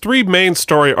 there's three main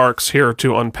story arcs here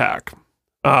to unpack.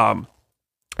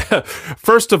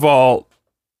 First of all,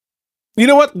 you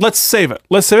know what? Let's save it.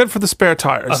 Let's save it for the spare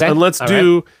tires, okay. And let's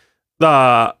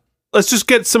just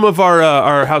get some of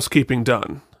our housekeeping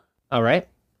done. All right.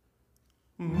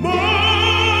 Most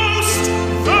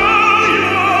valuable.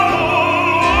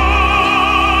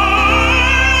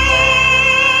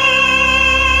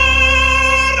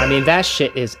 I mean, that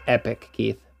shit is epic,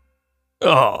 Keith.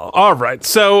 Oh, all right.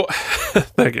 So,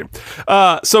 thank you.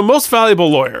 So, most valuable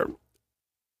lawyer.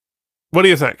 What do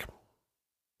you think?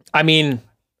 I mean,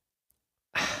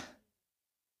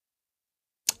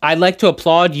 I'd like to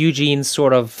applaud Eugene's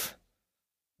sort of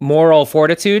moral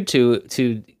fortitude to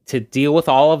deal with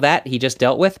all of that he just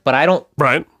dealt with, but I don't.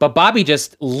 Right. But Bobby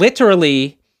just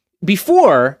literally,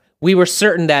 before we were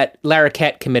certain that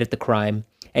Larroquette committed the crime,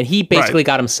 and he basically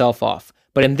got himself off.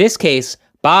 But in this case,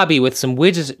 Bobby, with some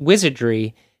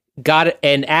wizardry, got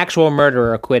an actual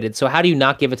murderer acquitted. So how do you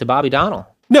not give it to Bobby Donnell?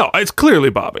 No, it's clearly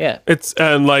Bobby. Yeah.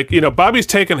 Bobby's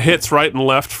taken hits right and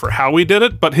left for how he did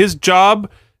it, but his job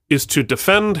is to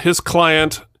defend his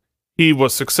client. He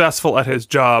was successful at his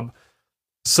job.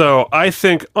 So I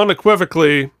think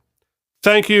unequivocally,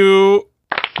 thank you,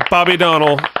 Bobby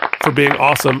Donnell, for being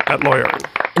awesome at lawyering.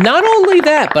 Not only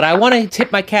that, but I want to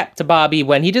tip my cap to Bobby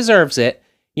when he deserves it.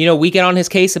 You know, we get on his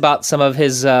case about some of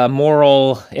his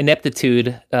moral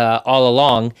ineptitude all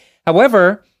along.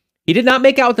 However, he did not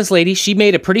make out with this lady. She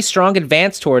made a pretty strong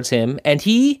advance towards him, and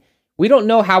we don't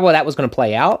know how well that was going to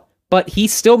play out, but he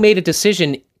still made a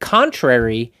decision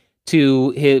contrary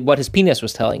to what his penis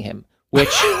was telling him, which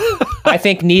I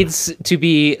think needs to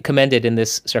be commended in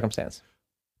this circumstance.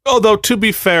 Although, to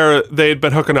be fair, they'd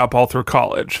been hooking up all through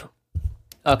college.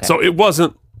 Okay. So it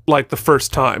wasn't like the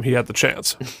first time he had the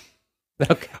chance.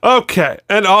 Okay.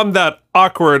 And on that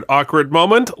awkward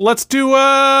moment, let's do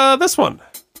this one.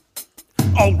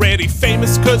 Already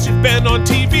famous cause you've been on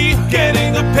TV,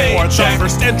 getting a paycheck, or the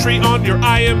first entry on your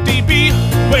IMDb.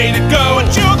 Way to go,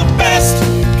 and you're the best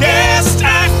guest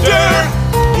actor.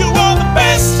 You are the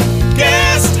best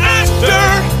guest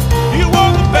actor. You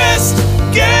are the best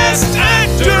guest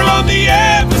actor on the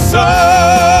episode.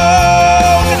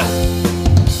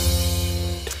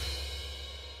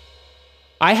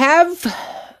 I have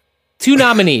two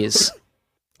nominees.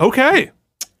 Okay.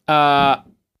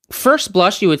 First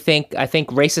blush, I think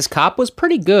Racist Cop was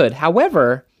pretty good.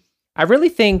 However, I really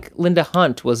think Linda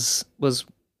Hunt was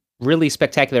really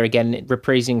spectacular again,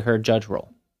 reprising her judge role.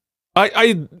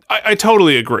 I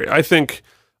totally agree. I think,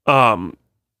 I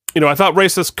thought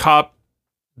Racist Cop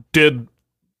did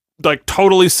like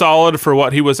totally solid for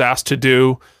what he was asked to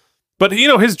do, but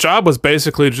his job was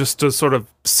basically just to sort of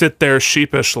sit there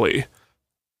sheepishly,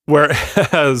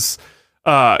 whereas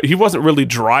he wasn't really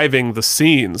driving the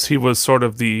scenes. He was sort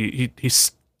of he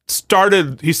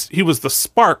was the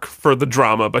spark for the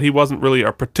drama, but he wasn't really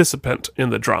a participant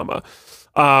in the drama.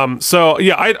 So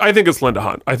yeah, I think it's Linda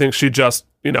Hunt. I think she just,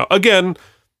 again,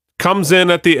 comes in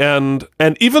at the end.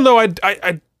 And even though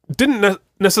I didn't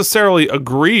necessarily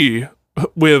agree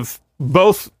with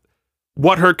both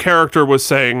what her character was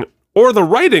saying or the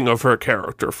writing of her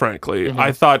character, frankly,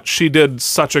 I thought she did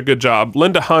such a good job.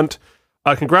 Linda Hunt,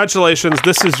 congratulations.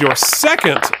 This is your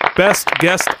second Best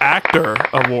Guest Actor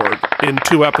award in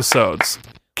 2 episodes.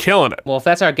 Killing it. Well, if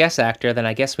that's our guest actor, then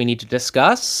I guess we need to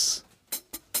discuss...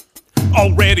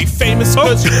 Already famous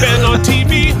because you've been on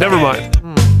TV. Never mind.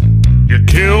 You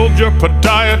killed your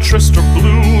podiatrist or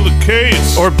blew the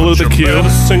case. Or blew the cue. Let a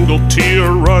single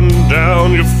tear run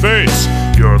down your face.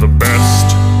 You're the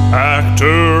best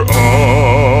actor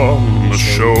on the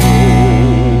show.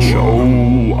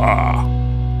 Joe.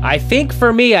 I think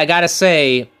for me, I gotta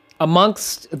say,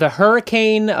 amongst the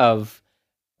hurricane of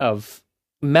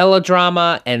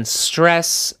melodrama and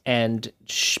stress and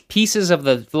pieces of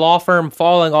the law firm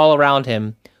falling all around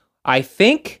him, I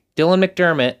think Dylan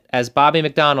McDermott as Bobby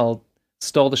McDonald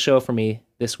stole the show for me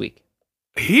this week.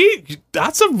 He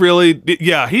did a really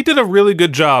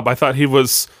good job. I thought he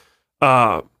was,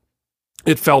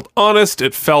 it felt honest.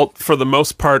 It felt, for the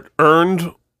most part,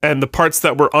 earned. And the parts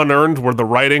that were unearned were the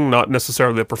writing, not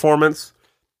necessarily the performance.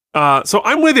 So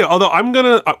I'm with you, although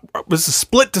it was a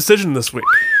split decision this week.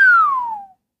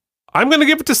 I'm going to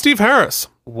give it to Steve Harris.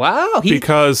 Wow.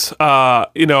 Because,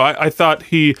 I thought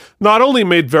he not only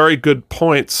made very good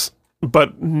points,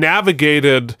 but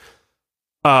navigated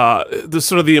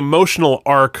the emotional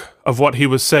arc of what he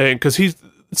was saying, because he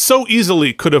so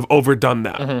easily could have overdone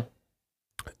that.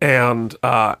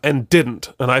 And didn't.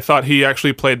 And I thought he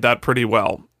actually played that pretty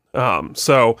well.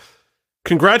 So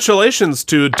congratulations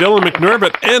to Dylan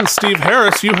McDermott and Steve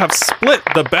Harris. You have split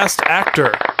the best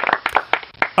actor.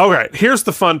 All right, here's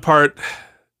the fun part.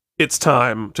 It's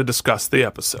time to discuss the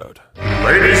episode.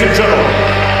 Ladies and gentlemen,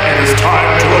 it is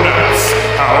time to announce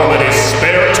how many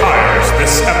spare tires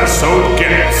this episode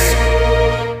gets.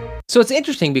 So it's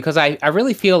interesting because I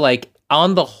really feel like,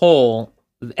 on the whole,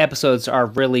 the episodes are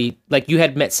really, like you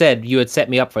had said, you had set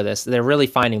me up for this. They're really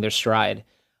finding their stride.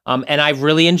 And I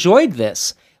really enjoyed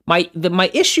this. My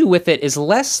issue with it is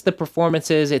less the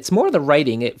performances, it's more the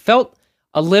writing. It felt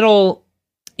a little,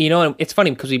 and it's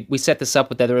funny because we set this up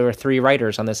with that there were 3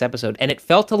 writers on this episode, and it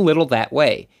felt a little that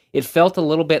way. It felt a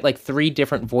little bit like 3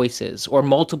 different voices, or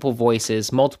multiple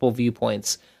voices, multiple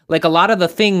viewpoints. Like a lot of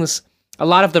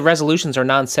the resolutions are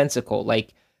nonsensical.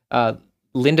 Like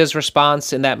Linda's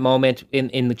response in that moment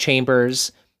in the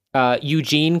chambers,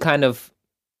 Eugene kind of,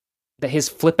 his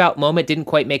flip out moment didn't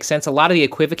quite make sense. A lot of the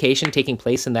equivocation taking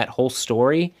place in that whole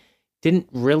story didn't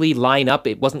really line up.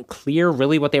 It wasn't clear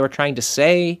really what they were trying to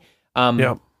say.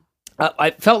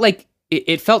 I felt like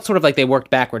it felt sort of like they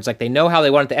worked backwards. Like they know how they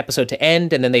wanted the episode to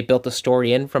end, and then they built the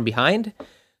story in from behind.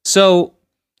 So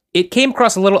it came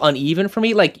across a little uneven for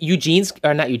me. Like Jimmy's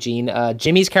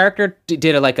character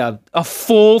did a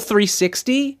full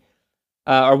 360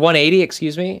 or 180,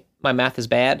 excuse me. My math is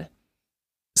bad.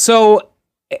 So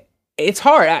it's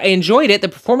hard. I enjoyed it. The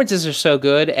performances are so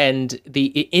good, and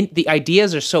the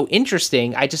ideas are so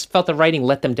interesting. I just felt the writing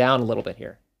let them down a little bit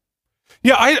here.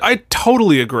 Yeah, I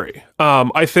totally agree.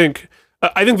 I think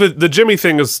the Jimmy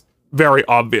thing is very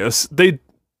obvious.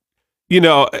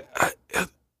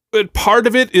 Part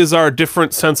of it is our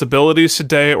different sensibilities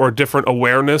today, or different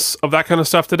awareness of that kind of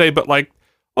stuff today. But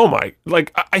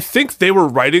I think they were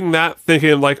writing that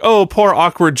thinking like, oh, poor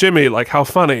awkward Jimmy, like how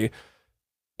funny.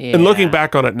 Yeah. And looking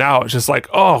back on it now, it's just like,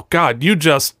 oh God, you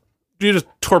just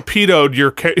torpedoed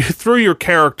threw your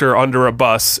character under a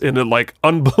bus in a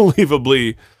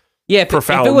unbelievably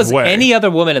profound way. If it was any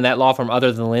other woman in that law firm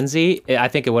other than Lindsay, I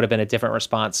think it would have been a different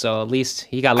response. So at least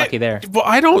he got lucky there.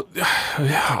 Well,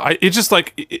 it's just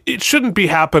it shouldn't be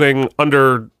happening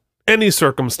under any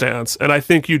circumstance. And I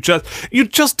think you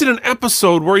just did an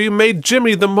episode where you made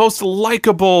Jimmy the most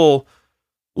likable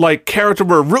character.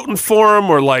 We're rooting for him,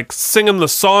 or singing the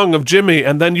song of Jimmy,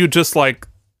 and then you just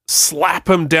slap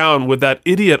him down with that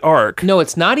idiot arc. No,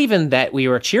 it's not even that we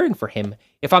were cheering for him.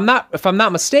 If I'm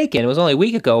not mistaken, it was only a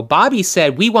week ago, Bobby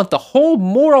said we want the whole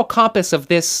moral compass of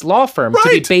this law firm to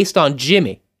be based on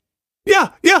Jimmy.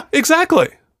 Yeah, exactly.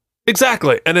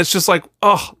 And it's just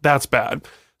oh, that's bad.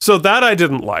 So that I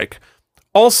didn't like.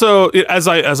 Also, as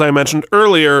I mentioned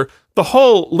earlier, the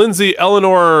whole Lindsay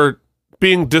Eleanor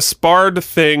being disbarred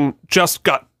thing just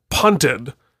got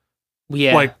punted.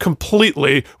 Yeah.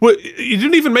 Completely. You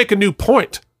didn't even make a new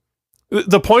point.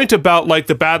 The point about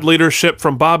the bad leadership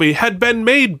from Bobby had been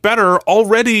made better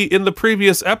already in the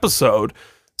previous episode.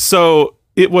 So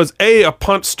it was a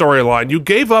punt storyline. You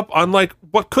gave up on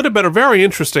what could have been a very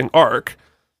interesting arc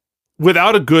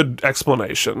without a good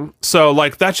explanation. So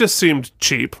that just seemed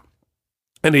cheap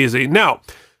and easy. Now,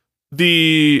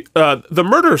 the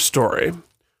murder story,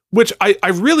 which I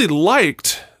really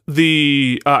liked.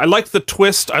 I liked the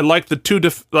twist. I liked the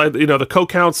the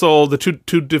co-counsel, the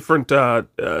two different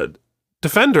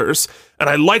defenders, and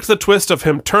I liked the twist of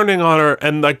him turning on her,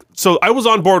 and so I was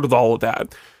on board with all of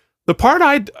that. The part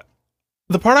I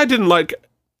didn't like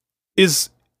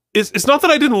is it's not that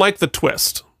I didn't like the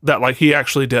twist that he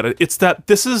actually did it. It's that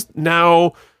this is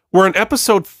now, we're in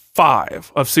episode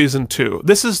 5 of season 2.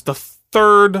 This is the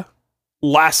 3rd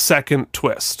last second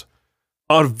twist.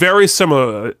 Very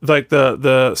similar,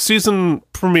 the season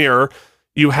premiere,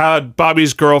 you had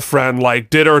Bobby's girlfriend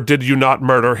did or did you not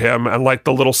murder him, and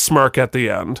the little smirk at the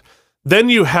end. Then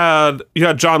you had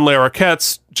John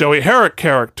Larroquette's Joey Herrick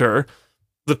character,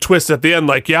 the twist at the end,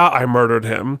 like, yeah, I murdered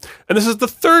him. And this is the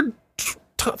third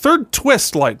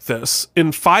twist like this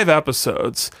in 5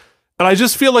 episodes. And I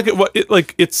just feel like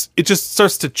it just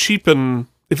starts to cheapen.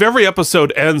 If every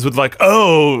episode ends with like,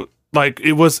 oh, like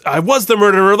I was the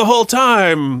murderer the whole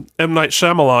time, M. Night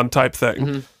Shyamalan type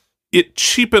thing, it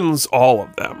cheapens all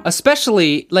of them.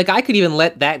 Especially, like, I could even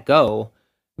let that go,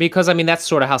 because I mean that's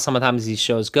sort of how sometimes these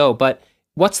shows go. But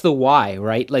what's the why,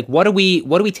 right? Like, what do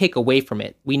we take away from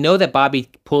it? We know that Bobby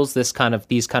pulls these kind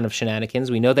of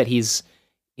shenanigans. We know that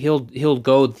he'll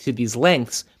go to these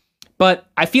lengths. But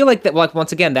I feel like that, like,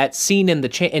 once again, that scene in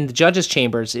the judges'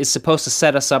 chambers is supposed to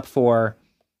set us up for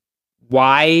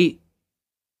what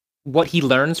he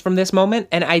learns from this moment,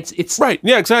 and it's right.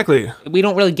 Yeah, exactly. We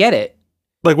don't really get it.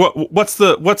 Like, what's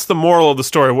the moral of the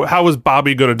story? How is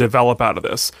Bobby going to develop out of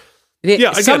this?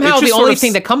 Somehow the only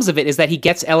thing that comes of it is that he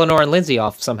gets Eleanor and Lindsay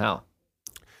off somehow.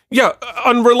 Yeah,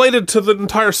 unrelated to the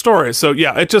entire story. So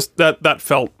yeah, it just that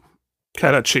felt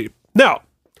kind of cheap. Now,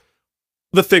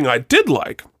 the thing I did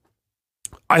like,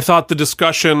 I thought the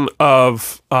discussion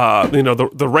of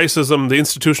the racism, the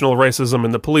institutional racism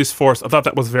in the police force, I thought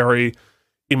that was very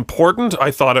important.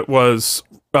 I thought it was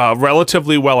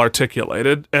relatively well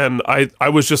articulated, and I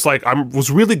was just like, I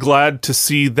was really glad to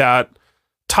see that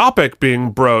topic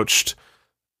being broached,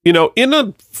 in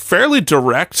a fairly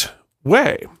direct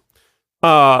way.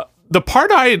 The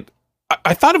part I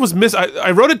thought it was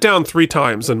I wrote it down 3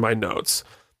 times in my notes,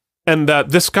 and that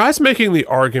this guy's making the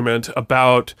argument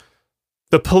about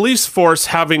the police force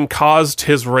having caused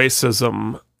his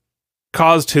racism,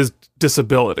 caused his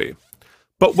disability.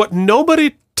 But what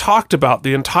nobody talked about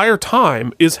the entire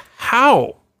time is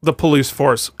how the police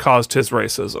force caused his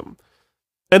racism.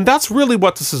 And that's really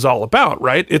what this is all about,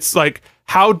 right? It's like,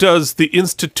 how does the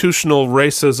institutional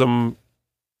racism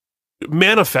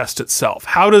manifest itself?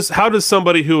 How does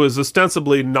somebody who is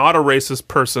ostensibly not a racist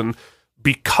person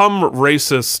become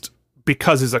racist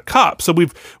because he's a cop? So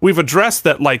we've addressed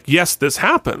that, like, yes, this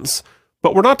happens,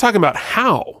 but we're not talking about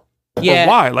how or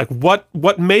why. Like,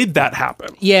 what made that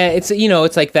happen? Yeah, it's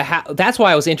like the how. That's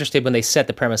why I was interested when they set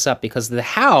the premise up, because the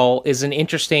how is an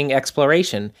interesting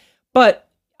exploration, but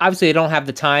obviously they don't have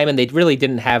the time, and they really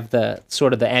didn't have the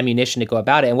sort of the ammunition to go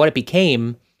about it. And what it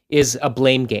became is a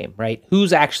blame game, right?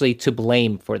 Who's actually to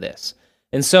blame for this?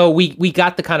 And so we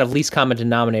got the kind of least common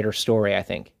denominator story, I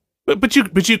think. But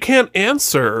you can't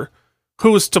answer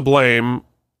who's to blame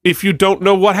if you don't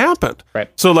know what happened. Right.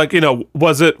 So, like,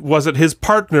 was it his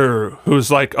partner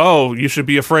who's like, oh, you should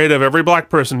be afraid of every black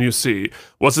person you see?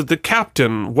 Was it the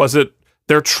captain? Was it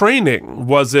their training?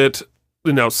 Was it,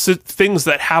 things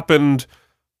that happened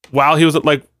while he was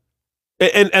like,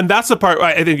 and that's the part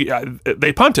I think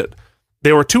they punted.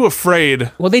 They were too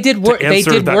afraid. Well, they did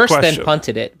worse than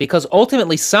punted it, because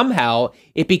ultimately somehow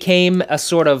it became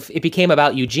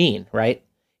about Eugene, right?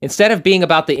 Instead of being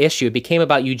about the issue, it became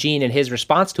about Eugene and his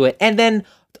response to it. And then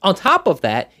on top of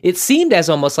that, it seemed as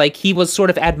almost like he was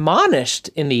sort of admonished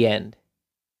in the end.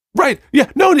 Right. Yeah.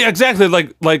 No, exactly.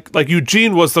 Like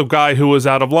Eugene was the guy who was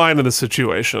out of line in the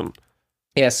situation.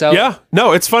 Yeah. So yeah.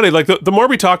 No, it's funny. Like the more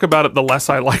we talk about it, the less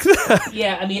I like that.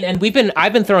 Yeah. I mean, and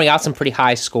I've been throwing out some pretty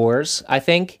high scores, I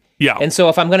think. Yeah. And so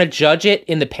if I'm going to judge it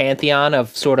in the pantheon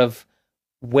of sort of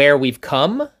where we've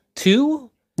come to,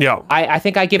 yeah, I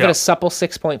think I give it a supple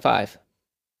 6.5.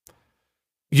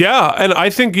 Yeah, and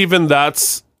I think even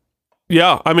that's,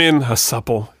 I mean, a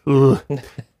supple. This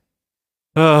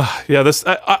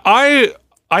I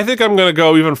think I'm gonna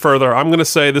go even further. I'm gonna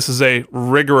say this is a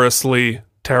rigorously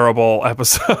terrible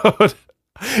episode.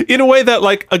 In a way that,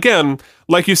 like, again,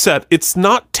 like you said, it's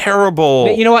not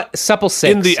terrible. You know what? Supple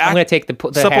 6. I'm gonna take the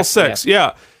supple 6.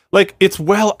 Yeah, like, it's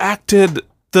well acted.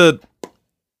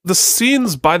 The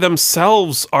scenes by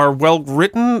themselves are well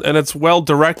written and it's well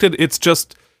directed. It's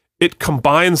just, it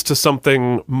combines to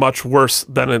something much worse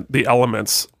than the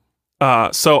elements.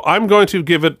 So I'm going to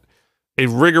give it a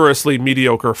rigorously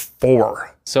mediocre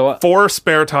 4. So 4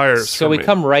 spare tires. So we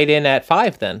come right in at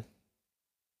 5 then.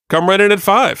 Come right in at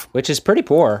 5, which is pretty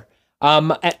poor.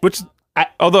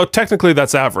 Although technically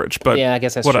that's average, but yeah, I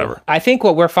guess that's whatever. True. I think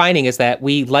what we're finding is that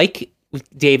we like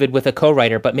David with a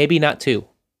co-writer, but maybe not 2.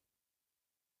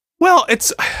 Well,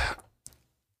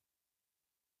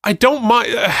 I don't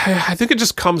mind. I think it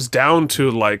just comes down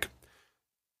to, like,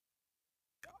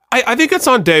 I think it's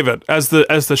on David as the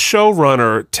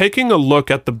showrunner, taking a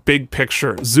look at the big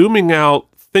picture, zooming out,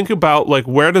 think about, like,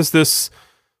 where does this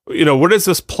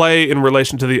play in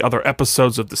relation to the other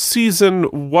episodes of the season?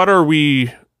 What are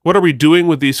we doing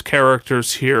with these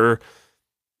characters here?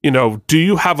 Do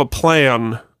you have a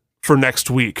plan for next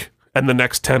week? and the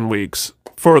next 10 weeks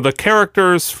for the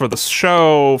characters, for the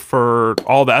show, for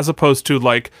all that, as opposed to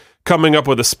like coming up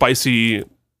with a spicy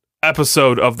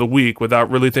episode of the week without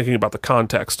really thinking about the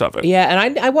context of it. Yeah,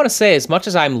 and I want to say, as much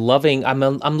as I'm loving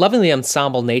the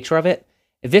ensemble nature of it,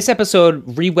 if this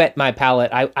episode re-wet my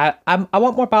palate, I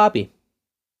want more Bobby.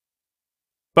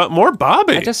 But more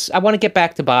Bobby? I want to get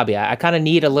back to Bobby. I kind of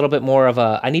need a little bit more of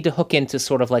I need to hook into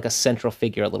sort of like a central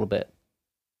figure a little bit.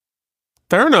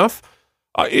 Fair enough.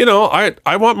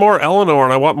 I want more Eleanor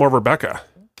and I want more Rebecca.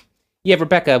 Yeah,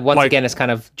 Rebecca, once again, has kind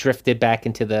of drifted back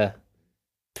into the...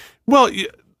 Well,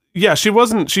 yeah, she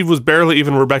was barely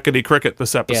even Rebecca D. Cricket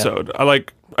this episode. Yeah.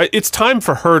 It's time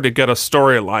for her to get a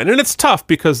storyline. And it's tough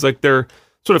because like they're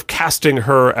sort of casting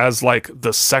her as like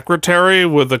the secretary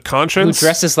with a conscience. Who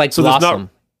dresses like Blossom.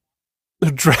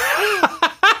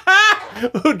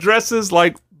 Who dresses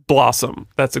like Blossom.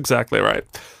 That's exactly right.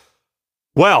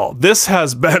 Well, this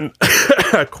has been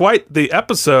quite the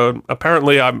episode.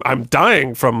 Apparently, I'm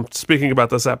dying from speaking about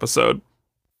this episode.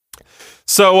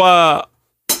 So,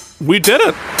 we did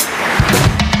it.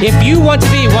 If you want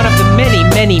to be one of the many,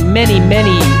 many, many,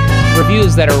 many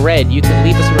reviews that are read, you can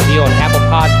leave us a review on Apple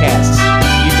Podcasts.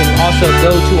 You can also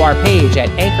go to our page at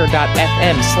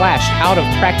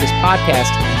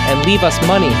anchor.fm/outofpracticepodcast and leave us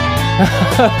money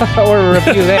or a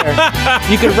review there.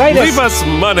 You can write us. Leave us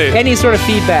money. Any sort of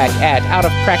feedback at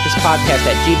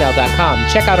outofpracticepodcast@gmail.com.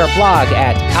 Check out our blog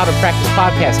at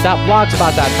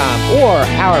outofpracticepodcast.blogspot.com or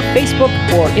our Facebook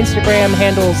or Instagram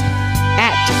handles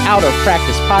at Out of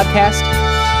Practice Podcast,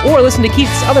 or listen to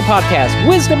Keith's other podcast,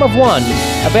 Wisdom of One,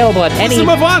 available at any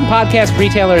podcast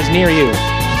retailers near you.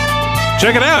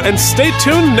 Check it out, and stay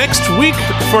tuned next week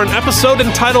for an episode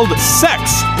entitled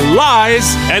Sex,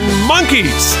 Lies, and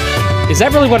Monkeys. Is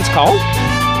that really what it's called?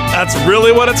 That's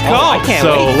really what it's called. I can't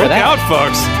wait for look that. out,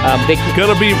 folks. It's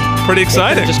gonna be pretty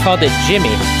exciting. They just called it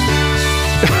Jimmy.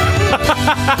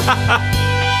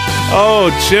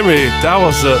 Oh, Jimmy, that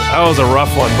was a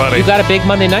rough one, buddy. You got a big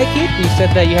Monday night, Keith? You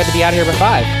said that you had to be out of here by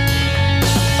 5.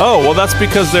 Oh, well, that's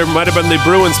because there might have been the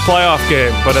Bruins playoff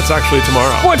game, but it's actually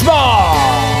tomorrow. Sports ball!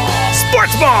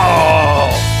 Sports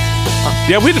ball!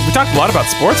 Yeah, we talked a lot about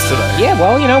sports today. Yeah,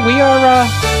 well, we are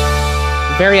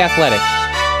very athletic.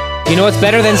 You know what's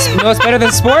better than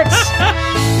sports?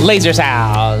 Laser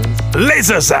sounds.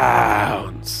 Laser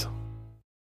sounds.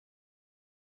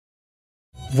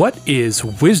 What is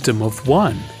Wisdom of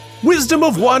One? Wisdom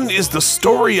of One is the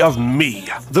story of me,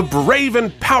 the brave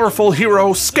and powerful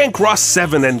hero Skankross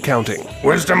 7 and counting.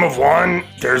 Wisdom of One?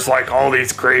 There's like all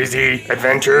these crazy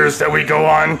adventures that we go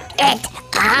on. It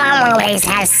always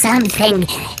has something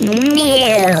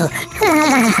new.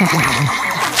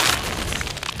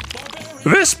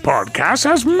 This podcast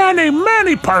has many,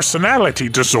 many personality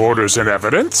disorders in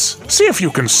evidence. See if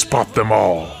you can spot them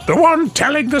all. The one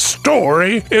telling the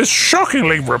story is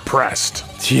shockingly repressed.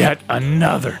 Yet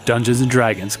another Dungeons &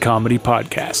 Dragons comedy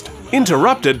podcast.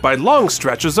 Interrupted by long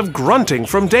stretches of grunting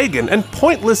from Dagon and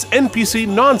pointless NPC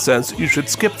nonsense you should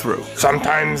skip through.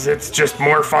 Sometimes it's just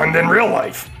more fun than real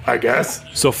life, I guess.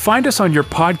 So find us on your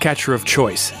podcatcher of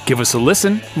choice. Give us a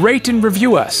listen, rate and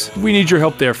review us. We need your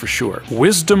help there for sure.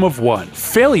 Wisdom of One.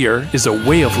 Failure is a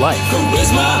way of life.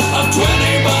 Charisma of 20